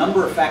this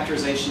number of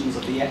factorizations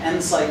of the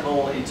n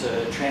cycle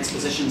into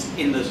transpositions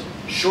in the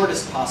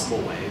shortest possible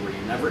way, where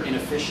you're never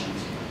inefficient.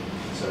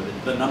 So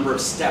the number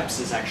of steps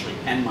is actually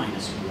n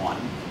minus 1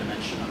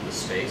 dimension of the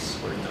space,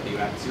 where w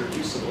acts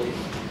irreducibly.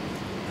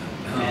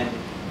 And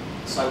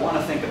so I want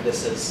to think of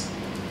this as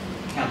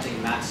counting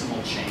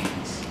maximal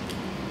chains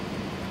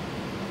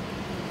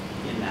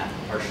in that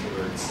partially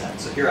ordered set.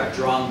 So here I've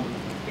drawn,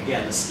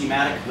 again, the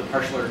schematic of the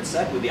partially ordered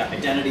set with the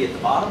identity at the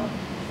bottom,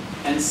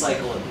 n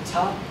cycle at the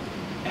top,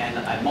 and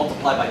I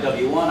multiply by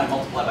W1, I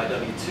multiply by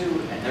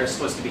W2, and they're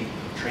supposed to be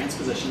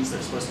transpositions,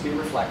 they're supposed to be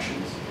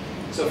reflections.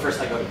 So first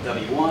I go to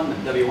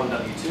W1, then W1,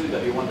 W2,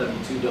 W1,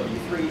 W2,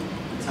 W3,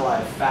 until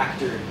I've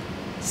factored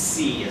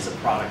C as a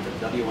product of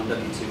W1,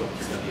 W2 up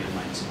to Wn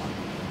minus 1.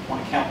 I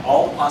want to count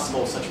all the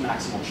possible such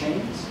maximal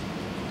chains.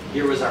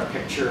 Here was our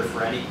picture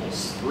for n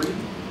equals 3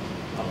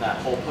 of that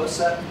whole post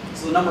set.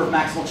 So the number of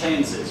maximal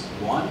chains is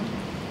 1.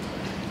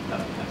 No,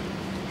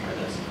 try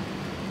this.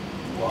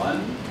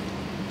 1,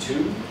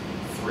 2,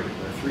 3.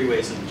 There are 3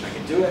 ways in which I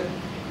could do it.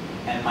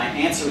 And my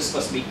answer was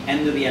supposed to be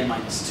n to the n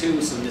minus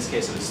 2. So in this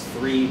case, it was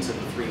 3 to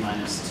the 3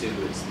 minus 2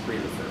 is 3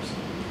 to the first.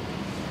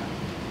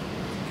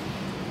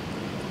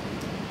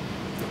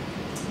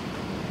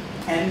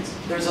 And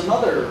there's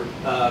another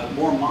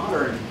more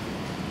modern,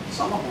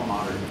 somewhat more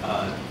modern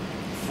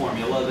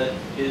formula that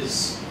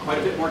is quite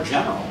a bit more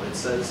general. It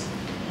says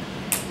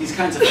these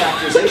kinds of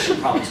factorization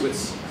problems, which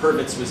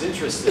Hurwitz was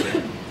interested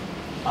in.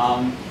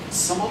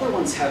 Some other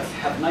ones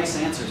have nice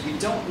answers. We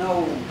don't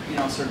know,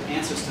 sort of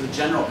answers to the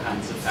general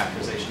kinds of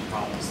factorization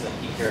problems that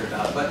he cared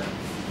about. But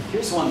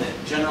here's one that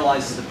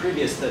generalizes the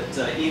previous that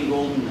Ian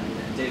Goulden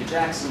and David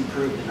Jackson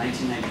proved in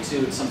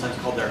 1992. It's sometimes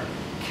called their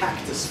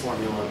cactus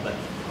formula, but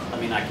let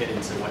me not get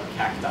into what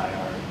cacti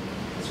are.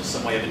 It's just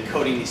some way of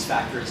encoding these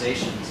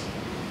factorizations.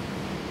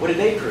 What did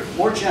they prove?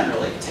 More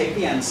generally, take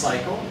the n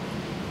cycle.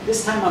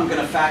 This time I'm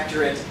going to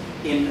factor it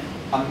in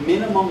a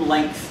minimum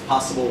length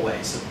possible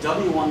way. So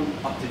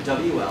W1 up to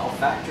WL,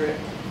 factor it.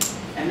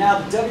 And now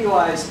the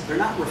WI's, they're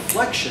not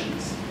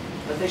reflections,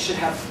 but they should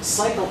have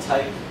cycle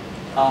type,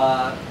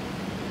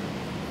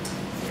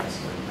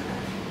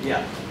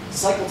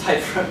 cycle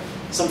type,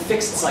 some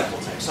fixed cycle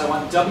type. So I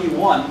want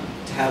W1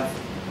 to have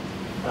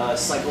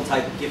cycle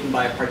type given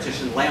by a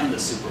partition lambda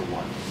super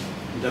 1.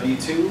 And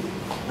W2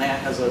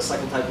 has a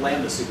cycle type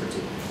lambda super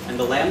 2. And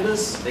the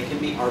lambdas, they can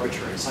be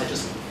arbitrary. So I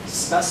just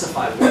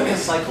specify what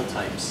cycle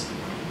types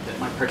that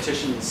my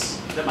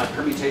partitions, that my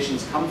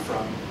permutations come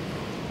from.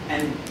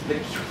 And the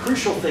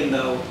crucial thing,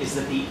 though, is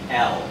that the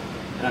L,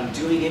 that I'm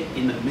doing it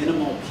in the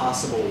minimal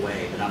possible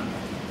way. That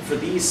for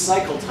these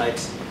cycle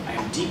types, I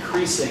am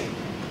decreasing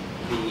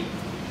the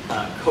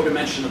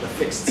codimension of the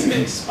fixed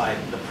space by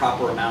the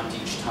proper amount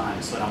each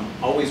time, so that I'm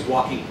always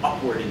walking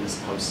upward in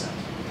this coset.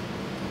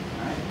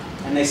 All right?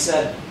 And they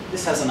said,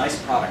 this has a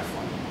nice product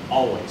formula,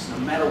 always. No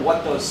matter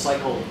what those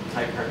cycle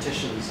type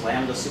partitions,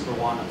 lambda super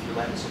 1 and through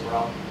lambda super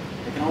L,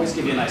 they can always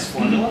give you a nice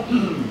formula.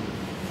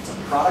 It's a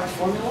product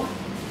formula.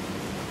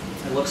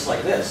 It looks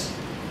like this.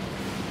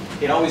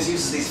 It always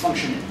uses these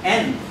function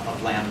n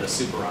of lambda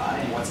super I.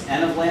 And what's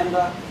n of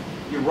lambda?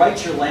 You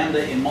write your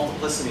lambda in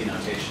multiplicity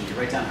notation. You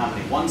write down how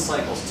many 1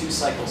 cycles, 2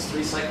 cycles,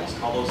 3 cycles,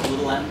 call those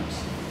little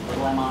m's.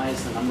 Little mi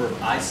is the number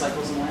of I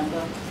cycles in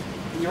lambda.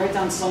 And you write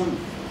down some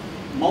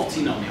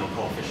multinomial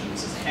coefficient.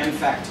 This is m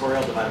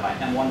factorial divided by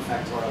m1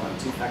 factorial,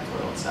 m2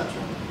 factorial, etc.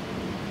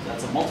 So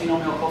that's a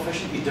multinomial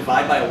coefficient. You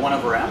divide by a 1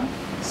 over m.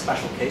 A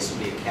special case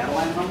would be a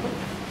Catalan number.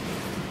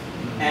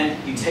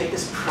 And you take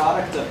this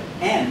product of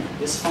n,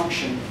 this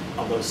function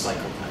of those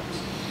cycle types.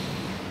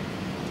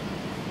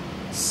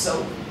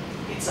 So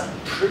it's a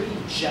pretty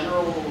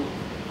general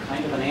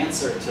kind of an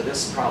answer to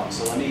this problem.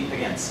 So let me,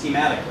 again,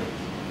 schematically,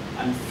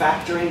 I'm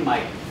factoring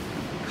my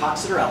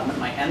Coxeter element,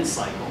 my n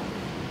cycle.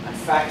 I'm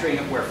factoring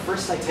it where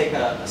first I take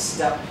a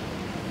step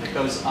that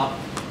goes up,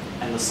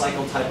 and the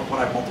cycle type of what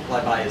I've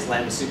multiplied by is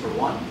lambda super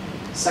 1.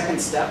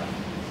 Second step,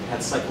 it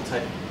had cycle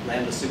type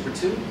lambda super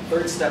 2.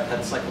 Third step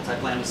had cycle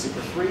type lambda super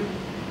 3.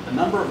 The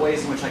number of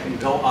ways in which I can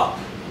go up,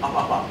 up,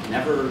 up, up,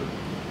 never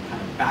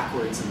kind of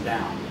backwards and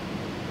down.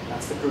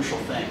 That's the crucial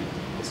thing.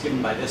 It's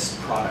given by this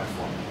product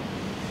formula.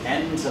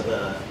 N to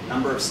the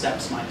number of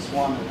steps minus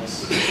 1 and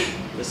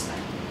this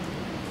thing.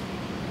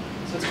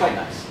 So it's quite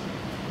nice.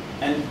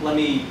 And let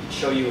me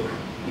show you,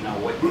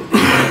 what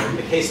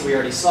the case that we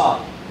already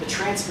saw. The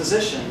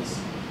transpositions,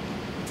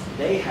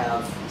 they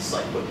have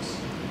cycles.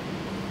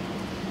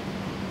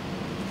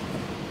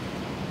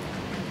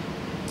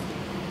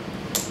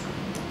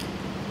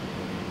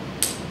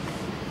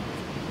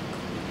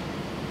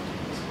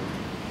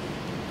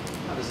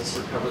 How does this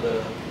recover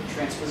the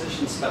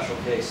transposition special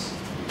case?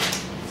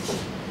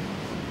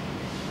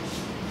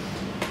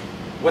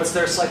 What's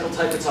their cycle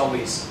type? It's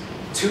always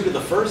 2 to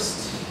the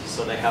first.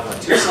 So they have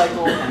a 2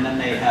 cycle, and then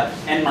they have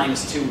n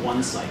minus 2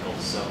 1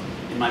 cycles. So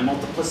in my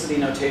multiplicity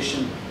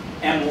notation,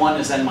 m1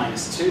 is n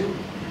minus 2,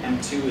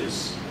 m2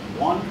 is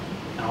 1,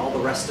 and all the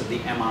rest of the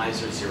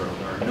mi's are 0.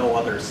 There are no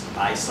other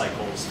I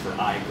cycles for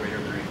I greater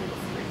than or equal to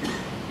 3.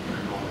 There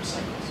are no other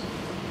cycles.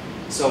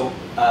 So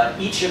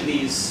each of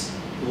these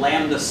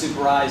lambda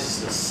super i's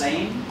is the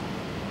same,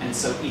 and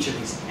so each of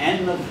these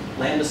n of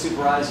lambda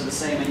super i's are the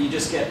same, and you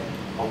just get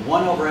a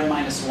 1 over n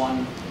minus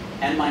 1,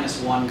 n minus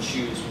 1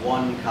 choose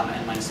 1 comma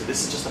n minus 2.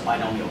 This is just a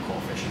binomial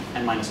coefficient.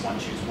 N minus 1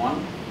 choose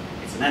 1.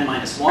 It's an n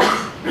minus 1,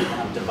 and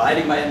I'm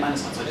dividing by n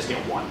minus 1, so I just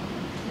get 1.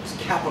 Those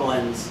capital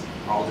N's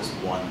are all just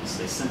 1s.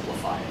 They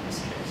simplify in this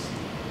case.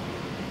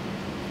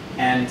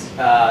 And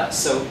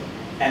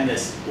and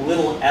this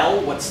little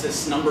l, what's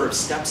this number of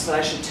steps that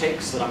I should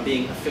take so that I'm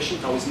being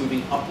efficient, always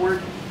moving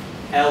upward?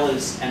 L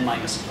is n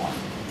minus 1.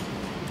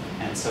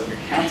 And so you're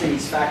counting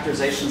these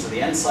factorizations of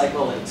the n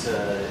cycle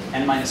into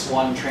n minus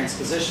 1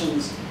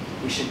 transpositions.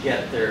 We should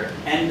get their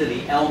n to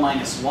the L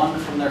minus 1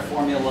 from their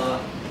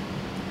formula.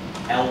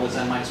 L was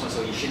n minus 1,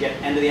 so you should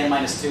get n to the n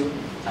minus 2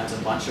 times a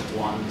bunch of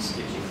 1s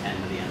gives you n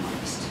to the n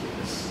minus 2,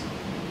 this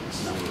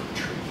number of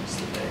trees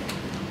that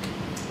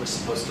we're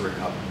supposed to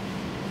recover.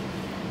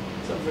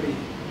 Is everybody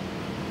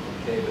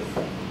okay with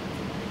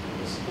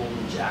this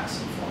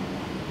Holden-Jackson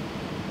formula?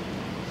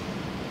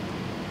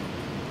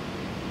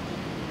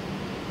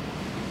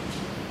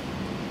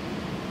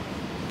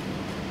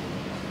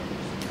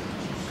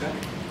 Okay.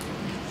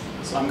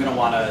 So I'm going to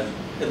want to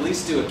at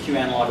least do a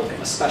q-analog of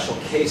a special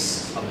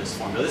case of this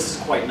formula. This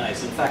is quite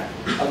nice. In fact,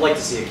 I'd like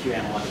to see a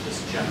q-analog of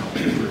this general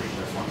version of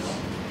the formula.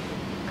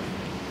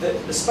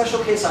 The special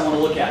case I want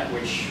to look at,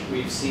 which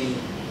we've seen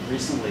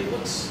recently,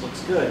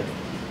 looks good,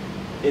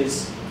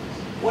 is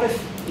what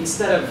if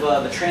instead of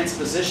the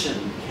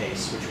transposition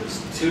case, which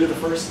was 2 to the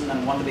first and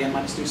then 1 to the n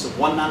minus 2, so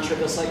 1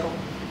 non-trivial cycle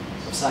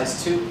of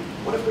size 2,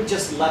 what if we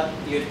just let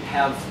you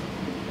have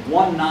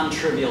 1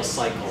 non-trivial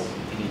cycle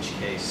in each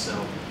case?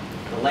 So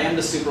the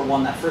lambda super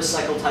 1, that first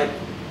cycle type,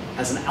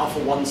 has an alpha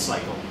 1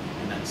 cycle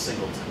and then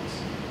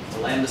singletons.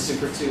 The lambda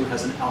super 2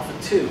 has an alpha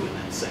 2 and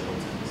then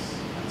singletons,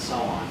 and so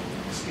on.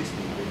 Excuse me.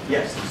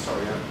 Yes. I'm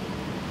sorry.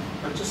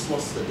 I just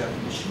lost the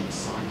definition of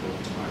cycle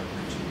type.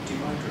 Do you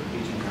mind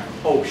repeating that?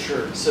 Oh,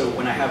 sure. So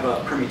when I have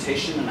a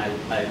permutation and I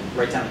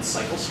write down its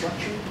cycle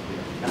structure,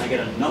 and I get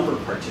a number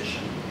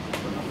partition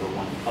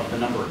of the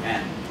number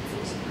n, if it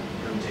was a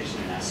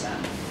permutation in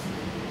Sn,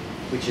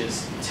 which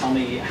is tell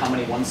me how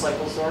many 1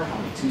 cycles there are, how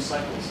many 2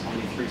 cycles, how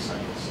many 3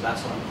 cycles. So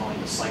that's what I'm calling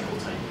the cycle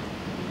type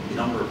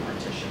number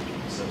partition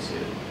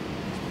associated.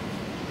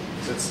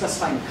 So it's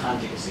specifying the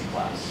conjugacy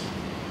class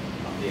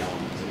of the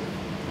element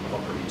of a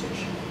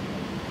permutation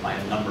by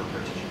a number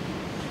partition.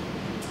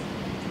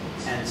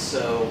 And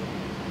so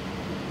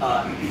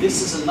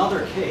this is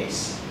another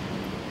case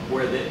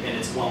where, and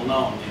it's well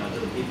known, to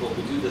the people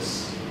who do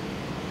this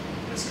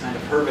kind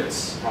of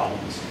Hurwitz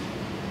problems,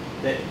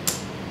 that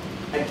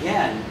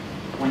again,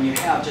 when you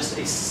have just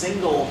a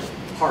single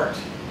part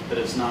that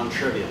is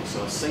non-trivial.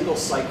 So a single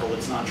cycle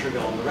that's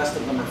non-trivial, and the rest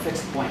of them are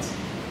fixed points.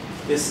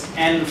 This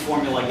n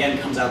formula again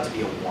comes out to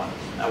be a 1.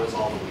 That was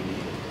all that we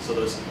needed. So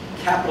those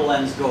capital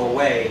N's go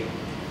away.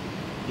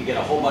 You get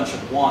a whole bunch of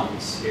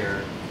 1s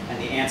here, and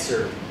the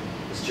answer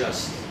is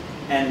just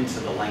n to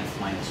the length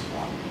minus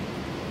 1.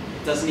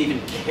 It doesn't even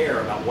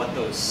care about what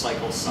those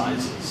cycle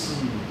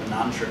sizes, the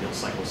non-trivial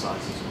cycle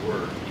sizes,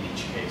 were in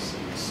each case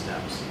in these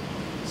steps.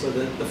 So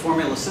the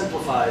formula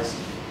simplifies,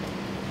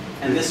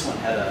 and this one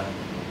had a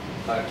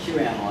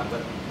q-analog,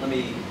 but let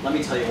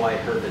me tell you why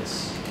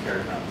Hurwitz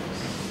cared about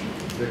this.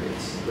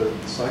 It's the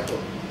cycle,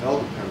 L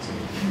depends on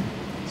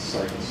the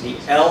cycle size.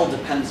 The L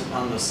depends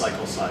upon the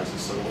cycle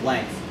sizes, so the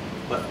length,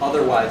 but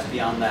otherwise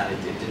beyond that,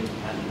 it didn't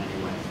depend in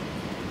any way.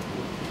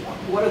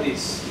 What are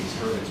these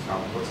Hurwitz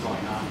problems? What's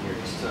going on here?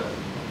 Just to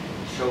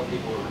show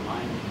people or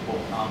remind people,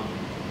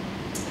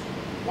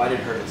 why did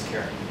Hurwitz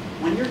care?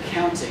 When you're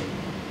counting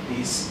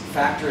these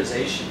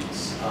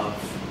factorizations of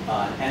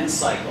n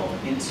cycle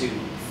into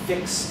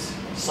fixed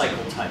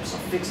cycle types, so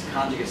fixed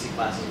conjugacy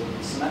classes within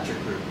the symmetric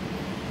group,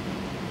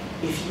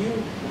 if you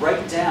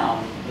write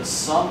down the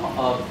sum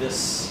of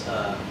this,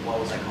 what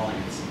was I calling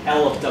it?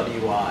 L of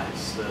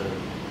wi's, the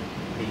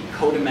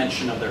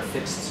codimension of their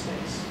fixed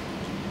space,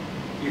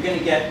 you're going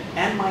to get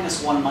n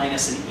minus 1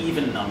 minus an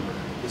even number.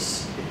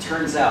 It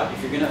turns out,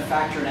 if you're going to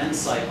factor an n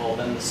cycle,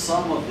 then the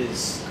sum of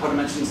these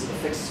codimensions of the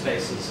fixed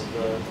spaces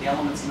of the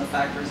elements in the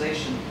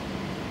factorization,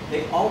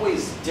 they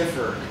always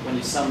differ when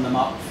you sum them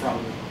up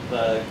from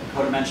the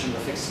codimension of the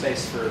fixed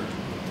space for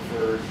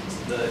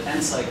the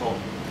n cycle.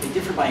 They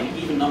differ by an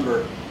even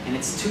number, and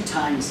it's 2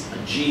 times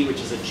a g, which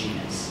is a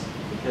genus.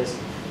 Because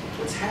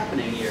what's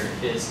happening here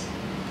is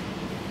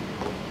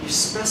you're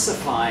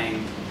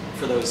specifying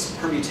for those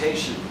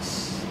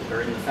permutations that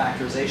are in the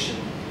factorization,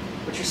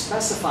 what you're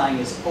specifying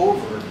is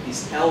over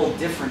these L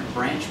different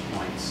branch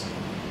points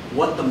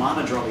what the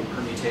monodromy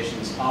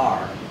permutations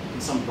are in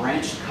some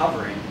branched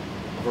covering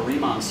of a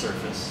Riemann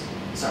surface.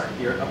 Sorry,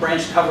 a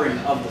branched covering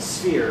of the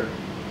sphere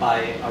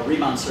by a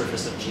Riemann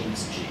surface of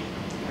genus G.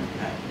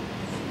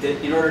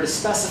 Okay? In order to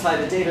specify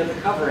the data of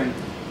the covering,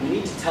 we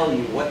need to tell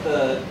you what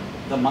the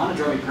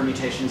monodromy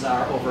permutations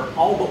are over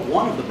all but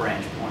one of the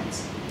branch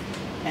points.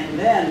 And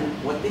then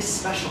what this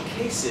special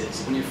case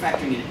is, when you're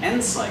factoring in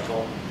n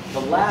cycle,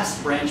 the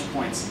last branch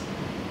point,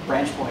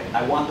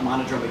 I want the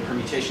monodromy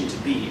permutation to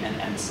be an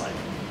n cycle.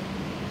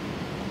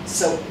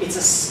 So it's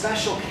a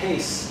special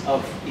case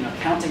of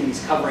counting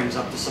these coverings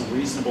up to some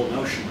reasonable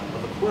notion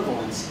of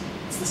equivalence.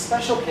 It's the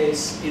special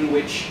case in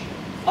which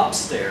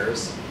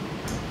upstairs,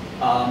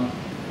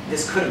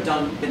 this could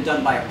have been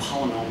done by a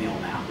polynomial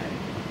mapping.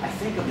 I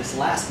think of this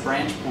last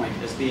branch point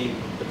as being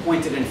the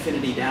point at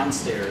infinity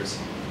downstairs,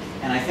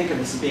 and I think of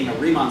this as being a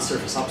Riemann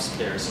surface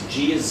upstairs, so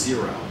G is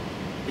 0.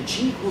 The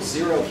G equals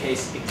 0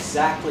 case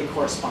exactly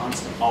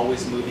corresponds to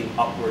always moving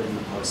upward in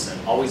the poset,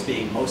 always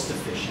being most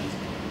efficient,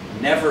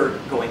 never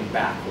going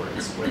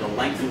backwards, where the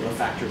length of the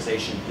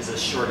factorization is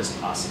as short as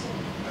possible.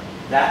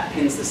 That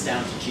pins this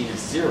down to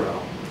genus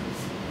 0,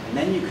 and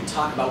then you can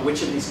talk about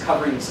which of these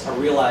coverings are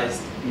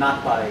realized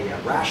not by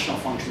rational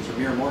functions or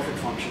meromorphic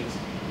functions,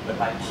 but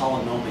by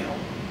polynomial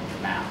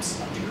maps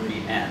of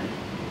degree n.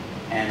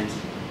 And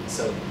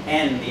so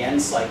n, the n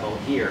cycle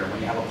here, when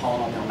you have a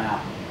polynomial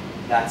map,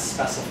 that's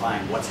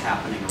specifying what's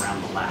happening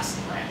around the last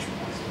branch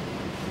point.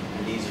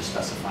 And these are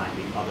specifying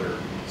the other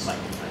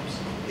cycle types.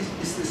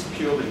 Is this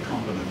purely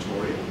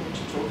combinatorial, what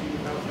you're talking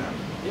about now?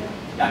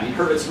 Yeah, I mean,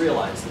 Hurwitz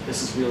realized that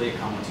this is really a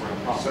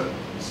combinatorial problem.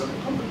 So the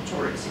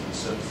combinatorics of the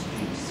surface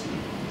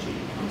G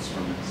comes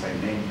from, say,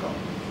 name gone.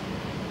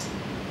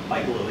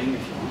 By gluing,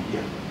 if you want.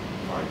 Yeah,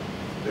 by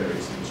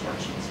various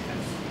constructions. And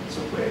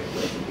so where are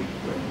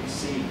we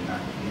seeing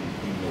that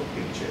in your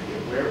picture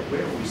here?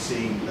 Where are we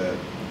seeing the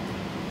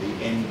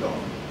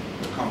n-gon,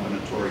 the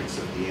combinatorics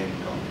of the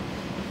n-gon?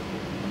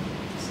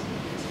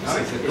 No,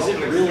 it's a Is it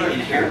really structure.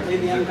 inherently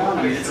the n-gon?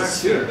 I mean, it's a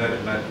sphere.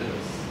 That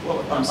matters.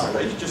 Well, I'm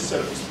sorry, you just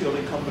said it was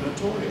purely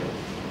combinatorial.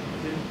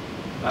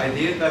 By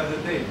the end of the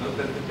day, not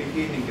at the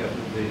beginning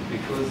of the day,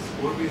 because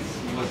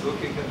Hurwitz was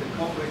looking at the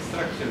complex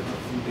structure, not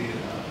from the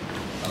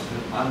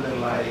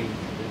underlying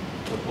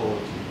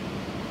topology.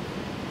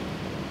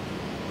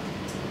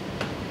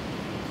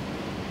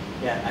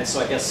 Yeah, and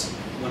so I guess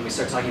when we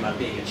start talking about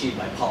being achieved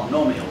by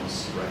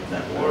polynomials, right,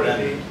 that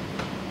Already,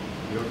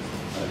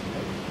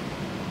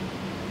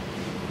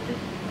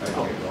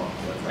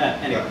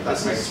 anyway, that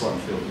this makes is one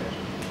feel better.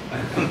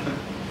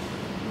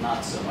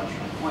 not so much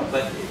my point,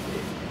 but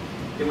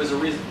it was a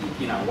reason,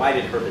 why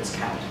did Hurwitz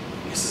count?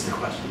 This is the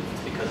question.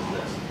 It's because of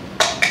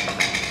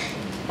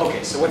this.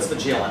 Okay, so what's the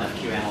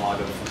GLNFQ analog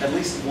of at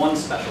least one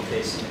special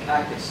case in the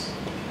cactus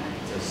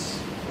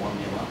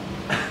formula?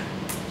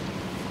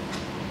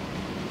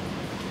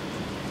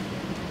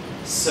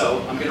 So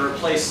I'm going to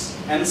replace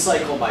n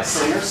cycle by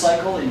Singer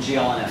cycle in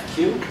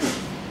GLNFQ.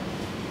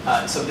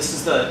 So this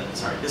is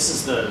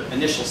the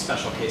initial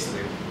special case that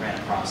we ran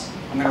across.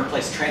 I'm going to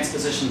replace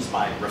transpositions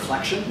by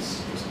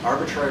reflections. There's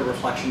arbitrary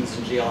reflections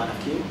in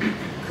GLNFQ.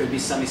 Could be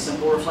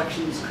semi-simple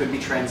reflections, could be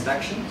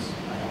transvections.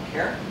 I don't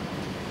care.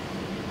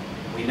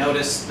 we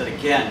noticed that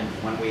again,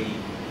 when we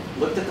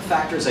looked at the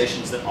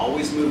factorizations that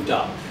always moved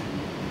up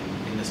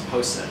in this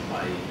post set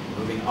by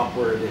moving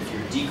upward, if you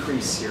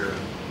decrease your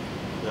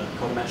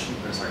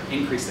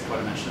increase the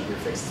codimension of your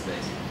fixed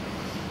space,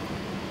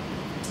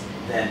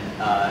 then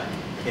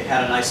it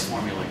had a nice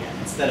formula again.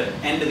 Instead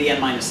of n to the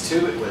n minus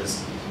 2, it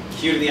was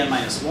q to the n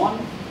minus 1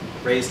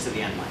 raised to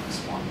the n minus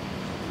 1.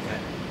 Okay?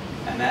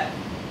 And that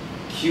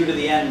q to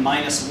the n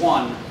minus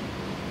 1,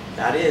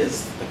 that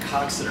is the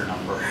Coxeter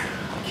number.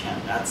 Again,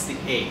 that's the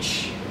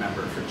h,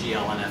 remember, for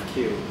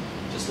GLNFQ.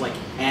 Just like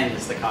n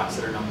is the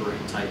Coxeter number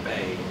in type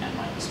A, n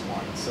minus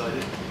 1. So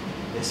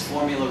this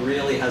formula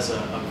really has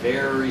a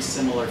very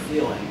similar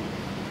feeling.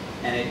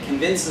 And it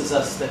convinces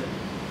us that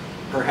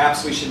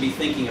perhaps we should be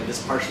thinking of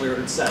this partially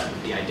ordered set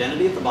with the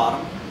identity at the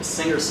bottom, the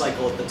Singer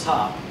cycle at the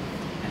top,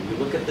 and we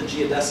look at the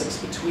geodesics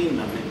between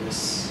them in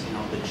this,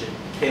 the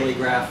Cayley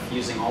graph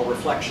using all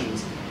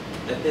reflections,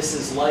 that this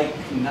is like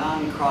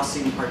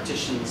non-crossing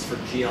partitions for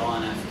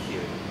GLNFQ.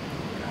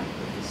 Okay?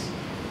 This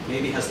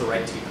maybe has the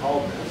right to be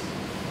called this.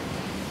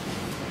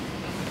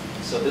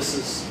 So this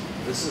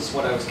is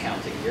what I was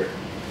counting here.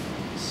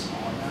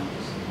 Small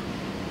amounts.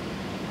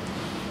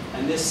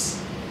 And this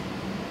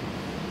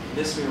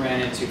we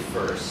ran into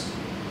first.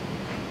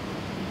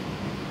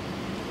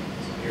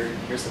 So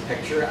here's the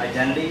picture,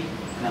 identity,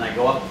 and then I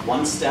go up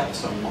one step,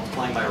 so I'm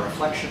multiplying by a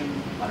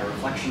reflection, by a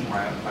reflection,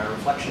 by a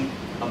reflection.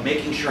 I'm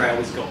making sure I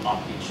always go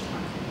up each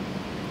time.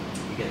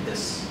 You get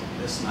this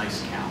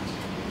nice count.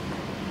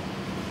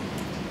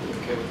 You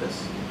okay with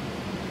this?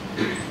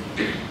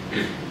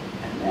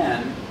 And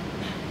then,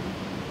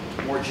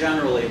 more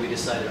generally, we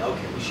decided,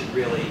 okay, we should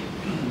really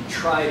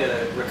try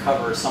to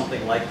recover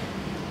something like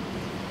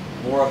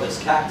more of this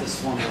cactus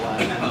formula.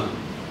 And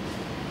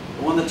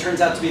the one that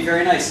turns out to be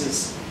very nice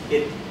is,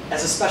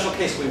 as a special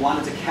case, we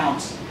wanted to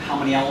count how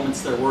many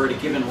elements there were at a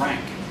given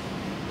rank.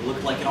 It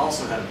looked like it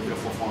also had a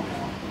beautiful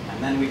formula.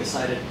 And then we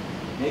decided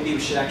maybe we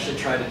should actually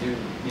try to do,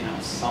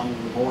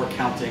 some more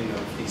counting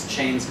of these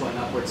chains going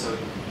upward. So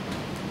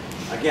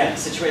again, a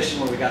situation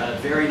where we got a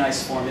very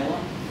nice formula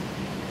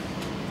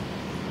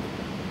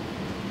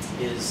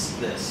is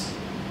this.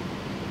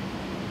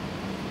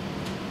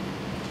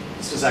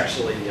 This was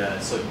actually,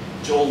 so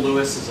Joel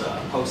Lewis is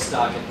a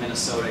postdoc at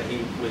Minnesota.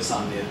 He was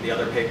on the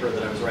other paper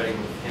that I was writing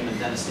with him and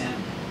Dennis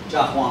Dan.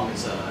 Jia Huang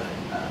is a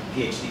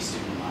PhD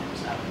student of mine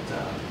who's out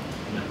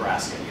at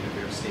Nebraska,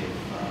 University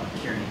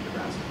of Kearney,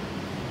 Nebraska.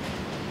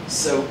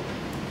 So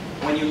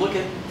when you look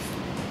at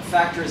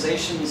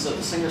factorizations of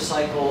the Singer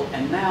cycle,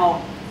 and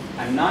now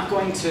I'm not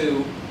going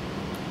to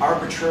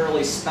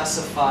arbitrarily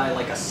specify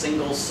like a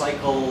single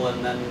cycle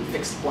and then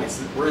fixed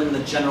points. We're in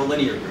the general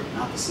linear group,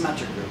 not the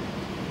symmetric group.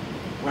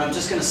 What I'm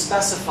just going to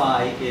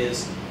specify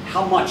is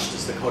how much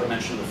does the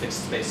codimension of the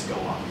fixed space go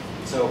up.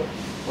 So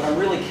what I'm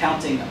really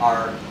counting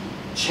are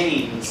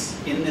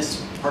chains in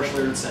this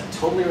partially ordered set,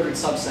 totally ordered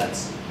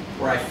subsets,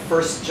 where I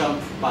first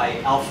jump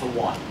by alpha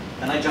 1.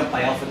 Then I jump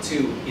by alpha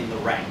 2 in the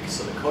rank.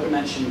 So the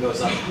codimension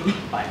goes up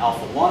by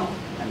alpha 1,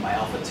 then by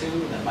alpha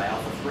 2, then by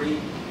alpha 3,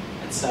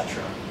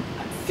 etc.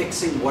 I'm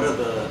fixing what are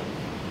the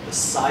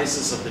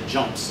sizes of the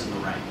jumps in the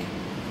rank.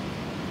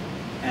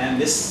 And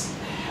this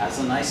has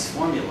a nice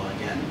formula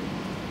again.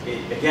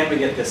 Again, we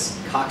get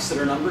this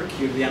Coxeter number,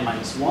 q to the n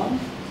minus 1.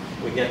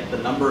 We get the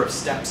number of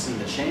steps in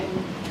the chain,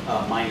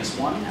 minus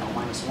 1, L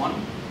minus 1.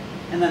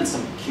 And then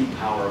some q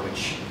power,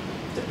 which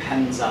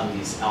depends on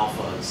these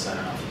alphas. I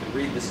don't know if you can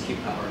read this q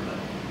power, but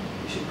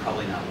you should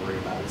probably not worry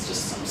about it. It's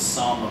just some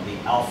sum of the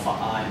alpha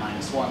I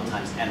minus 1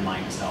 times n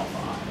minus alpha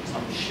I,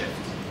 some shift.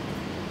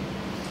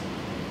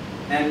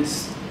 And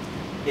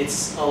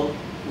it's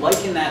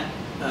like in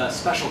that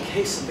special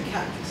case of the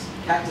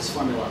cactus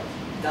formula.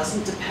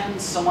 Doesn't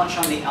depend so much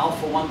on the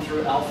alpha 1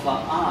 through alpha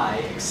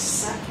I,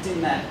 except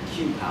in that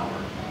q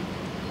power.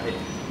 Right?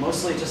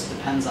 Mostly it just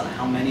depends on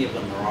how many of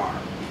them there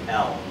are,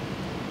 L,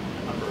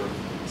 the number of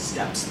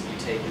steps that you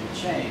take in the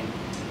chain.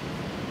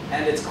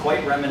 And it's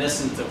quite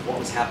reminiscent of what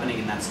was happening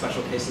in that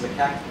special case of the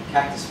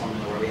cactus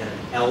formula, where we had an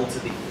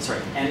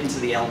n to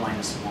the L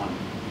minus 1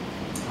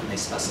 when they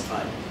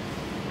specified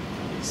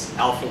these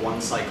alpha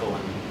 1 cycle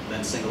and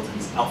then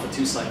singletons, alpha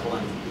 2 cycle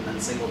and then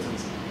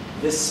singletons.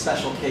 This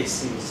special case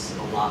seems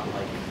a lot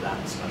like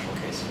that special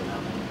case for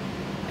them.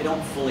 And I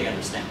don't fully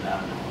understand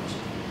that analogy.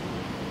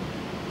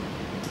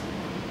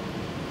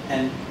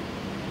 And,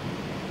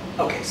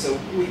 okay, so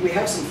we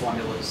have some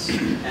formulas,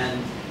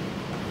 and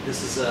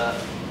this is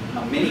a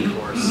mini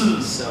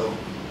course, so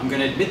I'm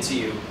going to admit to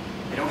you,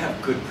 I don't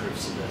have good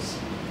proofs of this.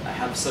 I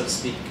have, so to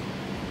speak,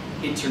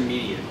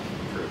 intermediate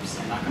proofs.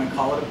 I'm not going to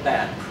call it a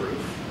bad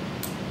proof,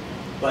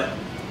 but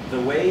the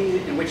way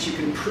in which you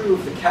can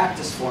prove the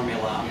cactus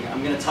formula,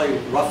 I'm going to tell you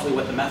roughly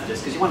what the method is,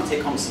 because you want to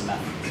take home some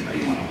methods, right?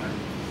 You want to learn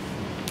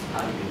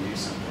how you can do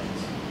some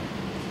things.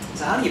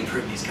 So how do you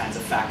prove these kinds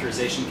of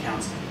factorization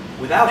counts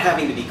without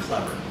having to be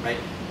clever, right?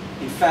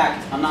 In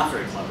fact, I'm not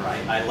very clever.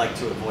 I like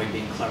to avoid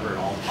being clever at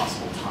all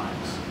possible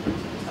times. I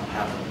just don't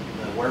have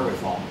the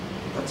wherewithal.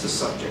 That's a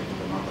subject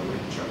of another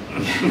lecture.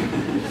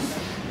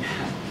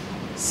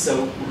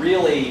 So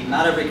really,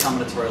 not every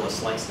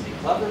combinatorialist likes to be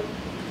clever.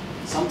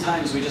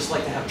 Sometimes we just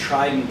like to have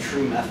tried and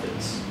true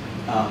methods.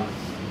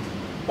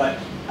 But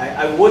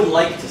I would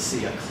like to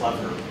see a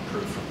clever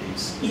proof of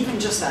these. Even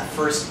just that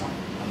first one,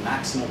 the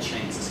maximal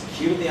chains. This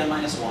q to the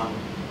n-1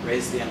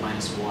 raised to the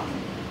n-1.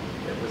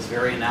 It was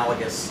very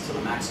analogous to the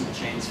maximal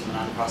chains from the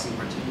non-crossing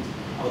cartoons.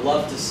 I would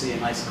love to see a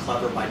nice,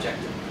 clever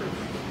bijective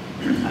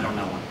proof. I don't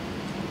know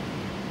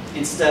one.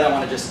 Instead, I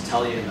want to just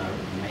tell you in the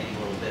remaining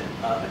little bit,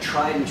 a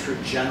tried and true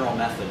general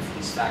method for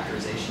these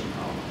factorization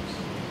problems.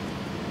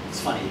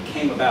 It's funny, it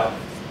came about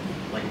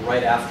like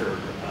right after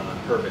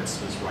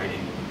Hurwitz was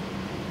writing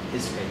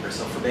his paper,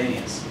 so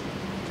Frobenius.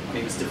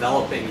 He was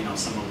developing,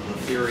 some of the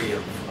theory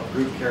of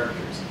group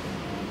characters.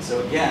 So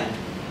again,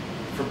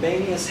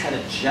 Frobenius had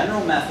a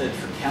general method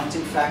for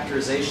counting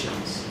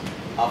factorizations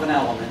of an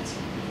element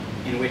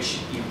in which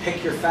you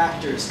pick your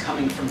factors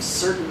coming from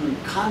certain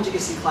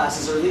conjugacy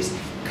classes, or at least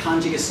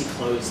conjugacy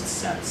closed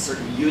sets,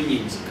 certain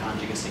unions of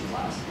conjugacy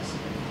classes.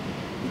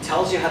 He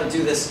tells you how to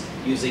do this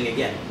using,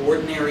 again,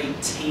 ordinary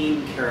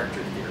tame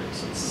character theory.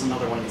 So this is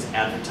another one of these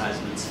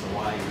advertisements for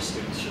why your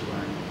students should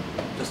learn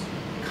just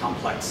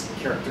complex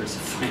characters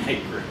of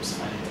finite groups,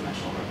 finite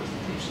dimensional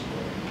representation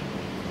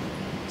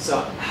theory.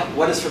 So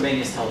what does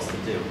Frobenius tell us to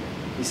do?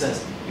 He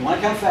says, you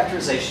want to count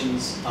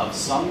factorizations of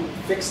some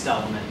fixed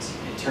element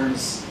in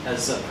terms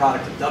as a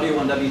product of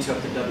W1, W2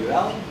 up to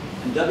WL,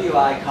 and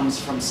WI comes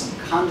from some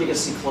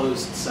conjugacy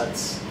closed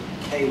sets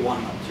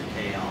K1 up to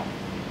KL.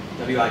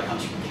 WI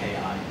comes from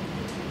KI.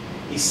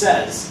 He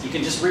says, you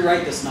can just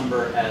rewrite this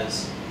number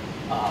as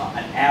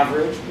an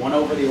average, 1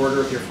 over the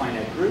order of your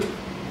finite group.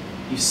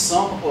 You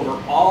sum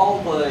over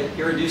all the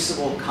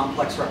irreducible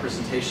complex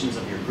representations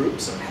of your group,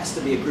 so it has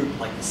to be a group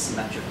like the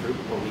symmetric group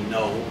where we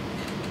know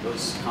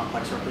those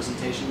complex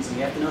representations, and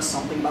we have to know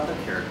something about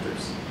their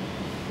characters.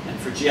 And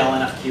for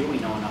GLNFQ, we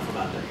know enough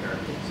about their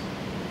characters.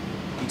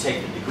 You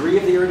take the degree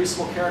of the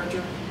irreducible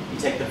character, you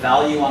take the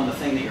value on the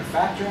thing that you're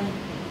factoring,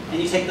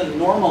 and you take the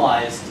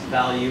normalized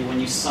value when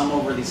you sum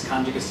over these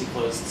conjugacy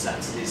closed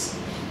sets. So these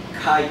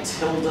chi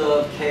tilde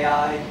of Ki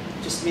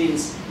just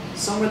means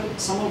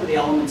sum over the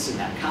elements in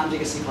that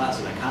conjugacy class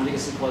or that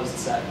conjugacy closed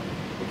set,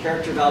 the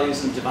character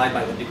values, and divide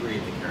by the degree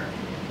of the character,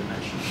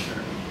 dimension of the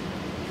character.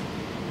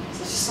 So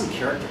this is some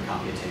character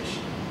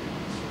computation.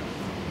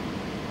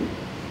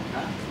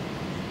 Okay.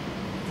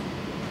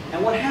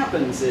 And what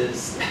happens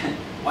is,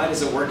 why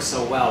does it work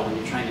so well when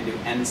you're trying to do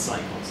n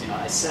cycles?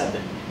 I said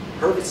that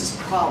Hurwitz's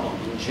problem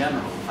in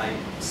general, if I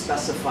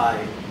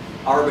specify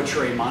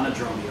arbitrary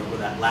monodromy over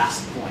that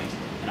last point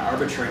and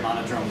arbitrary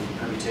monodromy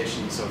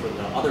permutations over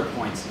the other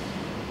points,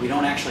 we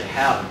don't actually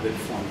have a good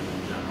formula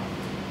in general.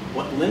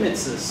 What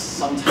limits us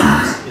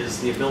sometimes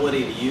is the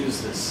ability to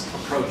use this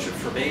approach of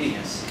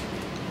Frobenius.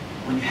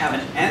 When you have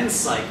an n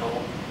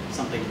cycle,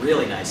 something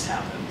really nice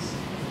happens.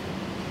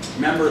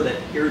 Remember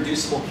that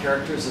irreducible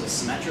characters of the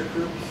symmetric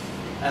group,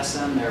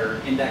 Sn,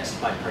 they're indexed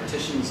by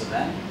partitions of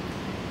n.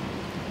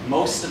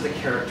 Most of the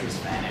characters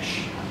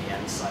vanish on the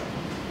n cycle.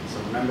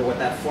 So remember what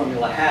that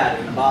formula had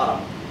in the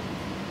bottom.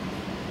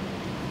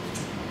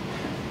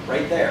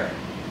 Right there,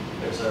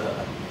 there's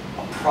a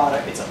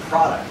product, it's a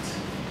product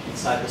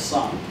inside the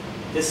sum.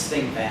 This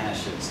thing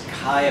vanishes.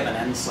 Chi of an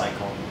n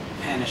cycle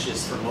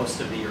vanishes for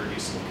most of the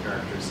irreducible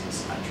characters in the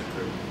symmetric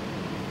group.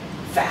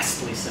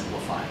 Vastly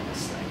simplifying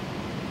this thing.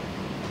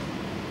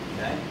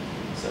 Okay?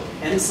 So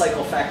n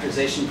cycle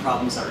factorization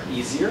problems are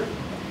easier.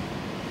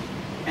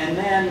 And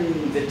then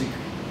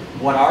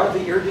what are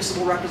the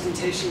irreducible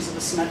representations of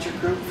the symmetric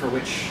group for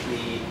which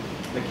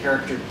the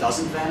character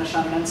doesn't vanish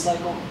on an n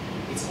cycle?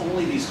 It's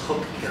only these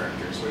hook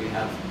characters where you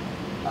have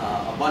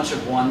a bunch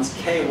of ones,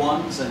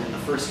 k1s, and in the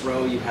first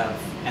row you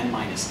have n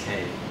minus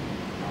k,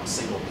 a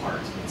single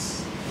part.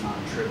 It's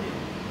non-trivial.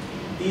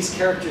 These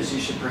characters you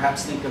should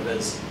perhaps think of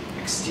as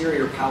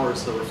exterior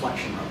powers of the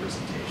reflection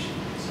representation.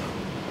 So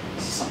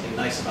this is something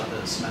nice about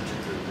the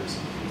symmetric group is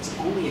it's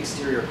only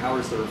exterior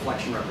powers of the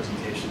reflection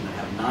representation that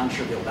have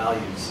non-trivial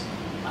values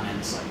on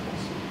n cycles,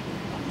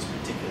 on this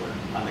particular,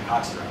 on the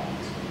Coxeter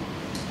elements.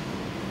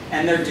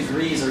 And their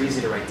degrees are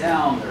easy to write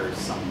down. There's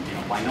some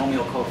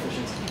binomial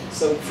coefficients.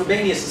 So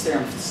Frobenius'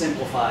 theorem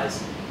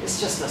simplifies. It's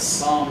just a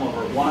sum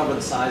over 1 over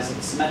the size of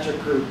the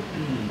symmetric group,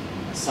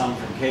 a sum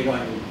from k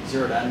going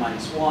 0 to n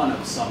minus 1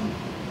 of some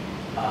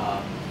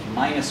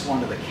minus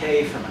 1 to the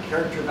k from a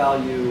character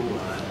value,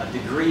 a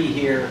degree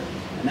here,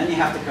 and then you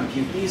have to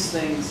compute these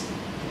things,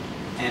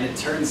 and it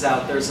turns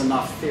out there's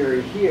enough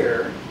theory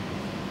here.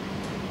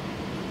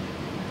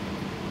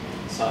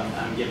 So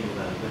I'm giving you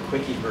the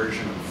quickie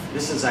version of,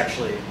 this is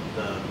actually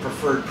the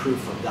preferred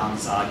proof of Don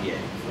Zagier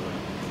for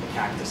the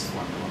cactus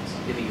formula. So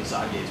I'm giving you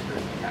Zagier's proof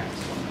of the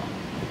cactus formula.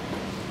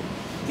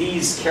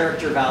 These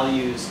character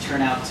values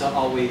turn out to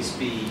always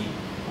be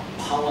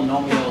a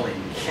polynomial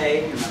in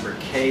k. Remember,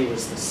 k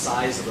was the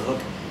size of the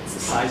hook. It's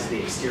the size of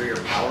the exterior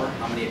power.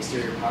 How many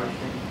exterior powers do you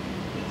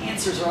think? The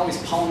answers are always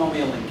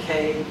polynomial in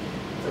k.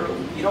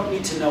 You don't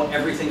need to know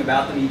everything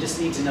about them. You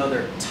just need to know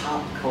their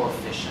top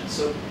coefficient.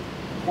 So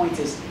the point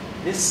is,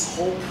 this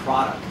whole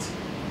product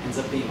ends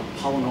up being a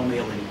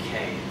polynomial in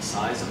k, the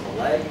size of the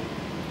leg.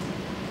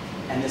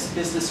 And this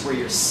business where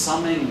you're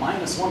summing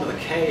 -1 to the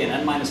k and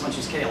n-1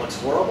 choose k, it looks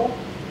horrible.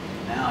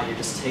 Now you're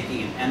just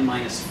taking an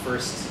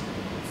n-1st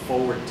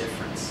forward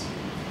difference.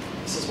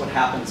 This is what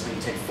happens when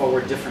you take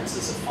forward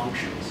differences of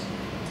functions.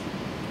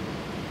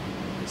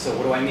 So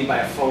what do I mean by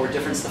a forward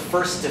difference? The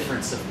first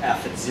difference of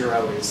f at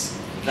 0 is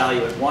the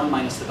value at 1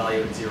 minus the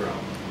value at 0.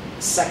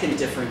 The second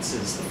difference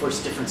is the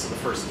first difference of the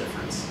first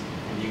difference.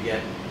 And you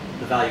get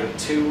the value at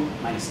 2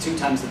 minus 2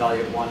 times the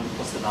value at 1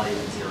 plus the value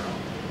at 0.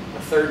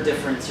 The third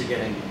difference, you're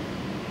getting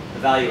the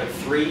value at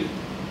 3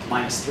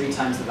 minus 3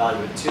 times the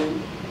value at 2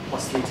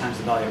 plus 3 times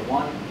the value at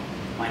 1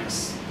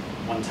 minus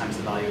 1 times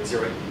the value at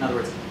 0. In other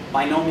words,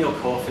 binomial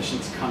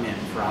coefficients come in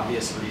for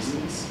obvious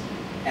reasons,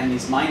 and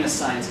these minus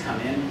signs come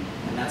in,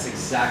 and that's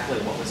exactly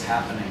what was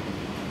happening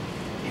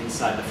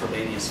inside the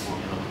Frobenius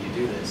formula when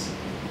you do this.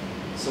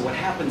 So what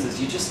happens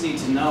is you just need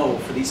to know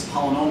for these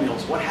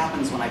polynomials what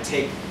happens when I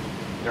take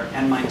their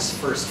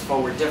n-1st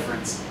forward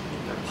difference.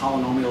 They're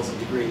polynomials of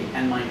degree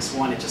n-1.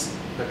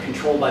 They're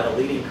controlled by the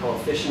leading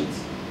coefficient.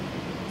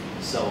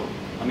 So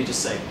let me just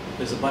say,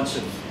 there's a bunch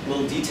of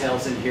little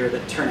details in here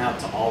that turn out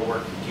to all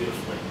work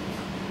beautifully.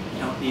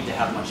 You don't need to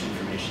have much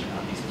information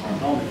about these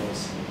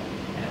polynomials,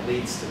 and it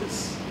leads to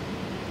this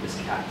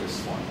cactus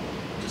formula.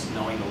 Just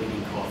knowing the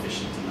leading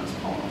coefficient in those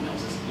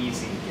polynomials is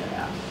easy to get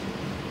at,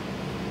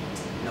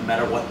 no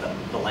matter what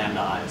the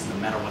lambda is, no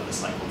matter what the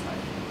cycle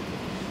type.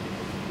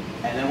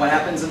 And then what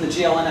happens in the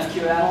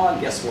GLNFQ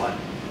analog? Guess what?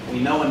 We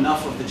know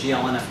enough of the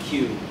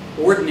GLNFQ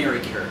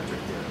ordinary character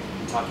theory.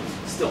 I'm talking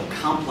still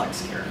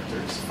complex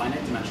characters,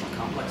 finite dimensional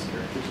complex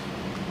characters.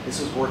 This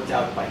was worked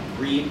out by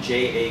Green,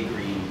 J.A.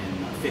 Green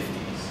in the 50s.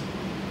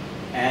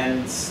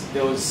 And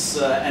those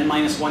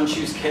n-1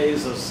 choose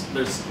k's,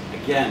 there's,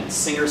 again,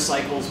 Singer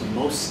cycles.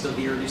 Most of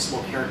the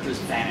irreducible characters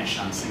vanish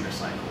on Singer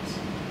cycles.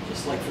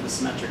 Just like for the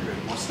symmetric group,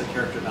 most of the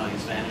character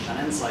values vanish on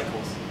n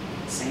cycles.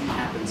 The same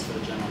happens for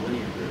the general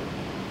linear group.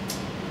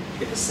 You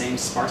get the same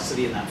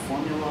sparsity in that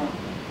formula.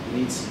 You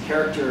need some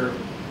character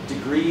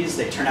degrees.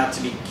 They turn out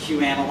to be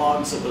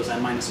q-analogues of those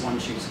n-1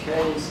 choose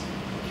k's.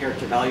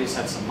 Character values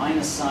have some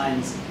minus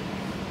signs.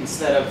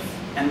 Instead of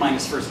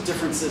n-1st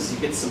differences, you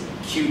get some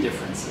q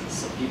differences.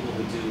 So people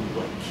who do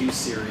like q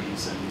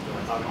series and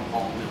orthogonal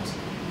polynomials,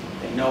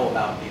 they know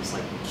about these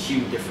like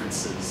q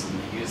differences and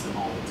they use them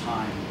all the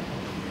time,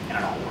 and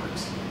it all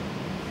works.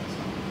 So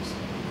I'm just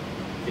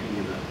giving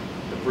you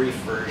the brief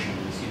version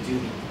is you do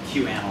the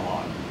q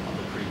analog of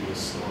the previous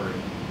story,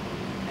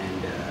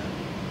 and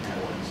it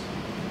works.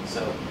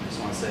 So I just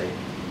want to say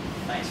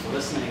thanks for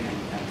listening,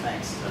 and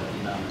thanks to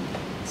Edom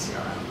and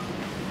CRM.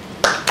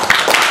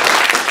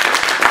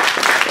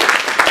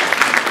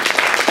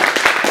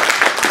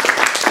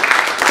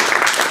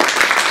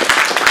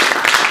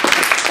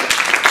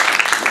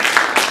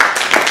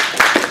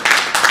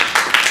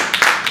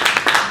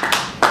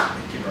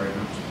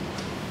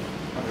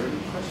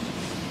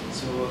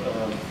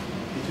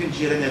 Between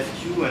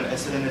GLNFQ and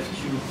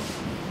SLNFQ,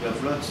 you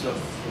have lots of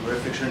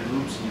reflection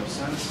groups in your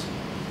sense.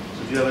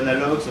 So do you have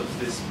analogs of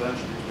this bunch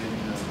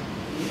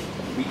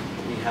between?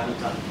 We haven't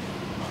done.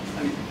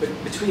 I mean, but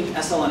between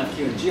SLNFQ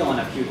and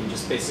GLNFQ, you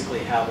just basically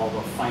have all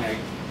the finite.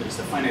 There's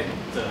the finite.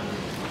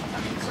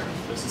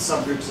 There's the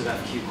subgroups of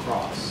FQ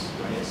cross,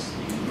 right?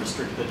 You can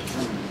restrict the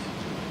determinant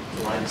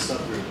to lie in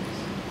subgroup.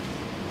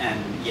 And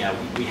yeah,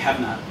 we have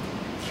not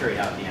carried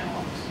out the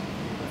analogs.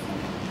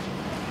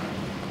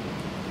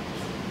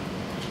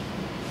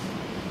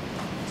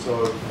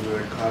 So in the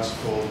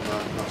classical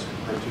non-classical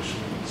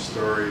partition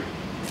story,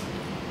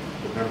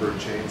 the number of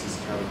chains is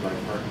counted by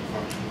parking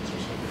functions or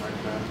something like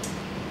that.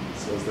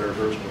 So is there a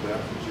version of that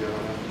for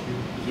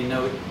GLNFQ? You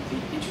know,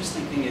 the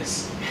interesting thing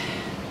is,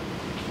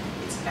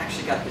 it's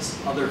actually got this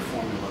other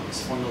formula.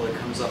 This formula that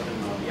comes up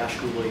in the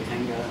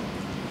Yashku-Loitenga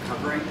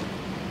covering.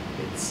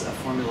 It's a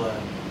formula.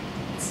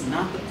 It's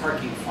not the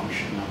parking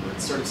function number.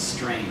 It's sort of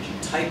strange.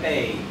 In type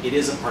A, it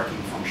is a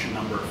parking function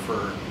number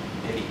for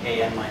maybe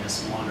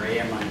an-1 or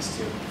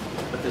an-2,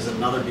 but there's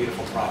another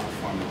beautiful proper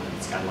formula.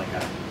 It's got like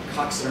a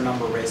Coxeter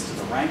number raised to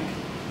the rank.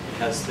 It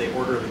has the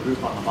order of the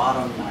group on the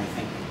bottom, and I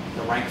think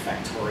the rank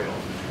factorial.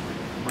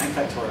 Rank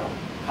factorial,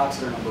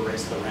 Coxeter number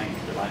raised to the rank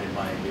divided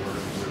by the order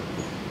of the group.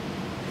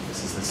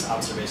 This is this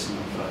observation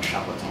of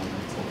Chapleton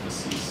and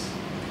Tolfacis.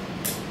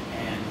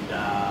 And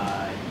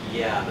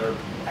yeah, there are,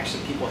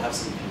 actually people have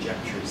some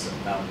conjectures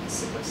about the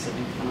cyclic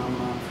sitting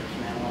phenomenon for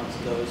q-analogues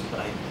of those,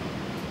 but I'm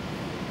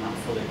not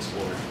fully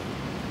explored.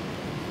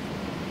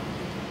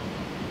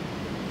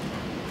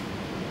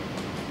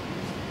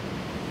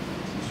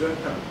 Do you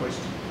have a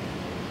question?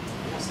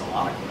 He asked a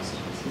lot of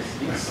questions.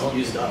 He's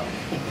used up.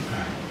 So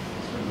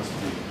it must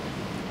be.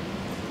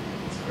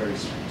 It's very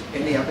strange.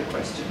 Any other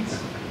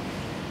questions?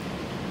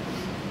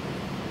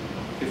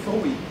 Before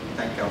we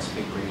thank our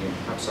speaker again,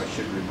 perhaps I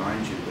should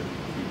remind you that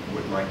if you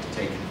would like to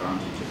take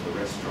advantage of the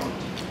restaurant,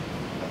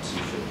 perhaps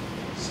you should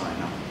sign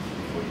up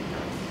before you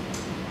go.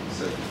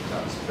 So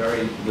that was a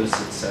very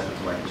lucid set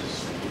of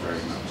lectures. Thank you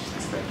very much.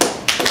 Thank you.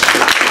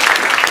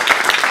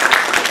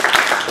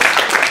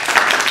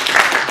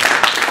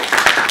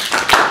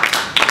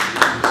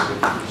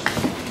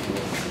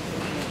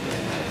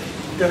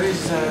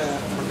 a